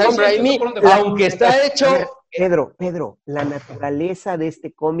 lo de Sam Raimi, aunque está hecho... Pedro, la naturaleza de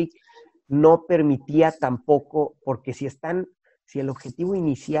este cómic no permitía tampoco, porque si el objetivo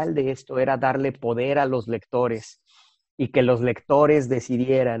inicial de esto era darle poder a los lectores y que los lectores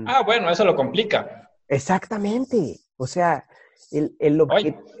decidieran... bueno, eso lo complica. Exactamente. O sea,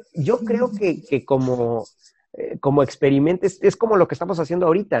 yo creo que como experimento es como lo que estamos haciendo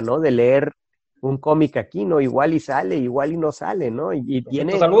ahorita, ¿no? De leer un cómic aquí, ¿no? Igual y sale, igual y no sale, ¿no? Y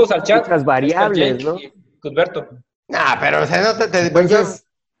tiene saludos al chat. muchas variables, ¿no? Cusberto. Nah, pero o sea, no pues Entonces, yo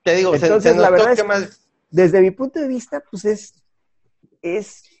te digo, entonces la verdad es que más. desde mi punto de vista, pues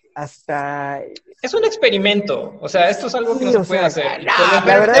es hasta... Es un experimento, o sea, esto es algo que no Sí, se puede hacer. no,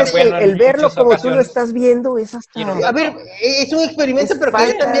 La verdad es que el verlo como tú lo estás viendo es hasta... A ver, es un experimento, Es pero que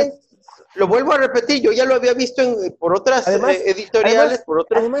falta. yo también lo vuelvo a repetir, yo ya lo había visto por otras editoriales, por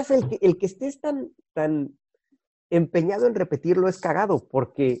otros. Además, el que estés tan empeñado en repetirlo es cagado,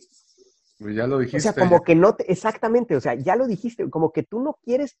 porque... Pues ya lo dijiste. O sea, como que no te... Exactamente, o sea, ya lo dijiste, como que tú no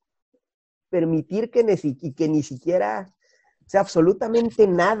quieres permitir que ni siquiera... O sea, absolutamente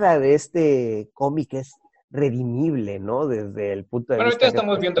nada de este cómic es redimible, ¿no? Desde el punto de bueno, vista... ahorita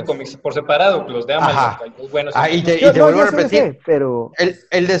estamos viendo cómics por separado, los de Amazon, los buenos. Y te vuelvo a repetir, sé, pero...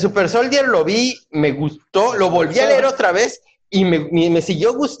 el de Super Soldier lo vi, me gustó, lo volví a leer otra vez y me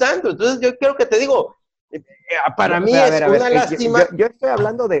siguió gustando. Entonces yo creo que te digo, para mí es una lástima. Yo estoy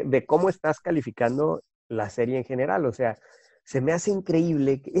hablando de cómo estás calificando la serie en general, o sea, se me hace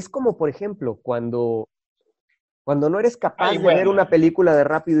increíble. Es como, por ejemplo, cuando no eres capaz de ver una película de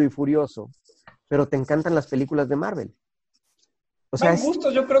Rápido y Furioso, pero te encantan las películas de Marvel. O sea,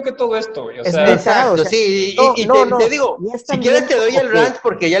 gustos, yo creo que todo esto, o sea, exacto, o sea, sí, te digo, si quieres te doy el rant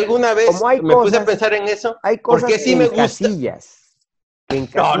porque ya alguna vez me puse a pensar en eso, hay cosas porque sí me gusta.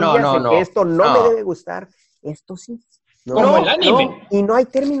 No, que esto no me debe gustar, esto sí. Como el anime. Y no hay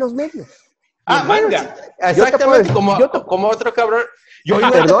términos medios. Bueno, sí, exactamente, como otro cabrón.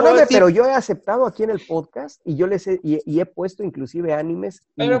 Perdóname, pero yo he aceptado aquí en el podcast y yo he puesto inclusive animes,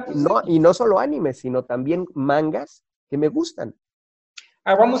 pero, y no solo animes, sino también mangas que me gustan.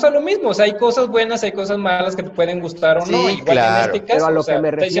 Vamos a lo mismo, o sea, hay cosas buenas, hay cosas malas que te pueden gustar o no. Igual claro. En este caso, pero a lo que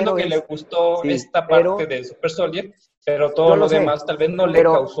me refiero está diciendo que le gustó esta parte de Super Soldier, pero todo lo demás tal vez no le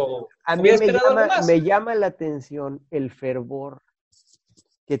causó. A mí me llama la atención el fervor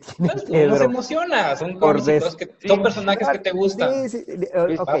que tiene Pedro. Nos emociona, son cómics que son personajes que te gustan.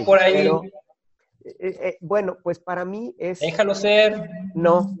 Okay, por ahí. Pero, bueno, pues para mí es... Déjalo ser.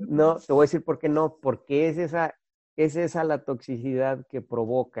 No, te voy a decir por qué no, porque es esa la toxicidad que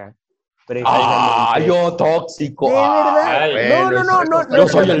provoca precisamente. Yo tóxico. ¿De verdad? No. Yo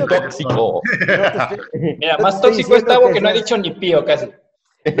soy el tóxico. Mira, más tóxico es Tavo que no ha dicho ni pío casi.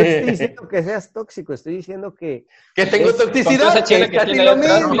 No estoy diciendo que seas tóxico, estoy diciendo que tengo toxicidad. Casi lo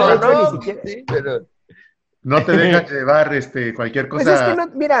mismo, ¿no? Sí, pero... No te dejas llevar cualquier cosa. Pues es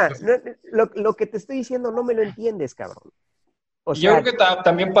que mira, lo que te estoy diciendo no me lo entiendes, cabrón. O sea, yo creo que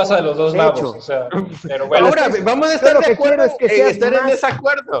también pasa de los dos lados. O sea, pero bueno. Ahora, vamos a estar de acuerdo estar en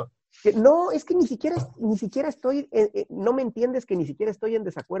desacuerdo. No, es que ni siquiera estoy, no me entiendes que ni siquiera estoy en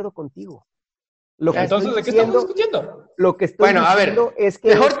desacuerdo contigo. Entonces, ¿de qué estamos discutiendo? Lo que estoy diciendo es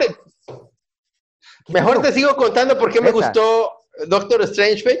que... Mejor te sigo contando por qué me gustó Doctor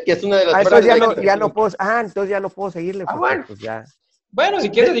Strange Fate, que es una de las entonces entonces ya no puedo seguirle. Bueno. Pues ya. Bueno, si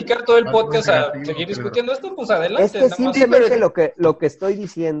quieres dedicar todo el podcast a seguir discutiendo esto, pues adelante. Es que simplemente lo que estoy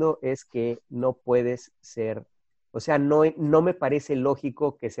diciendo es que no puedes ser, o sea, no me parece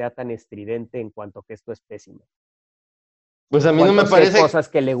lógico que sea tan estridente en cuanto que esto es pésimo. Pues a mí no me parece... Hay cosas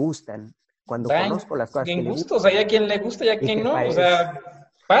que le gustan, cuando conozco las cosas que le gustan. Hay a quien le gusta y a quien no, o sea,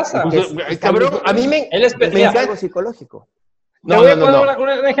 pasa. Cabrón, a mí me encanta algo psicológico. Te voy a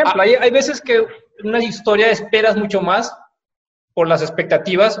poner un ejemplo. Hay veces que una historia esperas mucho más por las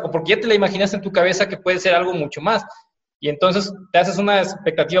expectativas o porque ya te la imaginas en tu cabeza que puede ser algo mucho más. Y entonces te haces una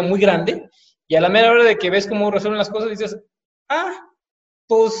expectativa muy grande y a la mera hora de que ves cómo resuelven las cosas dices,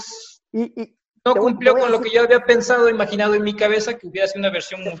 pues no cumplió con lo que yo había pensado, imaginado en mi cabeza, que hubiera sido una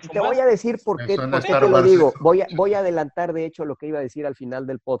versión mucho más. Te voy a decir por qué te lo digo. Voy a adelantar, de hecho, lo que iba a decir al final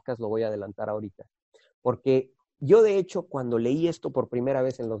del podcast, lo voy a adelantar ahorita. Porque yo, de hecho, cuando leí esto por primera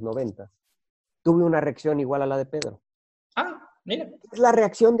vez en los 90, tuve una reacción igual a la de Pedro. Mira. Es la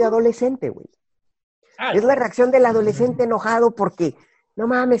reacción de adolescente, güey. Es la reacción del adolescente enojado porque, no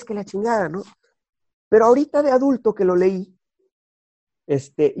mames, que la chingada, ¿no? Pero ahorita de adulto que lo leí,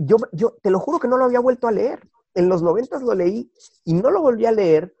 yo te lo juro que no lo había vuelto a leer. En los 90 lo leí y no lo volví a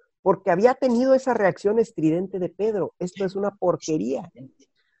leer porque había tenido esa reacción estridente de Pedro. Esto es una porquería.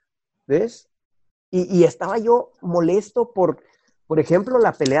 ¿Ves? Y estaba yo molesto por ejemplo,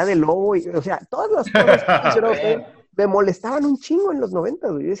 la pelea de Lobo. O sea, todas las cosas que hicieron me molestaban un chingo en los 90.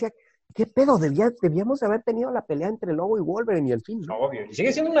 Yo decía, ¿qué pedo? Debíamos haber tenido la pelea entre Lobo y Wolverine y el fin, ¿no? Obvio. Y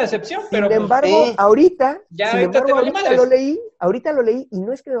sigue siendo una decepción, pero... Sin embargo, ahorita lo leí y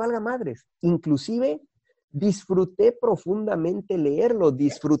no es que me valga madres. Inclusive disfruté profundamente leerlo,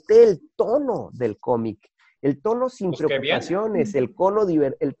 disfruté el tono del cómic, El tono sin Pues qué bien. preocupaciones, el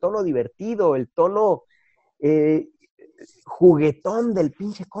tono divertido, el tono juguetón del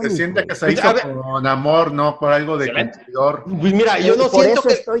pinche Se cómic. siente güey. que se Pues, hizo a ver. con amor, no por algo de Excelente. consumidor. Pues mira, yo no Por siento eso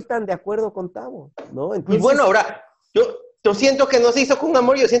que... estoy tan de acuerdo con Tavo, ¿no? Pues Entonces, bueno, ahora, yo siento que no se hizo con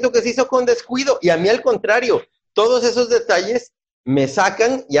amor, yo siento que se hizo con descuido. Y a mí al contrario, todos esos detalles me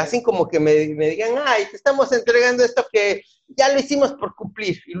sacan y hacen como que me digan, ay, te estamos entregando esto que ya lo hicimos por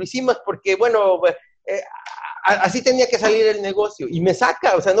cumplir. Y lo hicimos porque, bueno, así tenía que salir el negocio. Y me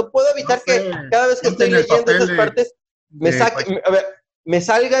saca, o sea, no puedo evitar No sé, que cada vez que ponte estoy en el leyendo papel esas partes, me de saque, a ver,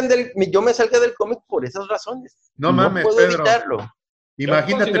 yo me salga del cómic por esas razones. No Y mames, puedo Pedro. evitarlo.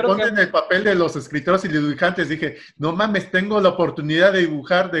 Imagínate, considero ponte que- en el papel de los escritores y dibujantes. Dije, no mames, tengo la oportunidad de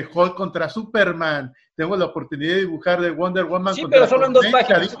dibujar de Hulk contra Superman. Tengo la oportunidad de dibujar de Wonder Woman Sí, contra pero solo en 2 Tormenta.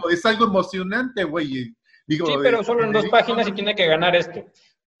 páginas. Digo, es algo emocionante, güey. Digo, Sí, pero solo en 2 páginas y tiene que ganar esto.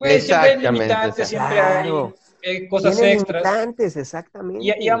 Pues siempre hay limitantes, siempre Claro. hay cosas Tiene extras. limitantes, exactamente.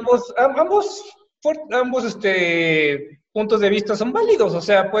 Y ambos puntos de vista son válidos. O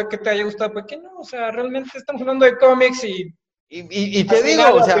sea, puede que te haya gustado, puede que no. O sea, realmente estamos hablando de cómics y Y al te digo,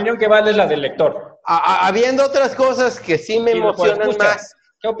 final o la sea, opinión que vale es la del lector. habiendo otras cosas que sí me Y lo cual emocionan escucha. más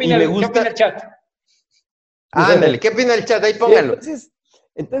 ¿Qué y opina, me ¿Qué opina gusta. el chat? Ándale, ¿qué opina el chat? Ahí Y pónganlo.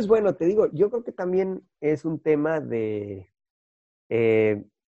 entonces, bueno, te digo, yo creo que también es un tema de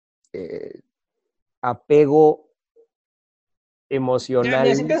apego Ya emocional.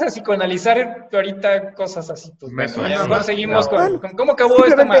 necesitas a psicoanalizar ahorita cosas así. Pues Me bueno, suena ya mejor más seguimos como- con cómo acabó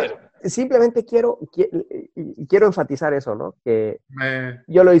esta madre. Simplemente quiero enfatizar eso, ¿no? Que me-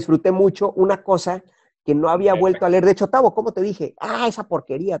 yo lo disfruté mucho. Una cosa que no había Perfecto. vuelto a leer. De hecho, Tavo, ¿cómo te dije? Esa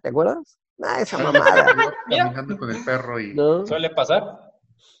porquería, ¿te acuerdas? Esa mamada, yo Mira. caminando con el perro y ¿no? Suele pasar.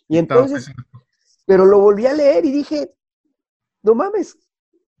 Y entonces, pero lo volví a leer y dije, no mames,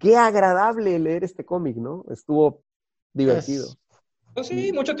 qué agradable leer este cómic, ¿no? Estuvo divertido. Pues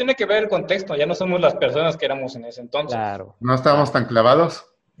sí, mucho tiene que ver el contexto. Ya no somos las personas que éramos en ese entonces. Claro. no estábamos tan clavados.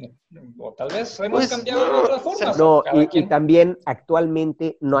 O tal vez hemos Pues, cambiado de no, otras formas. No, cada y quien. también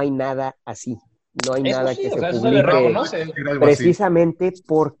actualmente no hay nada así. No hay Eso nada sí, que o se sea, eso se le publique reconoce. Era algo así. precisamente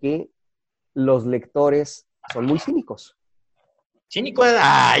porque los lectores son muy cínicos. Cínico. Pues,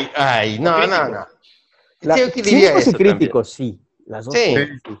 ay, no. Sí, yo que diría Cínicos y eso críticos, sí. Las dos Sí. cosas,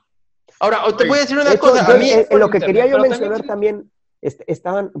 sí. Ahora, te voy a decir De una hecho, cosa. yo, A mí, en lo que internet, quería yo pero mencionar también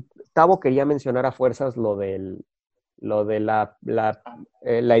también, Tavo quería mencionar a fuerzas lo de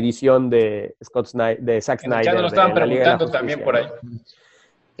la edición de de Zack en el chat nos Snyder lo estaban de la Liga de la preguntando también Justicia, por ahí. ¿no?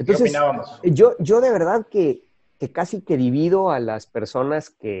 ¿Qué Entonces, opinábamos? yo de verdad que casi que divido a las personas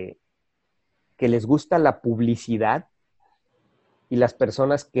que les gusta la publicidad y las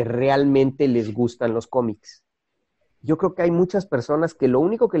personas que realmente les gustan los cómics. Yo creo que hay muchas personas que lo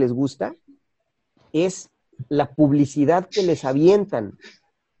único que les gusta es la publicidad que les avientan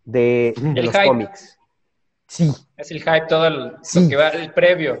de El los hype. cómics. Sí, Es el hype, todo Sí. lo que va, el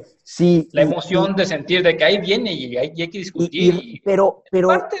previo. sí. La emoción de sentir de que ahí viene y hay que discutir. Pero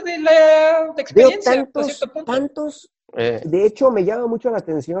Parte de la veo experiencia, hasta cierto punto. tantos, de hecho me llama mucho la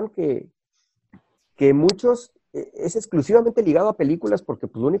atención que muchos es exclusivamente ligado a películas porque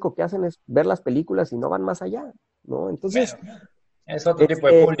pues lo único que hacen es ver las películas y no van más allá, ¿no? Entonces, Bueno, es otro tipo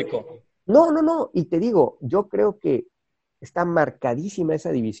de público. no, y te digo, yo creo que está marcadísima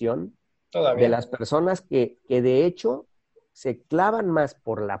esa división Todavía. de las personas que de hecho se clavan más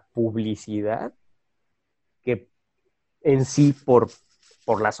por la publicidad que en sí por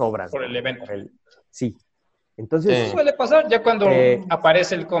las obras. Por ¿no? el evento. Sí. Entonces, Eso suele pasar ya cuando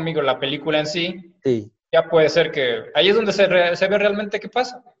aparece el cómic o la película en sí. sí. Ya puede ser que ahí es donde se ve realmente qué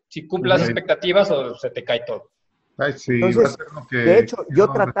pasa. Si cumple las expectativas o se te cae todo. Ay, sí, Entonces, va a ser lo que de hecho, yo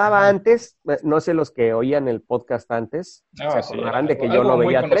no, trataba antes, no sé los que oían el podcast antes, No, se acordarán de que yo no muy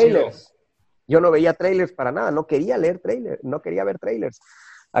veía conocido. trailers. Yo no veía trailers para nada, no quería leer trailers, no quería ver trailers.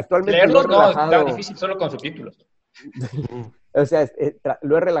 Actualmente Leerlos lo he no, relajado, está difícil solo con subtítulos. o sea,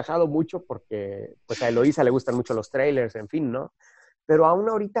 lo he relajado mucho porque pues a Eloísa le gustan mucho los trailers, en fin, ¿no? Pero aún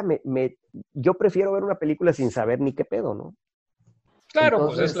ahorita yo prefiero ver una película sin saber ni qué pedo, ¿no? Claro,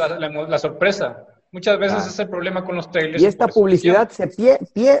 Entonces, pues es la sorpresa. Muchas veces claro. es el problema con los trailers. Y esta por eso publicidad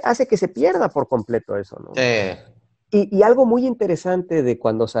hace que se pierda por completo eso, ¿no? Y algo muy interesante de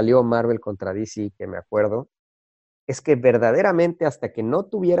cuando salió Marvel contra DC, que me acuerdo, es que verdaderamente hasta que no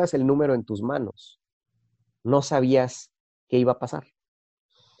tuvieras el número en tus manos, no sabías qué iba a pasar.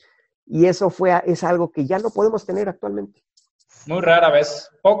 Y eso es algo que ya no podemos tener actualmente. Muy rara vez.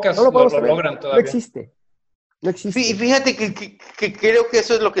 Pocas No lo podemos tener. logran No todavía. existe. No existe. Y fíjate que creo que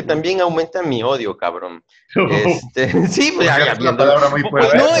eso es lo que también aumenta mi odio, cabrón. Sí, pues es una palabra muy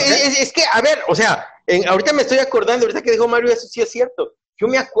fuerte. No, es que, a ver, o sea, ahorita me estoy acordando, ahorita que dijo Mario, eso sí es cierto. Yo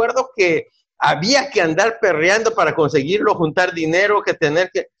me acuerdo que había que andar perreando para conseguirlo, juntar dinero, que tener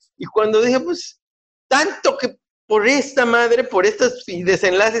que... Y cuando dije, pues, tanto que por esta madre, por estos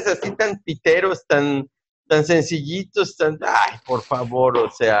desenlaces así tan piteros, tan sencillitos, ay, por favor, o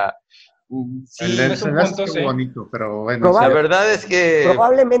sea... Sí, El es un desenlace punto, es sí. bonito, pero bueno. la verdad es que...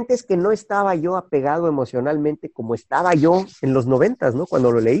 Probablemente es que no estaba yo apegado emocionalmente como estaba yo en los 90, ¿no? Cuando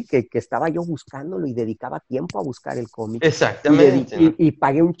lo leí, que estaba yo buscándolo y dedicaba tiempo a buscar el cómic. Exactamente. Y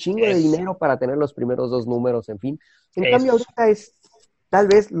pagué un chingo de Eso. dinero para tener los primeros 2 números, en fin. En Eso. cambio, ahorita tal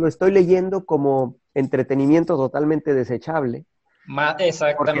vez lo estoy leyendo como entretenimiento totalmente desechable. Porque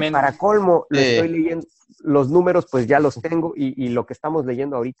Exactamente. para colmo, lo estoy leyendo, los números pues ya los tengo y lo que estamos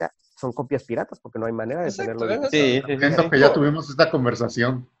leyendo ahorita son copias piratas porque no hay manera de Exacto, tenerlo. Siento que ya tuvimos esta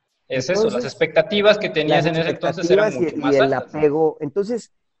conversación. Es eso, las expectativas que tenías en ese entonces eran mucho más y el altas. apego.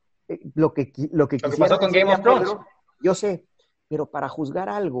 Entonces, lo que quisiera pasó con Game of Thrones. Yo sé, pero para juzgar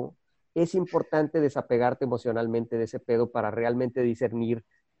algo es importante desapegarte emocionalmente de ese pedo para realmente discernir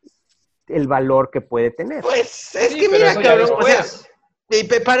el valor que puede tener. Pues es que mira, cabrón, o sea,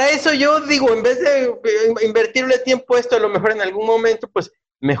 para eso yo digo, en vez de invertirle tiempo a esto, a lo mejor en algún momento, pues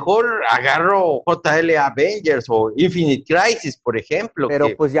mejor agarro JL Avengers o Infinite Crisis, por ejemplo. Pero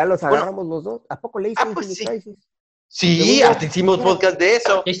pues ya los agarramos los dos. ¿A poco leíste Infinite Crisis? Sí, hasta hicimos podcast de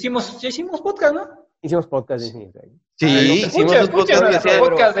eso. Ya hicimos podcast, ¿no? Hicimos podcast de Infinite Crisis. Sí, hicimos un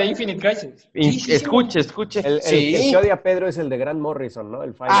podcast de Infinite Crisis. Escuche. El que odia a Pedro es el de Grant Morrison, ¿no?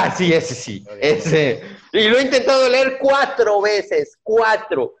 Sí, ese sí. Ese. Y lo he intentado leer 4 veces.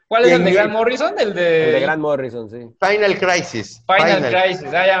 4. ¿Cuál es el de Grant Morrison? El de Grant Morrison, sí. Final Crisis.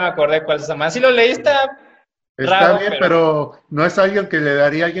 Ya me acordé cuál es esa más. Sí lo leí, Está raro, bien, pero no es alguien que le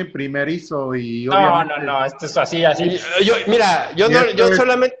daría a alguien primerizo y obviamente... No, esto es así.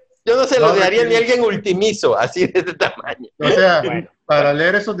 Yo no se lo daría ni a alguien ultimizo, así de este tamaño. O sea, para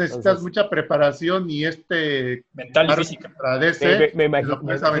leer eso necesitas mucha preparación y mental y física. Me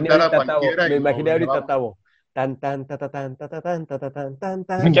imaginé ahorita Tavo. Tan tan ta ta tan ta ta tan ta ta tan tan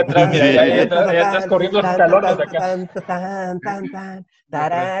tan. Aquí atrás, mira, ya estás corriendo los escalones acá.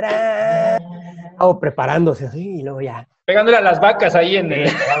 Preparándose así y luego ya. Pegándole a las vacas ahí en el...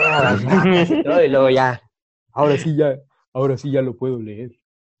 Y luego ya. Ahora sí ya lo puedo leer.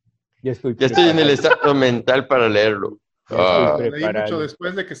 Ya estoy en el estado mental para leerlo. Leí mucho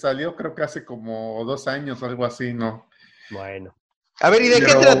después de que salió, creo que hace como 2 años o algo así, ¿no? Bueno. A ver, ¿y de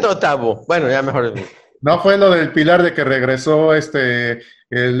qué trató, Tavo? Bueno, ya mejor. No, fue lo del pilar de que regresó el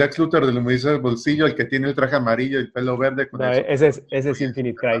Lex Luthor del Museo del Bolsillo, el que tiene el traje amarillo y el pelo verde. Ese es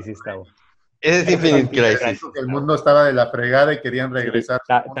Infinite Crisis, Tavo. Ese es Infinite Crisis. El mundo estaba de la fregada y querían regresar.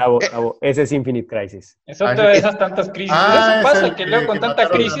 Tavo, ese es Infinite Crisis. Es otra de esas tantas crisis. Eso pasa, que luego con tanta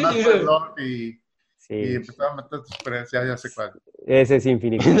crisis dices... Y empezaron a matar sus presencias, ya sé cuál. Ese es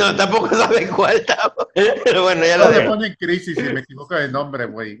Infinite. No, tampoco sabe cuál, Tavo. Pero bueno, ya no lo le ponen crisis y me equivoco de nombre,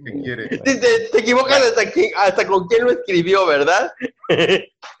 güey. ¿Qué quiere? Te equivocas hasta con quién lo escribió, ¿verdad?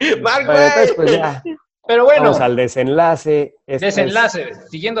 Mark, pues ya. Pero bueno. Vamos al desenlace.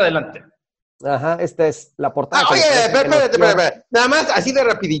 Siguiendo adelante. Ajá, esta es la portada. Oye, espérate. Nada más, así de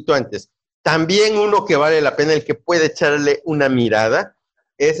rapidito antes. También uno que vale la pena, el que puede echarle una mirada,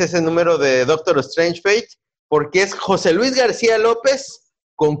 es ese número de Doctor Strange Fate, porque es José Luis García López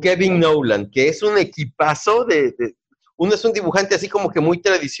con Kevin Nolan, que es un equipazo uno es un dibujante así como que muy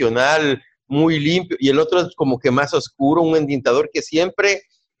tradicional, muy limpio, y el otro es como que más oscuro, un endintador que siempre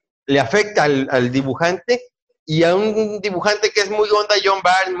le afecta al dibujante, y a un dibujante que es muy onda John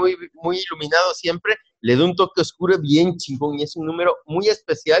Byrne, muy iluminado siempre, le da un toque oscuro bien chingón, y es un número muy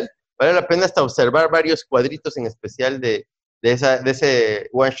especial. Vale la pena hasta observar varios cuadritos en especial de ese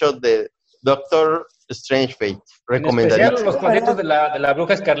one shot de Doctor Strange Fate. Recomendaría. En especial los cuadritos de la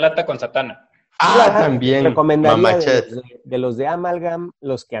Bruja Escarlata con Satana. También. Recomendaría de los de Amalgam,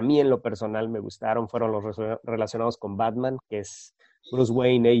 los que a mí en lo personal me gustaron fueron los relacionados con Batman, que es Bruce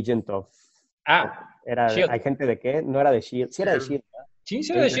Wayne, Agent of... Shield. ¿Agente de qué? No era de Shield. Sí era de Shield, ¿no? Sí,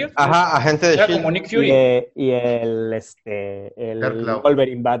 era de Shield. Ajá, agente de Era Shield. como Nick Fury. Y el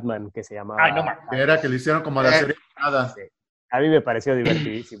Wolverine Batman que se llamaba... Ay, no mames. Era que le hicieron como la serie nada. Sí. A mí me pareció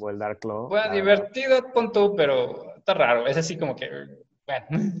divertidísimo el Dark Claw. Fue divertido, punto, pero está raro. Es así como que... Bueno.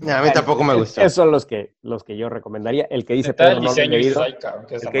 A mí tampoco me gustó. Esos son los que yo recomendaría. El que dice Pedro no lo he leído.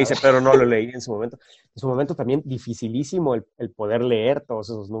 Pedro no lo leí en su momento. En su momento también dificilísimo el poder leer todos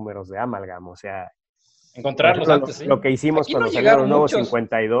esos números de Amalgam. O sea, encontrarlos antes, sí. Lo que hicimos aquí cuando no salieron los nuevos muchos.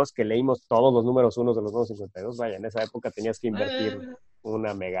 52, que leímos todos los números unos de los nuevos 52. Vaya, en esa época tenías que invertir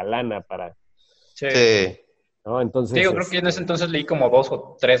una mega lana para... Sí. ¿no? Entonces, sí, yo creo que en ese entonces leí como 2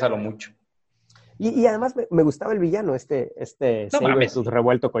 o 3 a lo mucho. Y además me gustaba el villano, este No mames. Sabretooth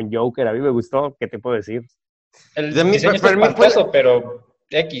revuelto con Joker. A mí me gustó, ¿qué te puedo decir? El De mí, diseño está para mí fue- espantoso, pero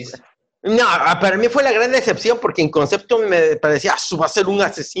X. No, para mí fue la gran decepción porque en concepto me parecía, va a ser un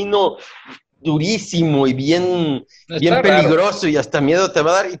asesino durísimo y bien Está raro. peligroso y hasta miedo te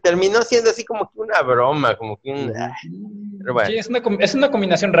va a dar. Y terminó siendo así como que una broma, como que un... Pero bueno, Sí, es una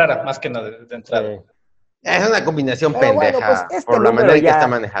combinación rara, más que nada de entrada. Sí. es una combinación Pero bueno, pendeja pues este por la número manera en que ya- está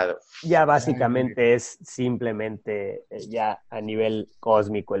manejado. Ya básicamente es simplemente ya a nivel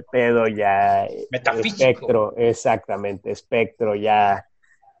cósmico el pedo, ya Metafísico. Espectro, exactamente, Espectro ya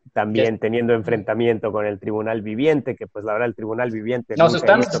también teniendo enfrentamiento con el Tribunal Viviente, que pues la verdad el Tribunal Viviente No, se nunca he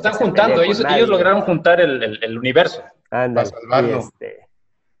están visto que se juntando. pelee con Ellos nadie. lograron juntar el universo. Ándale, Para salvarlo.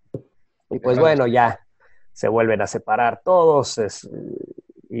 y pues bueno, ya se vuelven a separar todos,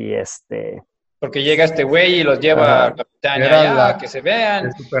 Porque llega este güey y los lleva Ajá. a Capitán Era allá, la- que se vean.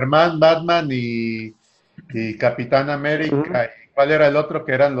 de Superman, Batman y Capitán América. ¿Y cuál era el otro?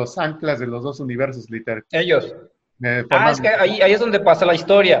 Que eran los anclas de los dos universos, literal. Ellos. Forman- Es que ahí es donde pasa la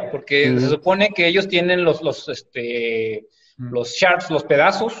historia, porque Ujú. se supone que ellos tienen los shards, los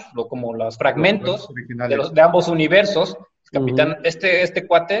pedazos, como los fragmentos originales. de ambos universos. Capitán, Ujú. este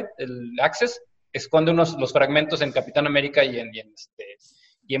cuate, el Access, esconde los fragmentos en Capitán América y en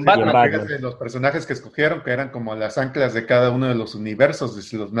Batman. Batman. Fíjate, los personajes que escogieron, que eran como las anclas de cada uno de los universos,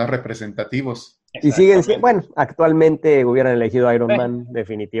 de los más representativos. Y siguen Exactamente. siendo, bueno, actualmente hubieran elegido a Iron Sí. Man,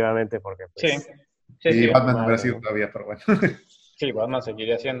 definitivamente, porque Sí, pues, sí, Y Batman no madre, hubiera sido ¿no? todavía, pero bueno. sí, Batman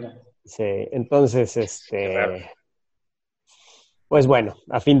seguiría siendo. sí, entonces, raro. pues bueno,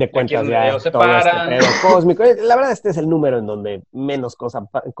 a fin de Y aquí es cuentas donde ya ellos se todo este paran. pedo cósmico, la verdad este es el número en donde menos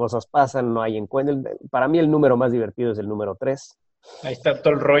cosas pasan, no hay encuentro, para mí el número más divertido es el número 3. Ahí está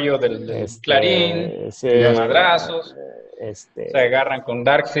todo el rollo del Clarín, Sí, de madrazos. Se agarran con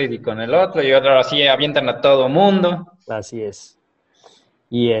Darkseid y con el otro, y ahora sí avientan a todo mundo. así es.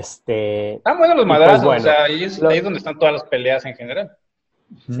 Y Están buenos los y pues, madrazos, bueno, o sea, ahí es donde están todas las peleas en general.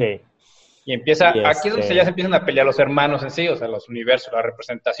 sí. Y empieza, Y aquí es donde ya se empiezan a pelear los hermanos en sí, o sea, los universos, las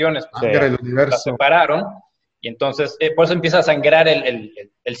representaciones, pues, Sí. Era el las universo. separaron, y entonces por eso empieza a sangrar el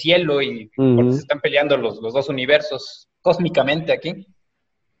cielo, y porque se están peleando los dos universos cósmicamente aquí.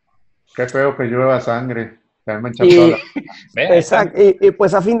 Qué feo que llueva sangre. Se han manchado Y- toda la- ¿Ve? Ahí está. Exacto, y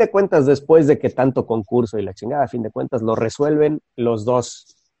pues a fin de cuentas, después de que tanto concurso y la chingada, a fin de cuentas lo resuelven las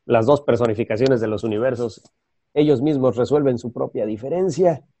dos personificaciones de los universos. Ellos mismos resuelven su propia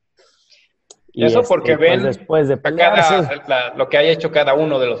diferencia. Y eso porque pues, ven después de a pelearse. lo que haya hecho cada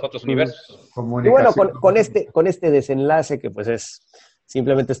uno de los otros universos. Y bueno, comunicación. con este desenlace que pues es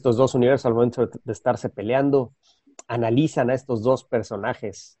simplemente estos dos universos al momento de estarse peleando, analizan a estos dos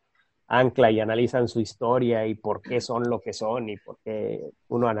personajes ancla y analizan su historia y por qué son lo que son y por qué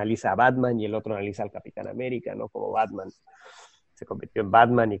uno analiza a Batman y el otro analiza al Capitán América, ¿no? Como Batman se convirtió en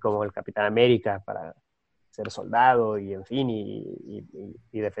Batman y como el Capitán América para ser soldado y en fin y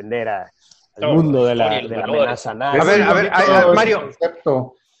defender al Todo, mundo de historia, la los amenaza Es nazi. A ver, muy bonito Mario. el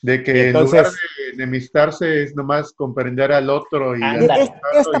concepto de que Y entonces- en lugar de enemistarse es nomás comprender al otro y Ándale.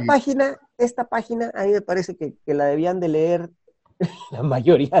 Esta página a mí me parece que la debían de leer la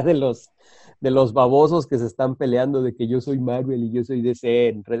mayoría de los babosos que se están peleando de que yo soy Marvel y yo soy DC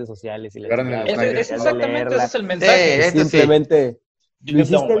en redes sociales y la Llegaron chingada, en el deberían de Exactamente, leerla. ese es el mensaje. Esto sí. Simplemente You lo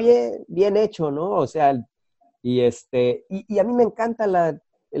get done hiciste with. bien hecho, ¿no? O sea, y a mí me encanta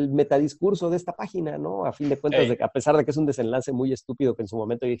el metadiscurso de esta página, ¿no? A fin de cuentas, Ey. a pesar de que es un desenlace muy estúpido que en su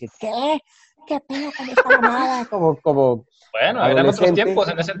momento yo dije, ¿qué pedo con esta mamada? Como Bueno, eran otros adolescente. tiempos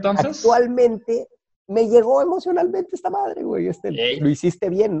en ese entonces. Actualmente me llegó emocionalmente esta madre, güey. Ey. Lo hiciste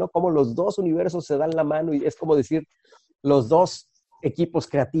bien, ¿no? Como los dos universos se dan la mano y es como decir, los dos equipos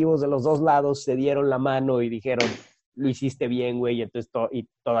creativos de los dos lados se dieron la mano y dijeron, lo hiciste bien, güey. Y entonces y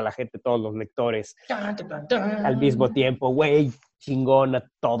toda la gente, todos los lectores, al mismo tiempo, güey, chingón, a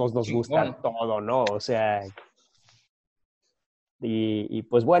todos nos gusta todo, ¿no? O sea, y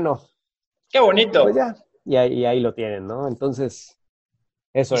pues bueno, Qué bonito. pues ya, y ahí lo tienen, ¿no? Entonces,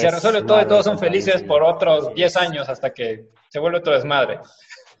 eso Y es. se resuelve todo y Marvel todos son contra felices DC. por otros Así 10 es. años hasta que se vuelve otro desmadre.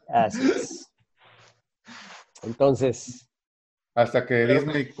 Así es. Entonces, hasta que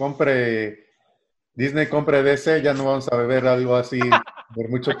Disney compre DC, ya no vamos a beber algo así por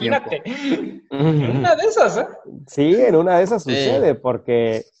mucho tiempo. Imagínate. Una de esas, ¿eh? sí, en una de esas Sí. sucede,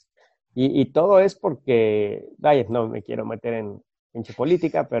 porque, y todo es porque, vaya, no me quiero meter en pinche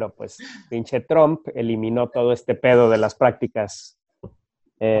política, pero pues pinche Trump eliminó todo este pedo de las prácticas.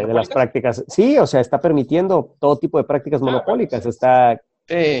 Sí, o sea, está permitiendo todo tipo de prácticas monopólicas, bueno, está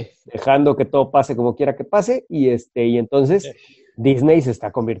Sí. dejando que todo pase como quiera que pase, y entonces Disney se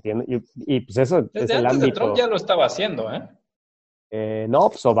está convirtiendo, y pues eso Desde es el antes de ámbito. Trump ya lo estaba haciendo, ¿eh? No,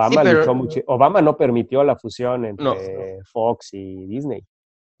 pues Obama Sí, pero- luchó mucho. Obama no permitió la fusión No. entre Fox y Disney.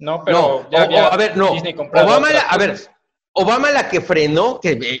 No, pero No, ya había a ver, no. Disney comprado Obama, otras a ver, cosas. Obama la que frenó,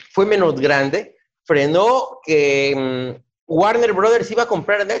 que fue menos grande, frenó que Warner Brothers iba a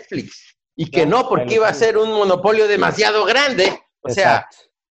comprar Netflix y que Claro, no, porque iba a ser un monopolio demasiado grande. O sea, Exacto.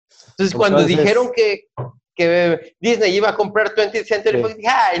 entonces cuando Entonces, dijeron que Disney iba a comprar 20th Century Sí. Fox, dije,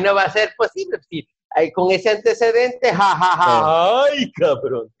 ay, no va a ser posible. Sí, ay, con ese antecedente, ay,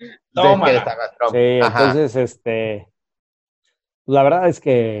 cabrón. Tómala. Que estaba Trump. sí, Ajá. entonces, la verdad es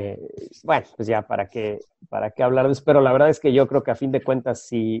que, bueno, pues ya, ¿para qué hablar de eso? Pero la verdad es que yo creo que a fin de cuentas,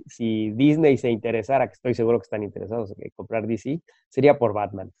 si Disney se interesara, que estoy seguro que están interesados en comprar DC, sería por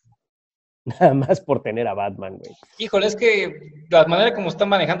Batman. Nada más por tener a Batman, güey. Híjole, es que la manera como está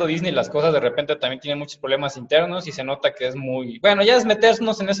manejando Disney las cosas de repente también tiene muchos problemas internos y se nota que es muy... Bueno, ya es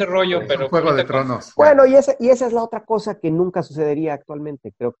meternos en ese rollo, Es pero un Juego de ahorita con- Tronos. Bueno, y esa es la otra cosa que nunca sucedería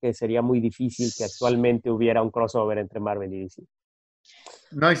actualmente. Creo que sería muy difícil que actualmente hubiera un crossover entre Marvel y DC.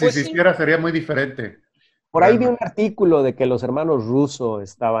 No, y si Pues se sí. hiciera sería muy diferente. Por ahí vi un Realmente. artículo de que los hermanos Russo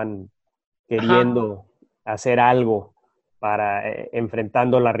estaban Ajá. queriendo hacer algo para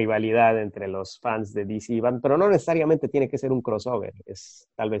enfrentando la rivalidad entre los fans de DC y Batman, pero no necesariamente tiene que ser un crossover,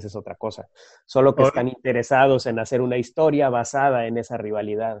 tal vez es otra cosa. Solo que están interesados en hacer una historia basada en esa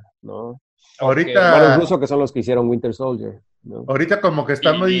rivalidad, ¿no? Hermanos Ahorita, Russo, que son los que hicieron Winter Soldier, ¿no? ahorita como que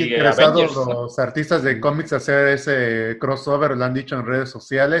están muy Y interesados Avengers, ¿no? los artistas de cómics a hacer ese crossover, lo han dicho en redes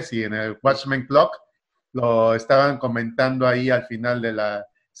sociales y en el Watchmen Clock lo estaban comentando ahí al final de la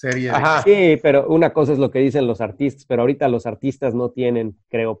serie de Ajá. Sí, pero una cosa es lo que dicen los artistas, pero ahorita los artistas no tienen,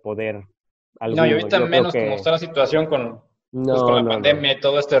 creo, poder alguno. No, y ahorita Yo creo menos como que está la situación con, pues, con no, la no, no. pandemia y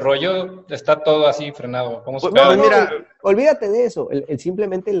todo este rollo, está todo así frenado. Vamos a Pues, No, esperar. pues no, mira, olvídate de eso.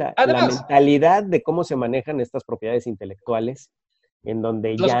 Simplemente la Además, mentalidad de cómo se manejan estas propiedades intelectuales, en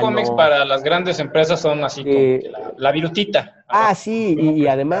donde los ya cómics no. para las grandes empresas son así como que la virutita. Sí, y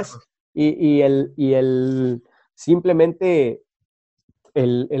además, y el simplemente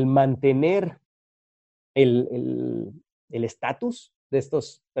el mantener el estatus de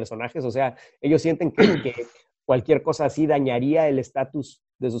estos personajes, o sea, ellos sienten que cualquier cosa así dañaría el estatus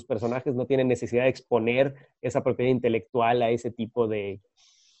de sus personajes, no tienen necesidad de exponer esa propiedad intelectual a ese tipo de...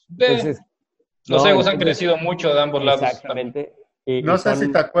 Entonces, Los no, egos han entonces, crecido mucho de ambos lados también. exactamente, y No sé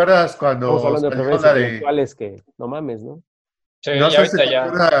si te acuerdas estamos cuando hablando de salió propiedades la de... intelectuales que, no mames, ¿no? Sí, No y sé si ahorita te ya.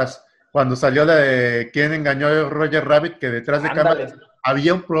 acuerdas cuando salió la de quién engañó a Roger Rabbit, que detrás de Ándale. cámaras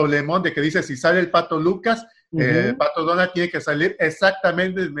había un problemón de que dice, si sale el Pato Lucas, el Pato Donald tiene que salir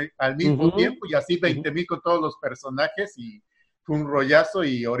exactamente al mismo tiempo y así 20,000 con todos los personajes y fue un rollazo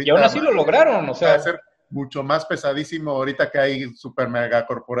y Y aún ahorita así lo lograron, o va sea. a ser mucho más pesadísimo ahorita que hay super mega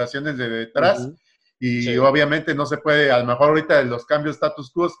corporaciones de detrás. Y Sí. obviamente no se puede, a lo mejor ahorita de los cambios status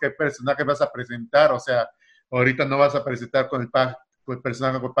quo, ¿qué personaje vas a presentar? O sea, ahorita no vas a presentar con el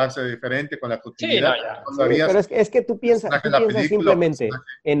personaje con pase diferente, con la Sí, continuidad. no, ya. No Sí, sabías pero es que tú el piensas personaje de la película, simplemente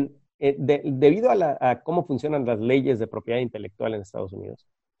debido a cómo funcionan las leyes de propiedad intelectual en Estados Unidos.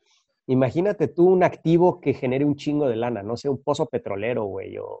 Imagínate tú un activo que genere un chingo de lana, no sé, un pozo petrolero,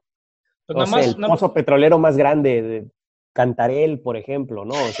 güey, o Pues no nada sé, más, el pozo petrolero más grande de Cantarell, por ejemplo,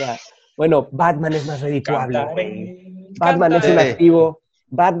 ¿no? O sea, bueno, Batman es más redituable, güey. Batman es un activo,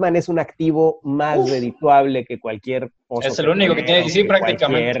 Batman es un activo más redituable que cualquier pozo es el único que tiene petrolero, DC que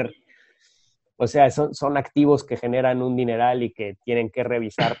prácticamente. o sea, son activos que generan un dineral y que tienen que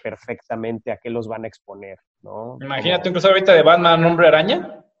revisar perfectamente a qué los van a exponer, ¿no? Imagínate incluso ahorita de Batman Hombre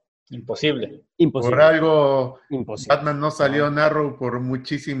Araña. Imposible. Por Imposible, algo, imposible. Batman no salió en Arrow por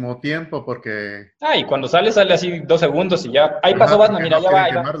muchísimo tiempo porque... Y cuando sale así 2 segundos y ya. Ahí pasó Batman, porque mira, no ya va, quieren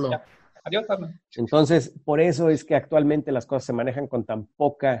ahí va. quemarlo. Ya. Adiós, Batman. Entonces, por eso es que actualmente las cosas se manejan con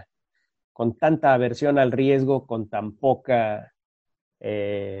con tanta aversión al riesgo, con tan poca,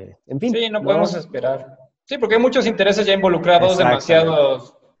 en fin. Sí, no podemos esperar. Sí, porque hay muchos intereses ya involucrados, Exactamente.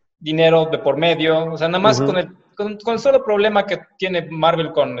 demasiados dinero de por medio. O sea, nada más con el solo problema que tiene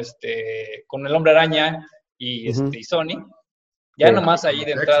Marvel con el Hombre Araña y Sony, ya Sí. nomás ahí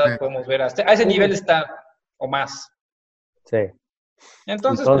de entrada podemos ver a ese nivel está o más. Sí.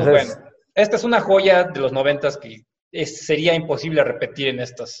 Entonces, pues bueno, esta es una joya de los 90s que sería imposible repetir en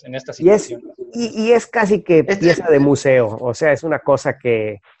esta situación. Y es casi que pieza de museo, o sea, es una cosa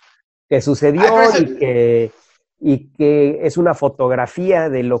que sucedió y que es una fotografía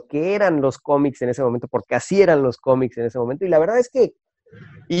de lo que eran los cómics en ese momento, porque así eran los cómics en ese momento, y la verdad es que...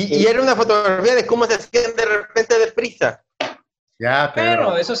 Y era una fotografía de cómo se hacían de repente deprisa. Ya,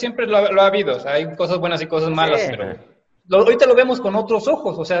 pero... Eso siempre lo ha habido, o sea, hay cosas buenas y cosas malas, pero... ahorita lo vemos con otros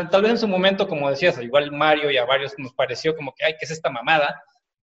ojos, o sea, tal vez en su momento, como decías, igual Mario y a varios nos pareció como que, ay, ¿qué es esta mamada?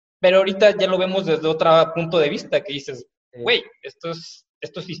 Pero ahorita ya lo vemos desde otro punto de vista, que dices, güey, esto es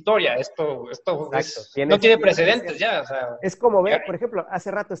historia, esto no tiene precedentes ya, o sea. Es como ver, por ejemplo,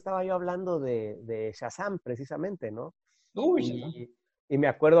 hace rato estaba yo hablando de Shazam, precisamente, ¿no? Y me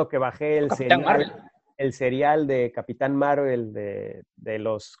acuerdo que bajé el serial de Capitán Marvel de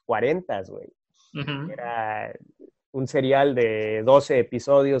los 40, güey. Uh-huh. Era un serial de 12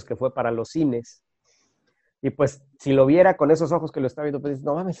 episodios que fue para los cines. Y pues, si lo viera con esos ojos que lo estaba viendo, pues dices,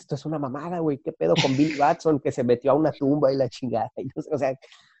 no mames, esto es una mamada, güey. ¿Qué pedo con Billy Batson que se metió a una tumba y la chingada? O sea,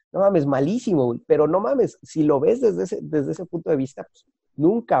 no mames, malísimo, güey. Pero no mames, si lo ves desde ese punto de vista, pues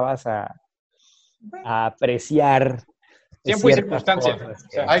nunca vas a apreciar tiempo y circunstancia. O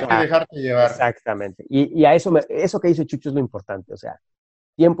sea, hay que dejarte llevar. Exactamente. Y a eso que dice Chucho es lo importante. O sea,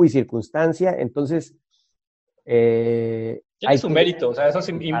 tiempo y circunstancia. Entonces, tiene su mérito, o sea, eso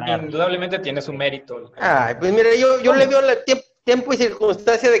indudablemente tiene su mérito. Ay, pues mira, yo le veo el tiempo y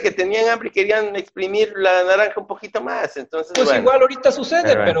circunstancia de que tenían hambre y querían exprimir la naranja un poquito más, entonces pues bueno. igual ahorita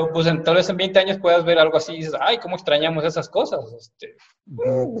sucede, pero pues tal vez en 20 años puedas ver algo así y dices, ay, cómo extrañamos esas cosas. Te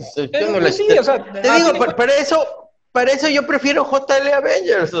digo, para eso yo prefiero JL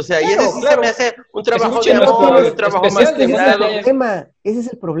Avengers, o sea, claro, y ese sí se me hace un trabajo de amor, un trabajo más pesado. Ese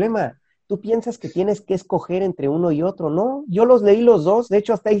es el problema. Tú piensas que tienes que escoger entre uno y otro, ¿no? Yo los leí los dos, de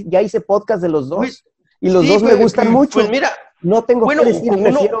hecho hasta ya hice podcast de los dos, y los dos me gustan mucho. Pues mira, no tengo que decir,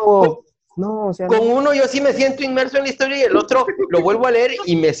 prefiero... No, o sea, con uno yo sí me siento inmerso en la historia y el otro lo vuelvo a leer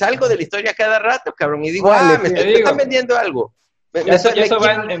y me salgo de la historia cada rato, cabrón, y digo, me están vendiendo algo. Eso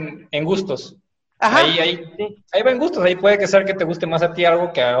va en gustos. Ajá. Ahí va en gustos, ahí puede que sea que te guste más a ti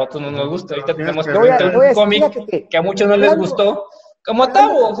algo que a otros no nos guste. Ahorita tenemos un cómic que a muchos no les gustó, como a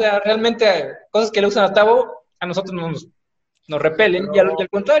Tavo, o sea, realmente cosas que le gustan a Tavo, a nosotros nos repelen, y al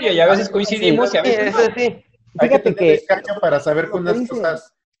contrario, y a veces coincidimos y a veces no. Sí. Fíjate que para saber que unas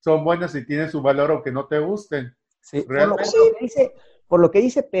cosas son buenas y tienen su valor o que no te gusten. Sí. Por lo que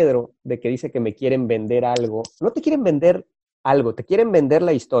dice Pedro, de que dice que me quieren vender algo, no te quieren vender algo, te quieren vender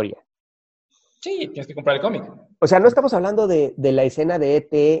la historia. Sí, tienes que comprar el cómic. O sea, no estamos hablando de la escena de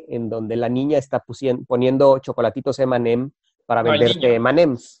E.T. en donde la niña está poniendo chocolatitos M&M para venderte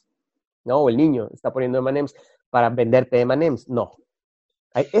M&M's, ¿no? O el niño está poniendo M&M's para venderte M&M's. No.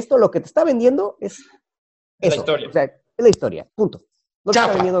 Esto lo que te está vendiendo es eso. La historia. O sea, es la historia, punto. No te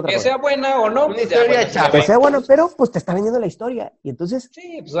está vendiendo otra cosa. Que sea buena o no. Una historia chapa. Que sea buena, pero pues te está vendiendo la historia. Y entonces...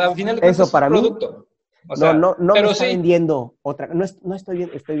 Sí, pues al final de cuentas eso para es un mí... producto. O sea, no me está vendiendo otra. No estoy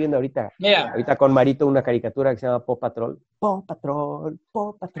viendo ahorita. Mira. Ahorita con Marito una caricatura que se llama Paw Patrol. Paw Patrol,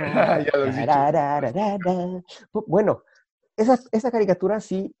 Paw Patrol. Bueno, esa caricatura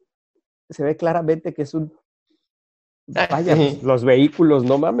sí se ve claramente que es un... Vaya, los vehículos,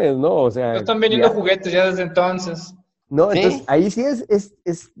 no mames, ¿no? O sea... No están vendiendo juguetes ya desde entonces. No, entonces ahí sí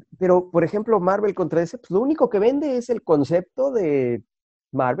es... Pero, por ejemplo, Marvel contra DC, pues lo único que vende es el concepto de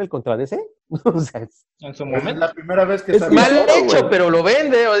Marvel contra DC. O sea, en su momento. Es la primera vez que es mal hecho, pero lo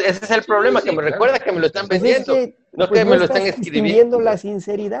vende. Ese es el problema, que me recuerda que me lo están vendiendo. No que me lo están escribiendo. La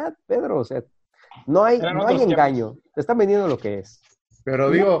sinceridad, Pedro. O sea, no hay engaño. Te están vendiendo lo que es. Pero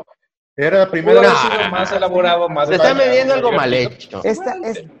digo, era la primera vez. Más elaborado, más. Te están vendiendo algo mal hecho. Está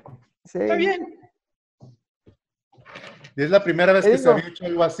bien. Es la primera vez que se había hecho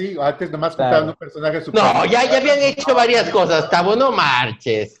algo así. Antes nomás juntaban un personaje super. No, ya habían hecho varias cosas, Tavo, no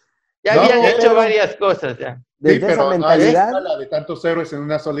marches. Ya habían hecho varias cosas, ya. Desde esa mentalidad. No hay escala de tantos héroes en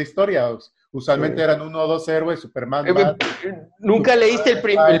una sola historia. Usualmente eran 1 o 2 héroes, Superman. Nunca leíste el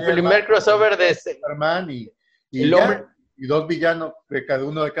primer crossover de Superman y 2 villanos de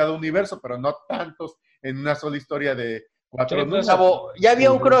cada universo, pero no tantos en una sola historia de 4 números. Ya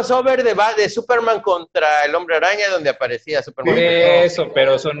había un crossover de Superman contra el Hombre Araña donde aparecía Superman. Eso,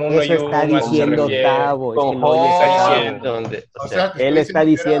 pero son uno y uno. Está diciendo Tavo. Él está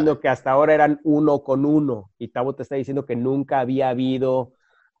diciendo que hasta ahora eran 1 con 1 y Tavo te está diciendo que nunca había habido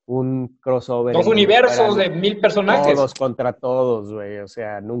un crossover. 2 universos de 1000 personajes. Todos contra todos, güey. O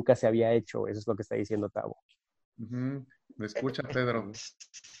sea, nunca se había hecho. Eso es lo que está diciendo Tavo. Me escucha, Pedro.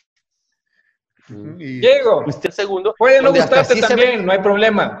 Diego, segundo. Puede no gustarte también, no hay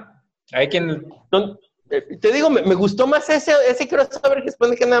problema. Hay quien... Te digo, me gustó más ese crossover que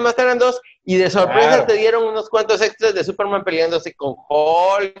supone que nada más eran 2 y de sorpresa te dieron unos cuantos extras de Superman peleándose con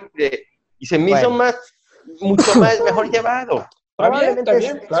Hulk y se me hizo mucho más mejor llevado. Probablemente está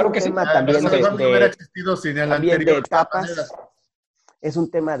bien, claro que sí. También no hubiera existido sin el anterior. De etapas. Es un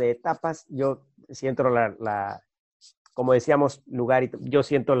tema de etapas. Yo siento como decíamos, yo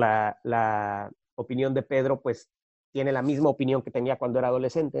siento la opinión de Pedro, pues tiene la misma opinión que tenía cuando era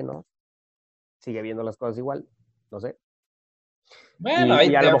adolescente, ¿no? Sigue viendo las cosas igual, no sé. Bueno,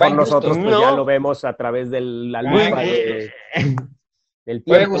 y a lo mejor nosotros pues, ya lo vemos a través de la lupa del tiempo.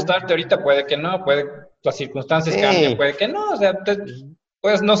 Puede gustarte ahorita, puede que no, las circunstancias cambian, puede que no, o sea,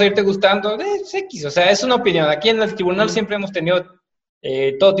 puedes no seguirte gustando, es X, o sea, es una opinión. Aquí en el tribunal siempre hemos tenido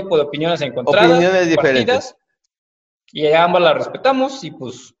todo tipo de opiniones encontradas, opiniones diferentes, y ambas las respetamos, y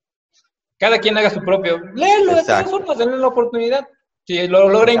pues cada quien haga su propio, léelo de todas formas, denle la oportunidad. Si lo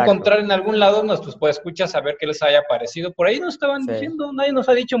logra encontrar en algún lado, nuestros escuchas a ver qué les haya parecido. Por ahí nos estaban diciendo, nadie nos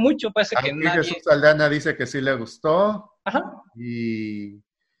ha dicho mucho, parece que nadie. Jesús Aldana dice que sí le gustó. Ajá. Y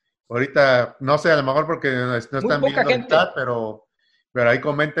ahorita, no sé, a lo mejor porque no están viendo el chat, pero ahí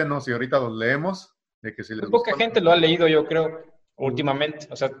coméntenos y ahorita los leemos. De que sí les Muy poca gente lo ha leído, yo creo, últimamente.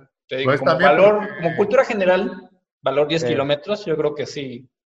 O sea, te digo, pues como valor, como cultura general, valor 10 kilómetros, yo creo que sí.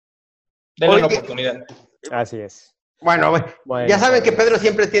 Denle la oportunidad. Así es. Bueno, ya saben que Pedro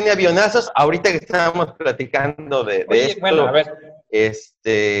siempre tiene avionazos. Ahorita que estábamos platicando de esto, bueno, a ver.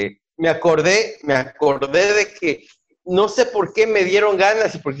 Me acordé de que no sé por qué me dieron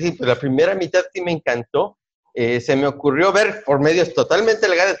ganas y porque pues la primera mitad sí me encantó. Se me ocurrió ver por medios totalmente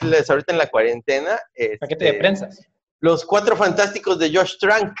legales ahorita en la cuarentena. Paquete de prensas. Los Cuatro Fantásticos de Josh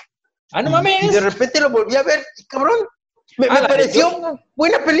Trank. ¡Ah, no mames! Y de repente lo volví a ver y cabrón, me pareció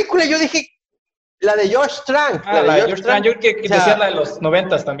buena película. Yo dije, la de Josh Trank. La de Josh Trank. Yo creo que decía la de los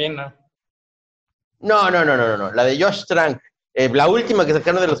 90 también, ¿no? No. La de Josh Trank. La última que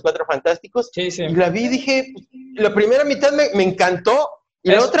sacaron de los Cuatro Fantásticos. Sí. Y la vi y dije, la primera mitad me encantó y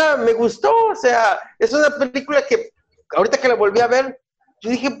la otra me gustó. O sea, es una película que ahorita que la volví a ver,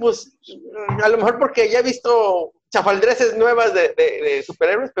 yo dije, pues, a lo mejor porque ya he visto chafaldreses nuevas de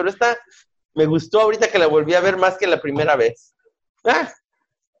superhéroes, pero esta me gustó ahorita que la volví a ver más que la primera vez.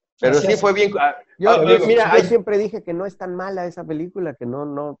 Pero sí fue bien. Yo siempre dije que no es tan mala esa película, que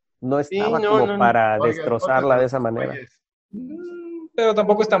no estaba para destrozarla de esa manera. Pero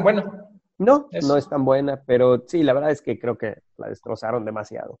tampoco es tan buena. No es tan buena, pero sí, la verdad es que creo que la destrozaron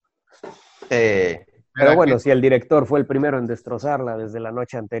demasiado. Pero bueno, si el director fue el primero en destrozarla desde la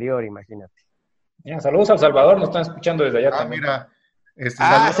noche anterior, imagínate. Saludos a El Salvador, nos están escuchando desde allá también. Mira.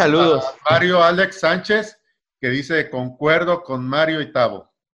 Saludos. Mario Alex Sánchez, que dice, concuerdo con Mario y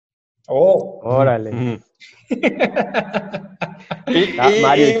Tavo. Oh, órale.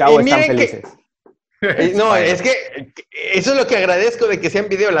 Mario y Tavo están felices. Es que eso es lo que agradezco de que sea en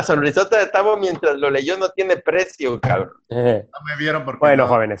video. La sonrisota de Tavo mientras lo leyó no tiene precio, cabrón. No me vieron porque bueno,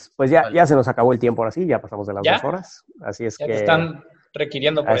 jóvenes, pues ya se nos acabó el tiempo ahora sí, ya pasamos de las 2 horas. Así es ya que... te están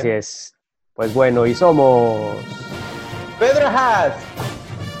requiriendo por Así es. Pues bueno, y somos... Pedro Haas.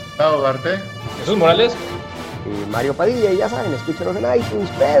 Tavo Darte. Jesús Morales. Y Mario Padilla, y ya saben, escúchenos en iTunes,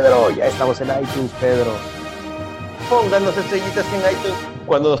 Pedro. Ya estamos en iTunes, Pedro. Pónganos estrellitas en iTunes.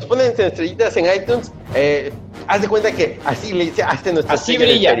 Cuando nos ponen estrellitas en iTunes, haz de cuenta que así le dice, hazte nuestra así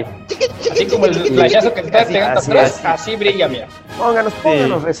brilla. Así como el flashazo que te está pegando atrás, así brilla, mira.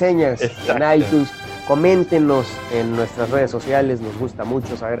 Pónganos reseñas en iTunes. Coméntenos en nuestras redes sociales, nos gusta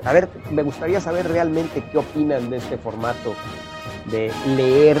mucho saber. A ver, me gustaría saber realmente qué opinan de este formato de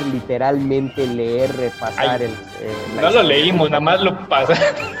leer, literalmente leer, repasar no lo leímos, nada más lo pasamos.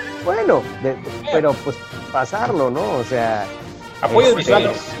 Bueno, pero pues pasarlo, ¿no? O sea, apoyos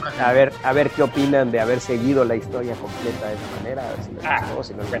visuales. A ver qué opinan de haber seguido la historia completa de esa manera, a ver si les gustó,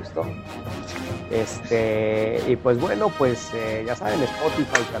 si no les gustó. Y pues bueno, pues ya saben,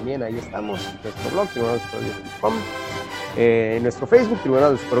 Spotify también, ahí estamos, nuestro blog, tribunaldesuperbueyes.com, nuestro Facebook,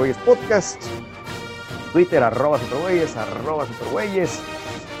 Tribunal de Superbueyes Podcast, Twitter, @superbueyes,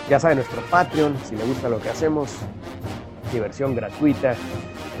 ya saben, nuestro Patreon, si les gusta lo que hacemos, diversión gratuita,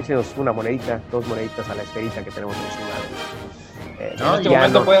 échenos una monedita, 2 moneditas a la esferita que tenemos encima. En este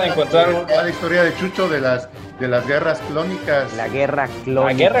momento pueden encontrar la historia de Chucho de las guerras clónicas. La guerra clónica.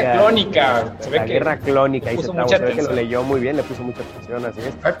 La guerra clónica. Guerra clónica. Ahí se ve que lo leyó muy bien, le puso mucha atención, así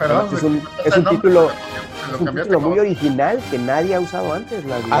es. Ay, perdón, es un título muy original que nadie ha usado antes.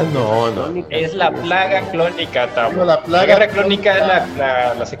 No. Es la plaga clónica, Tavo. La guerra clónica es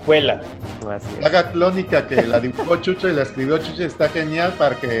la secuela. Así es. Plaga clónica que la dibujó Chucho y la escribió Chucho, está genial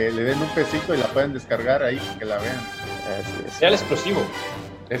para que le den un pesito y la pueden descargar ahí para que la vean. Así es. Sea el exclusivo.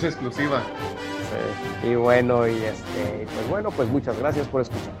 Es exclusiva. Sí. Y bueno, pues muchas gracias por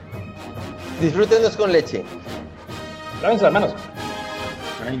escuchar. Disfrútenos con leche. Lávense las manos.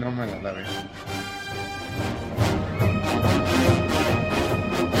 Ay, no me la lavé.